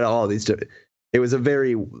it had all these. It was a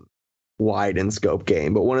very wide in scope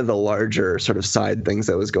game, but one of the larger sort of side things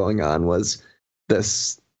that was going on was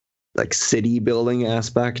this like city building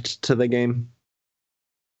aspect to the game,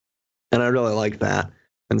 and I really like that.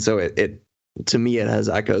 And so it to me it has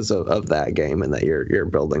echoes of that game, and that you're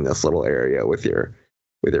building this little area with your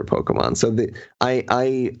Pokemon. So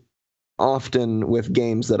I often with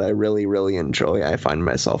games that I really, really enjoy, I find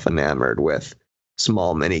myself enamored with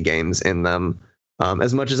small mini games in them.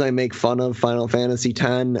 As much as I make fun of Final Fantasy X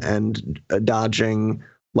and dodging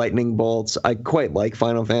lightning bolts, I quite like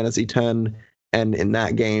Final Fantasy X. And in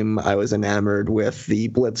that game, I was enamored with the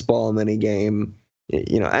Blitzball mini game.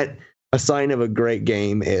 A sign of a great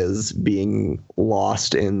game is being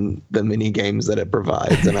lost in the mini games that it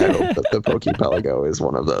provides, and I hope that the Poképelago is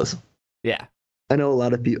one of those. Yeah. I know a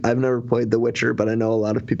lot of people. I've never played The Witcher, but I know a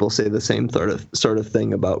lot of people say the same sort of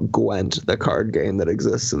thing about Gwent, the card game that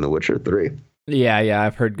exists in The Witcher 3. Yeah,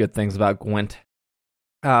 I've heard good things about Gwent.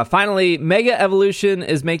 Finally, Mega Evolution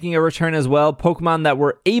is making a return as well. Pokemon that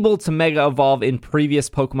were able to Mega Evolve in previous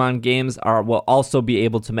Pokemon games will also be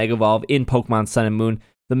able to Mega Evolve in Pokemon Sun and Moon.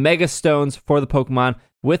 The Mega Stones for the Pokemon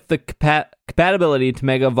with the compatibility to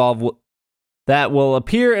Mega Evolve that will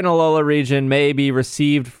appear in Alola region may be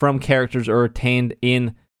received from characters or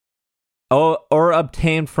obtained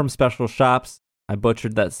from special shops. I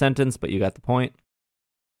butchered that sentence, but you got the point.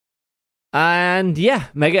 And yeah,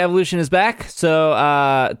 Mega Evolution is back.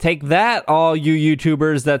 So take that, all you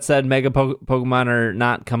YouTubers that said Mega Pokemon are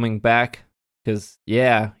not coming back. Because,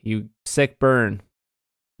 yeah, you sick burn.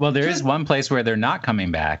 Well, there is one place where they're not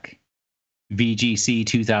coming back. VGC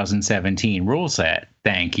 2017 rule set.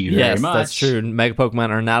 Thank you very much. Yes, that's true. Mega Pokemon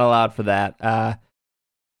are not allowed for that.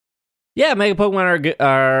 Yeah, Mega Pokemon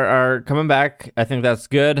are coming back. I think that's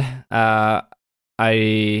good. I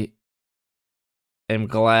am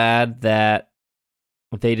glad that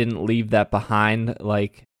they didn't leave that behind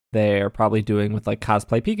like they're probably doing with like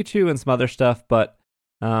Cosplay Pikachu and some other stuff. But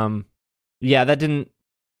yeah, that didn't.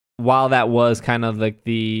 While that was kind of like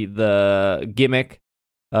the gimmick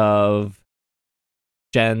of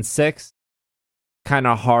Gen 6, kind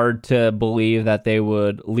of hard to believe that they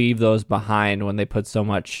would leave those behind when they put so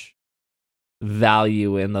much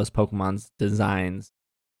value in those Pokemon's designs.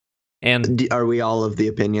 And are we all of the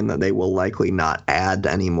opinion that they will likely not add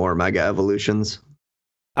any more Mega Evolutions?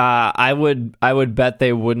 I would bet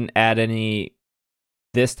they wouldn't add any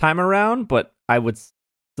this time around, but I would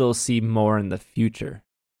still see more in the future.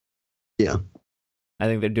 Yeah. I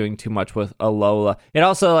think they're doing too much with Alola. It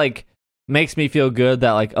also like makes me feel good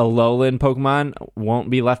that like Alolan Pokemon won't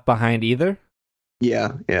be left behind either.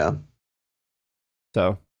 Yeah.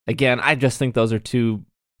 So again, I just think those are two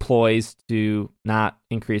ploys to not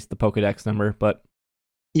increase the Pokedex number, but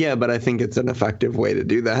Yeah, but I think it's an effective way to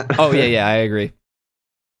do that. oh yeah, I agree.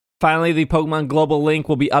 Finally, the Pokemon Global Link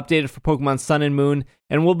will be updated for Pokemon Sun and Moon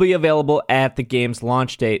and will be available at the game's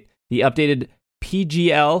launch date. The updated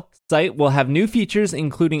PGL site will have new features,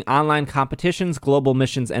 including online competitions, global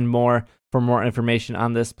missions, and more. For more information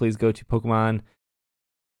on this, please go to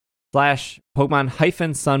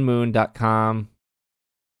Pokemon-sunmoon.com.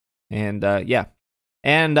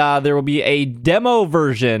 And there will be a demo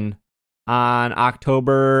version on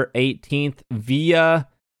October 18th via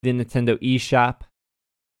the Nintendo eShop.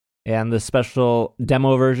 And the special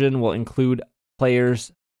demo version will introduce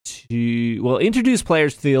players to the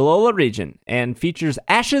Alola region and features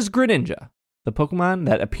Ash's Greninja, the Pokemon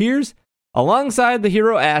that appears alongside the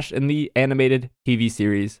hero Ash in the animated TV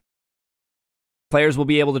series. Players will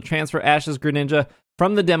be able to transfer Ash's Greninja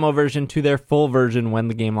from the demo version to their full version when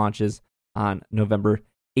the game launches on November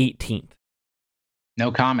 18th.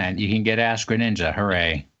 No comment. You can get Ash Greninja.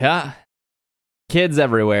 Hooray. Yeah. Kids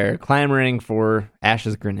everywhere clamoring for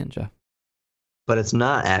Ash's Greninja. But it's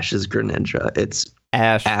not Ash's Greninja. It's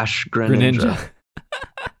Ash Greninja.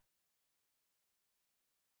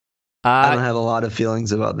 I don't Uh, have a lot of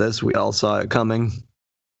feelings about this. We all saw it coming.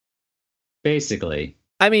 Basically.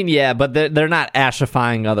 I mean, yeah, but they're not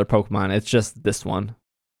ashifying other Pokemon. It's just this one.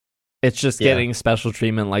 It's just getting special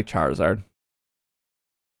treatment like Charizard.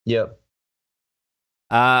 Yep.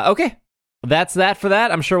 Okay. That's that for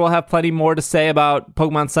that. I'm sure we'll have plenty more to say about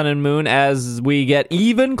Pokemon Sun and Moon as we get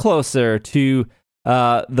even closer to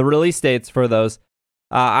the release dates for those.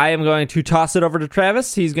 I am going to toss it over to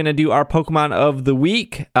Travis. He's going to do our Pokemon of the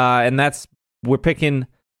week, and we're picking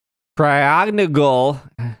Cryogonal.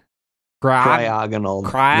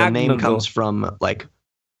 Cryogonal. The name comes from like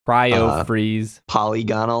Cryo Freeze.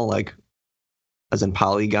 Polygonal, like as in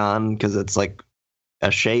polygon, because it's like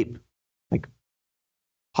a shape, like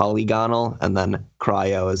polygonal, and then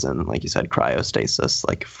cryo is in, like you said, cryostasis,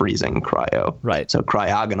 like freezing cryo. Right. So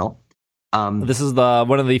cryogonal. This is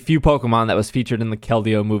one of the few Pokemon that was featured in the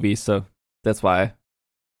Keldeo movie, so that's why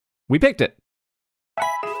we picked it.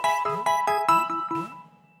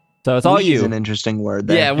 So it's all you. Is an interesting word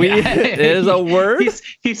there. Yeah, it is a word.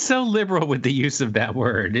 He's so liberal with the use of that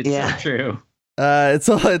word. It's so true.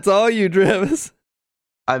 It's all you, Travis.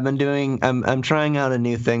 I'm trying out a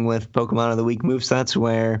new thing with Pokemon of the Week movesets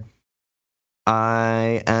where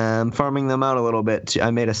I am farming them out a little bit.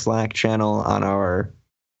 I made a Slack channel on our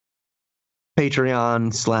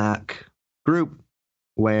Patreon Slack group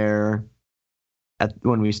where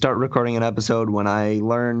when we start recording an episode, when I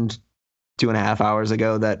learned 2.5 hours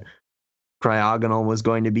ago that Cryogonal was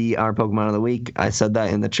going to be our Pokemon of the Week, I said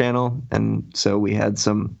that in the channel, and so we had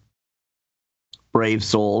some brave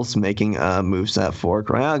souls making a moveset for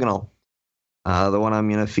Cryogonal. The one I'm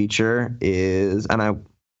going to feature is, and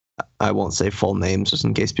I won't say full names just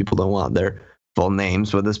in case people don't want their full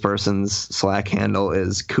names, but this person's Slack handle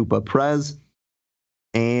is Koopa Prez,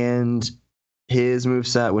 and his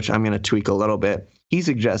moveset, which I'm going to tweak a little bit, he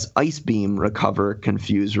suggests Ice Beam, Recover,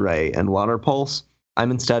 Confuse Ray, and Water Pulse. I'm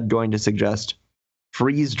instead going to suggest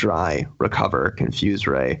Freeze Dry, Recover, Confuse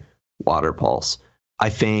Ray, Water Pulse. I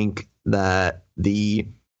think that the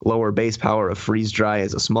lower base power of Freeze Dry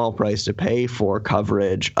is a small price to pay for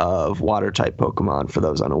coverage of Water-type Pokemon. For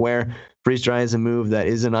those unaware, Freeze Dry is a move that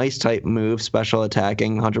is an Ice-type move, special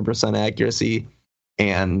attacking, 100% accuracy,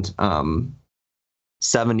 and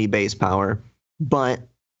 70 base power. But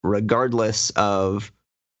regardless of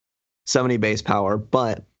 70 base power,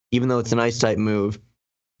 but even though it's an Ice-type move,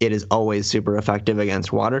 it is always super effective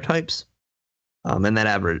against Water types. And that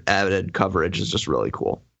added coverage is just really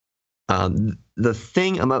cool. The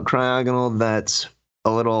thing about Cryogonal that's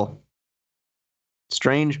a little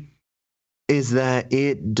strange is that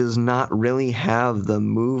it does not really have the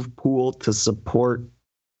move pool to support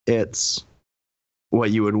its what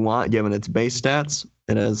you would want given its base stats.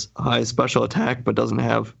 It has high special attack, but doesn't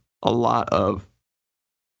have a lot of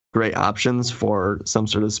great options for some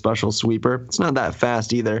sort of special sweeper. It's not that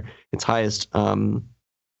fast either. Its highest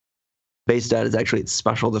base stat is actually its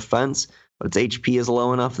special defense, but its HP is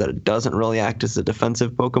low enough that it doesn't really act as a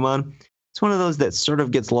defensive Pokemon. It's one of those that sort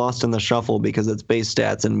of gets lost in the shuffle because its base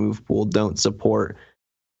stats and move pool don't support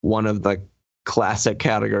one of the classic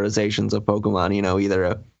categorizations of Pokemon,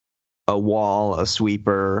 either a wall, a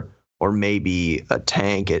sweeper, or maybe a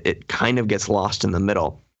tank. It kind of gets lost in the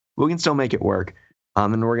middle. We can still make it work.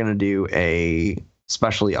 And we're going to do a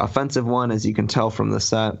especially offensive one, as you can tell from the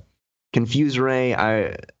set. Confuse Ray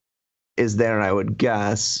is there, I would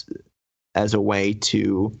guess, as a way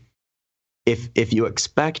to, if you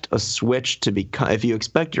expect a switch to become, if you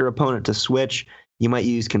expect your opponent to switch, you might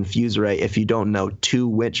use Confuse Ray if you don't know to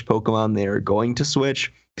which Pokemon they are going to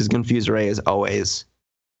switch, because Confuse Ray is always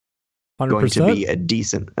 100%? Going to be a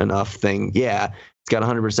decent enough thing. Yeah, it's got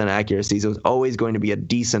 100% accuracy, so it's always going to be a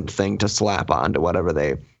decent thing to slap on to whatever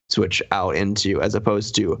they switch out into, as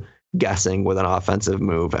opposed to guessing with an offensive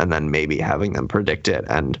move and then maybe having them predict it,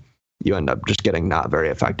 and you end up just getting not very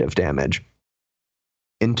effective damage.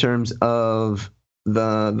 In terms of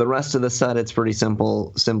the rest of the set, it's pretty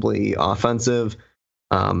simple, simply offensive.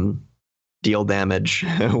 Deal damage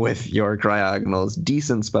with your Cryogonal's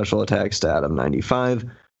decent special attack stat of 95,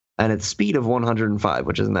 and its speed of 105,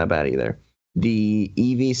 which isn't that bad either. The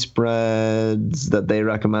EV spreads that they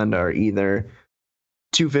recommend are either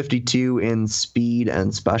 252 in speed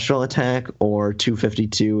and special attack, or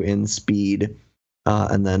 252 in speed,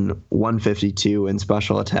 and then 152 in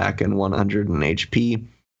special attack and 100 in HP.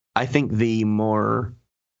 I think the more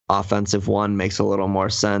offensive one makes a little more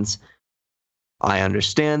sense. I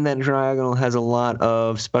understand that Cryogonal has a lot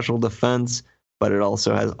of special defense, but it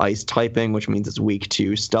also has ice typing, which means it's weak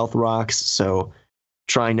to stealth rocks, so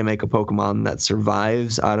trying to make a Pokemon that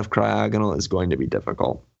survives out of Cryogonal is going to be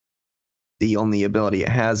difficult. The only ability it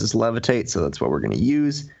has is Levitate, so that's what we're going to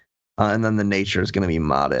use. And then the nature is going to be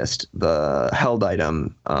modest. The held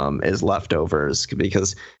item is Leftovers,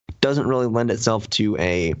 because it doesn't really lend itself to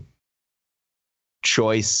a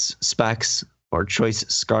choice specs or choice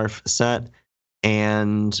scarf set.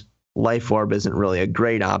 And Life Orb isn't really a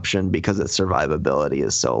great option because its survivability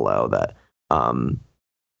is so low that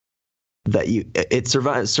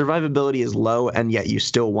survivability is low, and yet you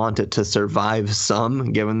still want it to survive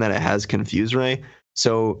some, given that it has Confuse Ray.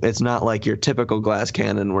 So it's not like your typical Glass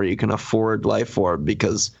Cannon where you can afford Life Orb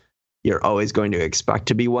because you're always going to expect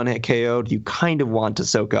to be one hit KO'd. You kind of want to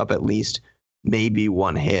soak up at least maybe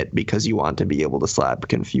one hit because you want to be able to slap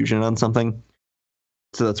Confusion on something.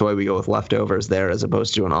 So that's why we go with Leftovers there as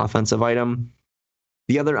opposed to an offensive item.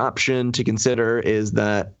 The other option to consider is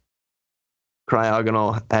that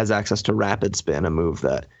Cryogonal has access to Rapid Spin, a move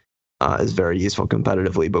that is very useful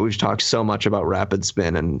competitively, but we've talked so much about Rapid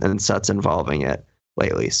Spin and sets involving it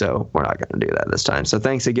lately, so we're not going to do that this time. So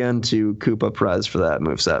thanks again to Koopa Prez for that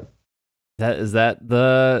moveset. Is that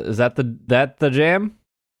the jam?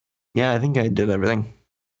 Yeah, I think I did everything.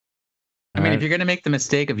 I mean, if you're going to make the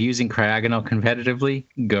mistake of using Cryogonal competitively,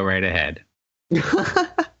 go right ahead. The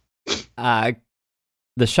shiny,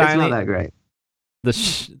 it's not that great.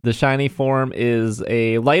 The shiny form is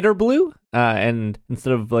a lighter blue, and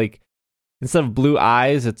instead of blue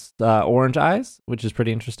eyes, it's orange eyes, which is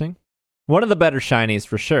pretty interesting. One of the better shinies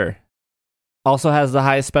for sure. Also has the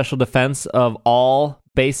highest special defense of all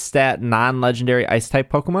base stat non-legendary ice type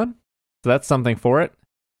Pokemon, so that's something for it.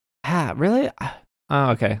 Really?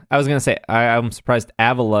 Oh, okay. I was gonna say I'm surprised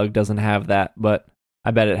Avalugg doesn't have that, but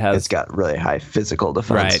I bet it has. It's got really high physical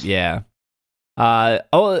defense. Right? Yeah.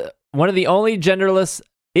 One of the only genderless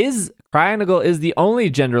Cryogonal is the only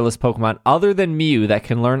genderless Pokemon other than Mew that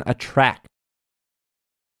can learn Attract,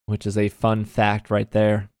 which is a fun fact right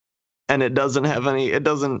there. And it doesn't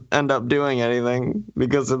end up doing anything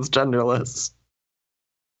because it's genderless.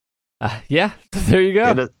 Yeah, there you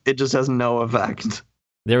go. It just has no effect.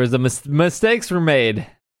 There was mistakes were made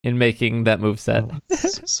in making that moveset.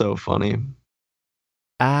 So funny.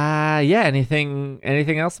 Yeah.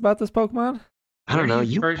 Anything else about this Pokemon? I don't know.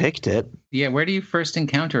 You picked it. Yeah, where do you first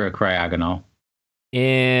encounter a Cryogonal?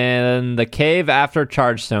 In the cave after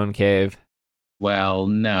Chargestone Cave. Well,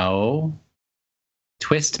 no.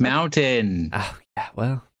 Twist Mountain. Oh, yeah,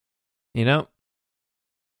 well,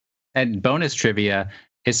 And bonus trivia,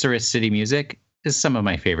 Isserus City Music is some of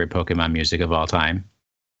my favorite Pokemon music of all time.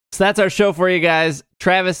 So that's our show for you guys.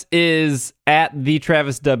 Travis is at the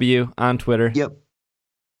Travis W on Twitter. Yep.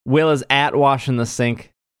 Will is at Washing the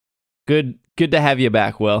Sink. Good to have you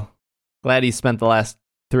back, Will. Glad you spent the last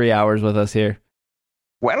 3 hours with us here.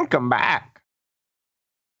 Welcome back.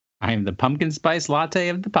 I am the pumpkin spice latte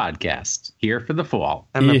of the podcast, here for the fall.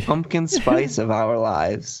 And the pumpkin spice of our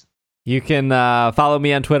lives. You can follow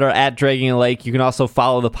me on Twitter at Dragging a Lake. You can also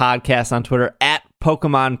follow the podcast on Twitter at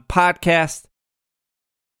Pokemon Podcast.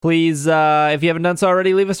 Please, if you haven't done so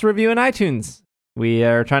already, leave us a review in iTunes. We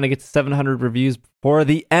are trying to get to 700 reviews for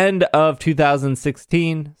the end of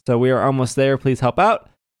 2016, so we are almost there. Please help out.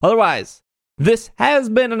 Otherwise, this has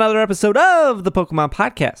been another episode of the Pokemon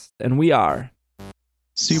Podcast, and we are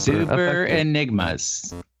Super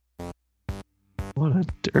Enigmas. What a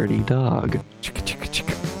dirty dog. Chicka, chicka,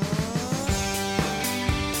 chicka.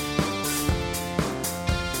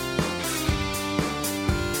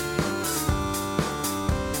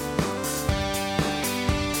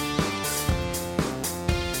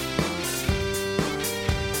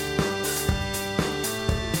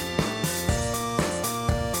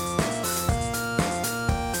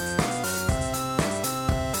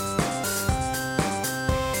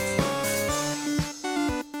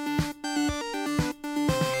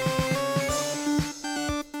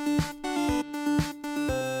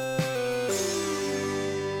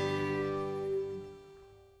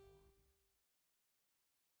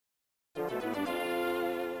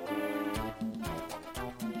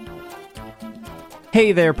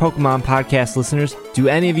 Hey there, Pokemon Podcast listeners. Do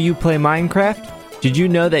any of you play Minecraft? Did you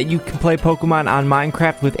know that you can play Pokemon on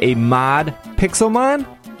Minecraft with a mod, Pixelmon?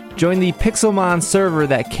 Join the Pixelmon server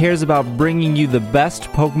that cares about bringing you the best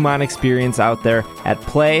Pokemon experience out there at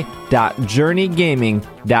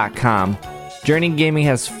play.journeygaming.com. Journey Gaming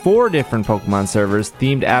has 4 different Pokemon servers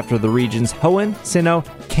themed after the regions Hoenn, Sinnoh,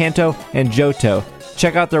 Kanto, and Johto.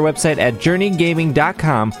 Check out their website at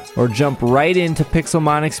journeygaming.com or jump right into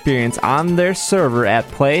Pixelmon experience on their server at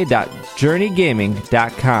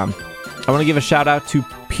play.journeygaming.com. I want to give a shout out to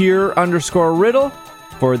Pure_Riddle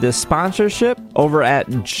for this sponsorship over at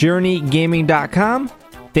journeygaming.com.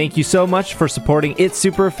 Thank you so much for supporting It's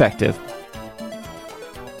Super Effective.